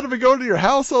 I could have been going to your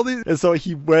house all these. And so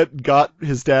he went and got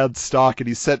his dad's stock and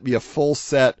he sent me a full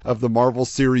set of the Marvel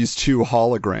Series 2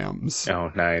 holograms. Oh,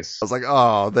 nice. I was like,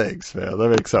 oh, thanks, man. That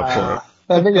makes up for it.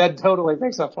 I think that totally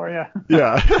makes up for you.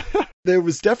 Yeah. There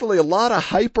was definitely a lot of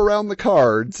hype around the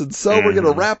cards. And so we're going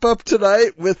to wrap up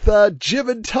tonight with Jim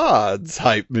and Todd's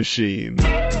Hype Machine.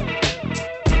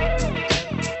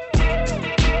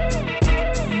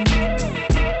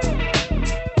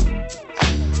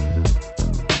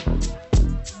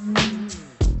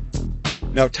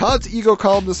 Now, Todd's Ego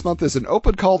column this month is an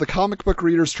open call to comic book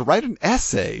readers to write an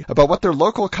essay about what their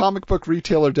local comic book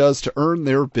retailer does to earn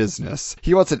their business.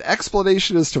 He wants an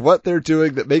explanation as to what they're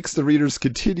doing that makes the readers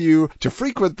continue to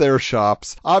frequent their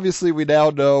shops. Obviously, we now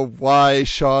know why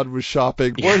Sean was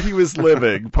shopping, where he was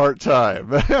living part-time.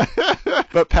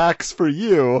 But Pax, for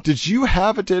you, did you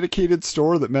have a dedicated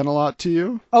store that meant a lot to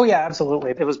you? Oh, yeah,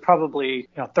 absolutely. It was probably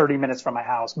 30 minutes from my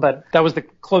house, but that was the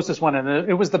closest one, and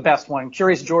it was the best one.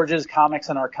 Curious George's Comics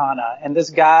and Arcana. And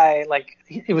this guy,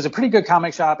 it was a pretty good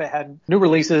comic shop. It had new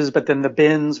releases, but then the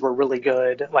bins were really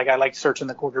good. Like, I liked searching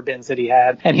the quarter bins that he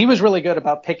had. And he was really good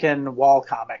about picking wall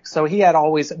comics. So he had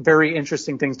always very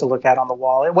interesting things to look at on the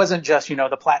wall. It wasn't just,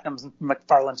 the Platinum's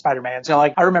McFarlane Spider-Man. So,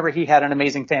 I remember he had an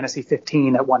Amazing Fantasy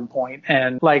 15 at one point,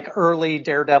 and early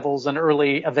Daredevils and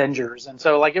early Avengers. And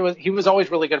so he was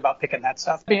always really good about picking that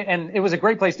stuff. And it was a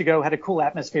great place to go, had a cool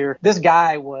atmosphere. This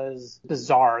guy was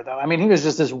bizarre though. I mean, he was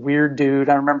just this weird dude.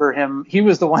 I remember him. He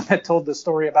was the one that told the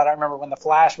story about, I remember when The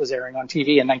Flash was airing on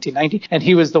TV in 1990. And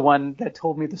he was the one that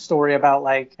told me the story about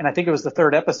and I think it was the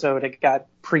third episode, it got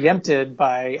preempted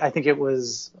by, I think it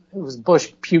was was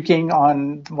Bush puking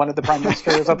on one of the prime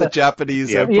ministers of the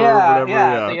Japanese Yeah. emperor, yeah,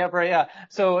 whatever. the emperor, yeah.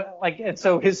 So and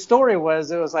so his story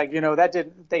was, it was like,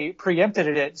 they preempted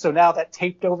it, so now that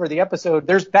taped over the episode,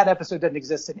 that episode doesn't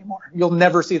exist anymore. You'll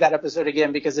never see that episode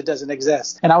again because it doesn't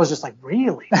exist. And I was just like,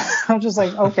 really? I'm just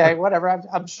like, okay, whatever.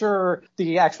 I'm sure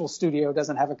the actual studio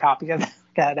doesn't have a copy of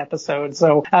that episode,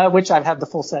 so which I've had the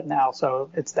full set now, so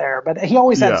it's there. But he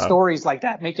always had stories like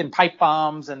that, making pipe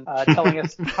bombs and telling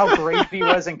us how great he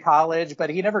was in college. But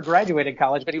he never graduated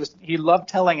college. But he loved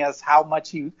telling us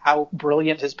how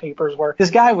brilliant his papers were.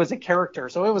 This guy was a character,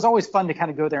 so it was always fun to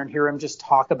kind of go there and hear him just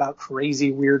talk about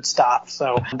crazy, weird stuff.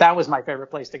 So that was my favorite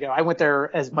place to go. I went there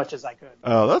as much as I could.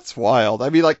 Oh, that's wild.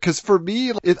 I mean, like, because for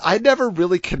me, I never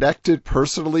really connected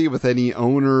personally with any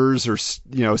owners or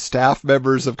staff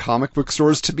members of comic book stores.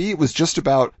 To me, it was just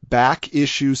about back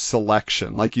issue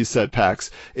selection. Like you said, Pax,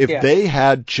 if they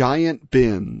had giant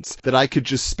bins that I could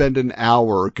just spend an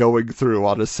hour going through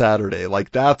on a Saturday, like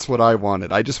that's what I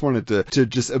wanted. I just wanted to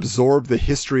just absorb the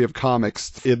history of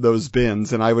comics in those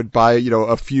bins, and I would buy,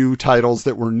 a few titles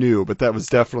that were new, but that was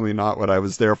definitely not what I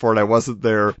was there for, and I wasn't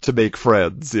there to make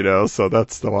friends, so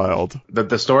that's the wild.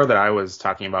 The store that I was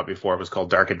talking about before was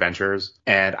called Dark Adventures,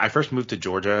 and I first moved to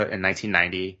Georgia in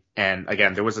 1990. And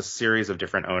again, there was a series of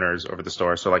different owners over the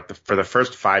store. So like for the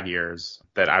first 5 years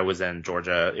that I was in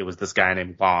Georgia, it was this guy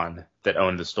named Lon that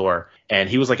owned the store. And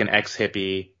he was like an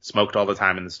ex-hippie, smoked all the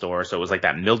time in the store. So it was like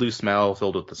that mildew smell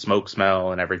filled with the smoke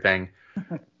smell and everything.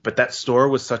 But that store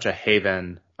was such a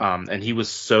haven. And he was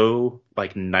so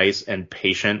like nice and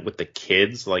patient with the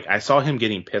kids. Like I saw him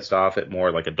getting pissed off at more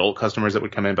like adult customers that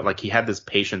would come in, but like he had this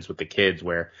patience with the kids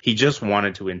where he just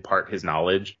wanted to impart his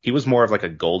knowledge. He was more of like a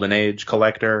golden age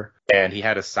collector, and he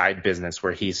had a side business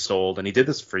where he sold, and he did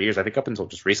this for years, I think up until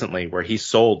just recently, where he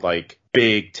sold like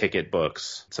big ticket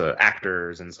books to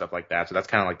actors and stuff like that. So that's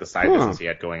kind of like the side business he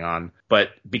had going on. But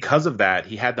because of that,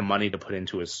 he had the money to put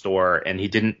into his store, and he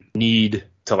didn't need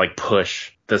to like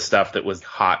push the stuff that was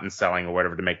hot and selling or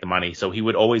whatever to make the money. So he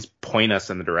would always point us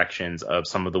in the directions of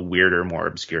some of the weirder, more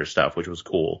obscure stuff, which was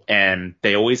cool. And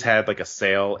they always had like a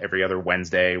sale every other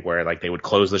Wednesday where like they would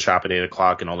close the shop at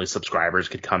 8:00 and only subscribers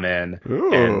could come in.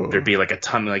 Ooh. And there'd be like a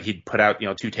ton, like he'd put out,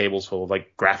 2 tables full of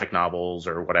like graphic novels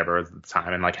or whatever at the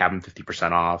time and like have them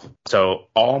 50% off. So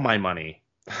all my money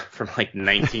from like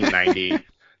 1990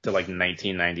 to like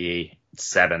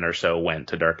 1997 or so went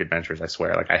to Dark Adventures. I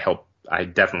swear, like I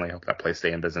definitely hope that place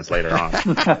stay in business later on.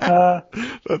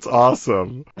 That's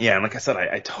awesome. Yeah, and like I said,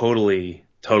 I totally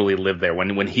lived there.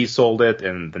 When he sold it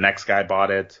and the next guy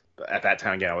bought it, at that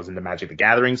time, again, I was into Magic the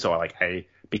Gathering, so I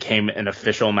became an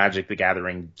official Magic the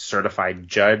Gathering certified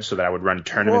judge so that I would run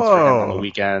tournaments for him on the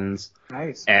weekends.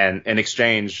 Nice. And in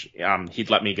exchange, he'd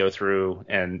let me go through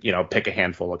and, pick a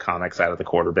handful of comics out of the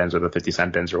quarter bins or the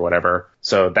 50-cent bins or whatever.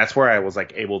 So that's where I was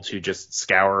like able to just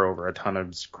scour over a ton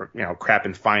of, crap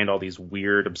and find all these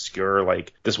weird, obscure,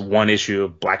 like this one issue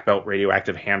of Black Belt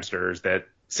Radioactive Hamsters that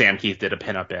Sam Keith did a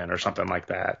pinup in or something like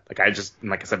that. Like I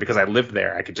said, because I lived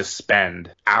there, I could just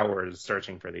spend hours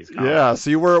searching for these comics. Yeah, so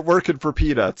you weren't working for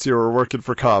peanuts, you were working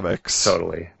for comics.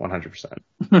 Totally,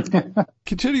 100%.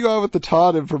 Continue on with the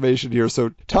Todd information here.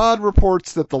 So Todd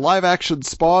reports that the live-action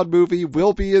Spawn movie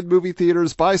will be in movie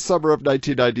theaters by summer of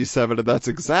 1997, and that's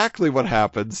exactly what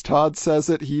happens. Todd says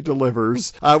it, he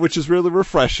delivers, which is really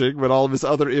refreshing when all of his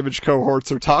other Image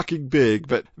cohorts are talking big,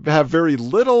 but have very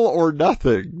little or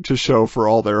nothing to show for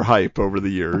all their hype over the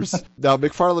years. Now,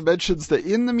 McFarlane mentions that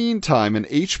in the meantime, an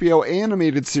HBO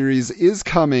animated series is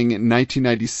coming in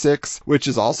 1996, which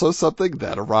is also something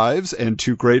that arrives and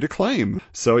to great acclaim.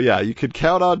 So yeah, you can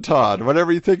count on Todd.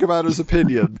 Whatever you think about his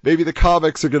opinion, maybe the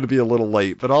comics are going to be a little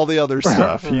late, but all the other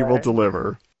stuff he will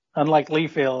deliver. Unlike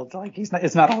Liefeld, like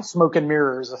it's not all smoke and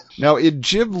mirrors. Now, in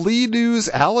Jim Lee news,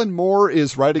 Alan Moore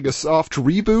is writing a soft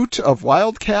reboot of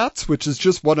Wildcats, which is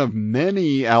just one of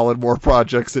many Alan Moore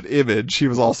projects at Image. He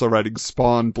was also writing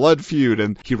Spawn Blood Feud,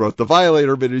 and he wrote the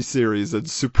Violator miniseries,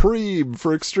 and Supreme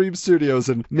for Extreme Studios,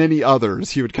 and many others.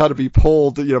 He would kind of be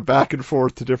pulled, back and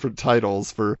forth to different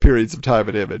titles for periods of time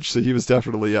at Image, so he was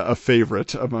definitely a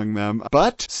favorite among them.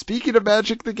 But, speaking of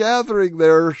Magic the Gathering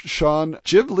there, Sean,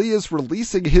 Jim Lee is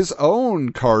releasing his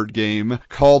own card game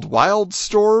called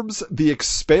Wildstorms, the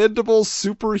expandable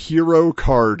superhero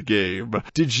card game.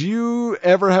 Did you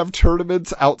ever have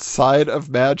tournaments outside of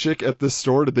Magic at this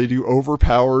store? Did they do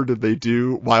Overpower? Did they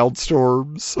do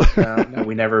Wildstorms? No,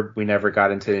 we never got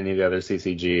into any of the other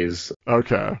CCGs.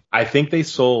 Okay. I think they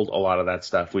sold a lot of that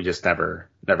stuff. We just never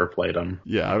never played them.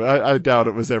 Yeah, I doubt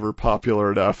it was ever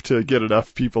popular enough to get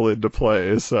enough people into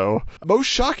play, so. Most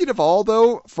shocking of all,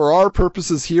 though, for our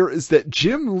purposes here, is that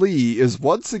Jim Lee is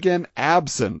once again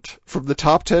absent from the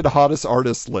top 10 hottest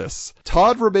artists lists.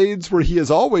 Todd remains where he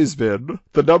has always been,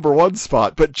 the number one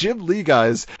spot, but Jim Lee,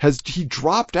 guys, he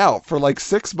dropped out for like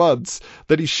 6 months,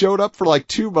 then he showed up for like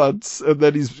 2 months, and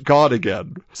then he's gone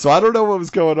again. So I don't know what was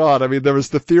going on. I mean, there was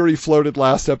the theory floated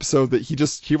last episode that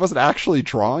he wasn't actually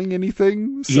drawing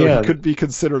anything, so he could be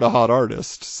considered a hot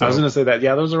artist. So. I was going to say that,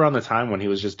 that was around the time when he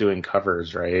was just doing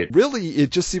covers, right? Really,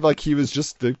 it just seemed like he was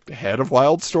just the head of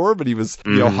Wildstorm, and he was,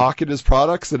 hawking his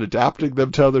products and adapting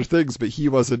them to other things, but he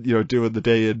wasn't, doing the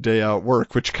day in, day out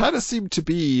work, which kind of seemed to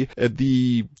be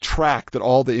the track that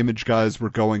all the Image guys were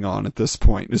going on at this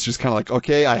point. It's just kind of like,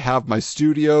 okay, I have my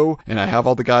studio, and I have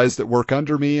all the guys that work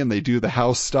under me, and they do the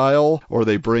house style, or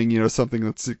they bring, something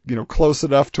that's, close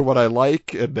enough to what I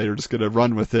like, and they're just going to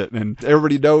run with it. And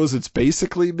everybody knows it's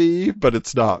basically me, but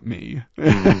it's not me.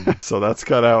 So that's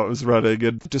kind of how it was running.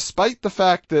 And despite the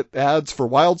fact that ads for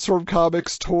Wildstorm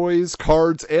comics, toys,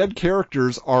 cards, and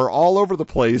characters are all over the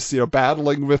place,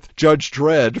 battling with Judge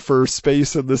Dredd for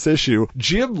space in this issue,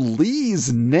 Jim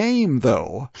Lee's name,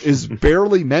 though, is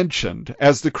barely mentioned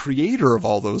as the creator of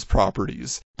all those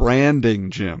properties.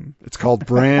 Branding, Jim. It's called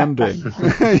branding.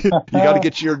 You got to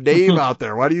get your name out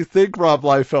there. Why do you think Rob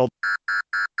Liefeld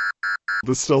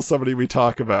is still somebody we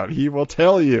talk about? He will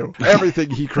tell you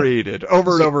everything he created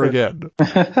over and over again.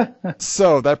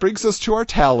 So that brings us to our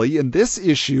tally. In this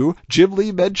issue, Jim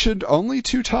Lee mentioned only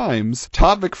 2 times.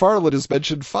 Todd McFarlane is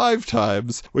mentioned 5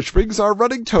 times, which brings our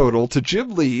running total to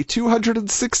Jim Lee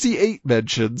 268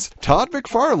 mentions, Todd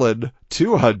McFarlane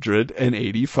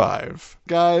 285.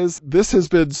 Guys, this has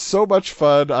been so much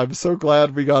fun. I'm so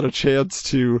glad we got a chance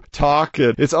to talk,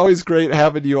 and it's always great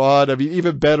having you on. I mean,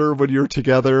 even better when you're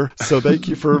together. So thank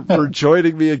you for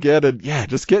joining me again, and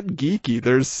just getting geeky.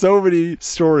 There's so many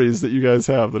stories that you guys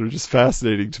have that are just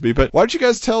fascinating to me. But why don't you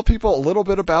guys tell people a little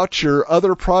bit about your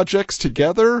other projects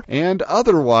together, and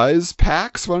otherwise,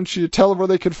 Pax, why don't you tell them where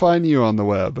they can find you on the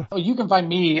web? Oh, you can find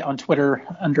me on Twitter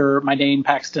under my name,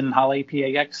 Paxton Holley,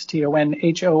 PaxtonHolley.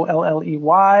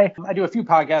 I do a few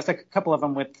podcasts, a couple of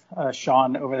them with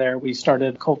Sean over there. We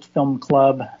started Cult Film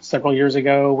Club several years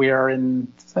ago. We are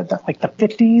in like the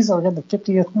 50s or the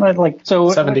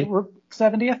 50th, 70.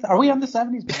 70th? Are we on the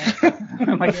 70s?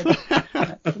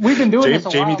 We've been doing this a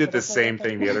while. Jamie did the same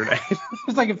thing the other night.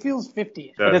 It's like it feels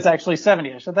 50, but it's actually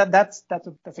 70ish. So that's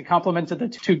a compliment to the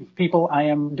 2 people I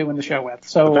am doing the show with.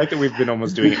 So the fact that we've been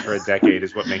almost doing it for a decade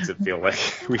is what makes it feel like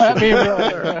we should.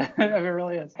 It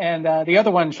really is. And the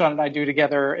other one Sean and I do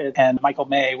together, and Michael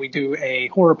May, we do a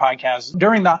horror podcast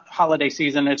during the holiday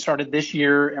season. It started this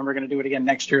year, and we're going to do it again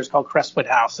next year. It's called Crestwood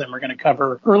House, and we're going to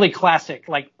cover early classic,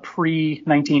 like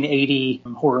pre-1980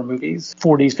 horror movies,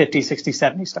 40s, 50s, 60s,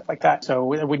 70s, stuff like that. So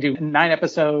we do 9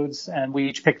 episodes, and we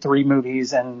each pick 3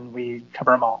 movies, and we cover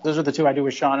them all. Those are the 2 I do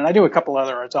with Sean, and I do a couple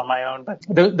other arts on my own, but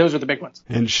those are the big ones.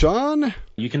 And Sean?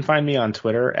 You can find me on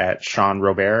Twitter at Sean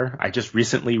Robert. I just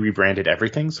recently rebranded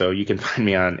everything, so you can find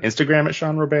me on Instagram at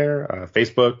Sean Robert.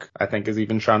 Facebook, I think, is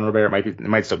even Sean Robert. It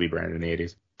might still be branded in the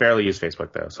 80s. Barely use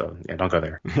Facebook, though, so don't go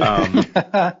there.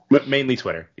 But mainly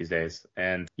Twitter these days.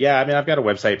 And I've got a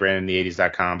website,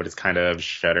 brandedintheeighties.com, but it's kind of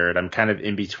shuttered. I'm kind of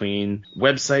in between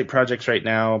website projects right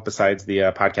now, besides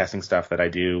the podcasting stuff that I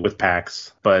do with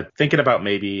PAX, but thinking about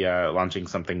maybe launching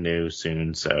something new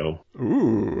soon. So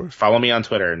follow me on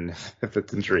Twitter, and if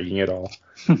it's intriguing at all.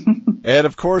 And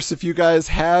of course, if you guys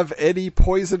have any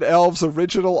Poison Elves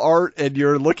original art and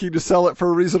you're looking to sell it for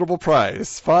a reasonable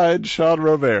price, find Sean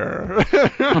Robert.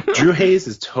 Drew Hayes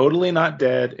is totally not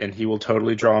dead, and he will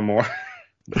totally draw more.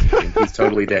 He's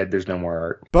totally dead. There's no more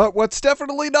art. But what's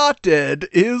definitely not dead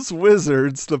is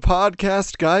Wizards, the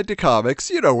podcast guide to comics.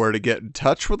 You know where to get in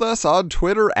touch with us: on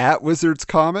Twitter at Wizards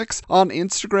Comics, on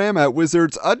Instagram at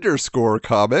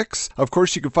Wizards_comics. Of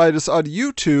course, you can find us on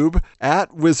YouTube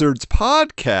at Wizards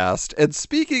Podcast. And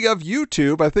speaking of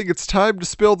YouTube, I think it's time to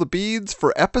spill the beans.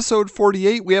 For episode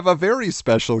 48, we have a very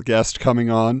special guest coming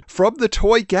on from the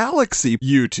Toy Galaxy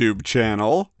YouTube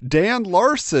channel. Dan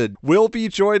Larson will be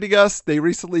joining us. They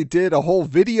recently did a whole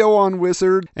video on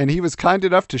Wizard, and he was kind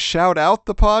enough to shout out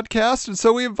the podcast, and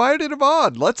so we invited him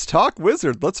on. Let's talk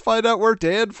Wizard. Let's find out where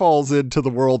Dan falls into the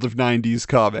world of 90s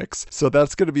comics. So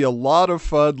that's going to be a lot of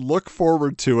fun. Look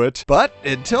forward to it. But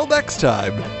until next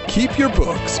time, keep your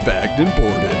books bagged and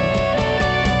boarded.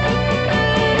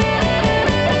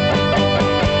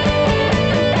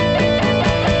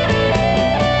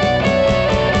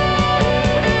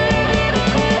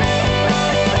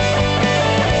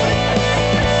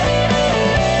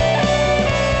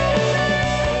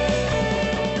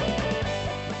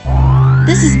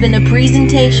 This has been a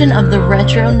presentation of the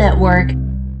Retro Network.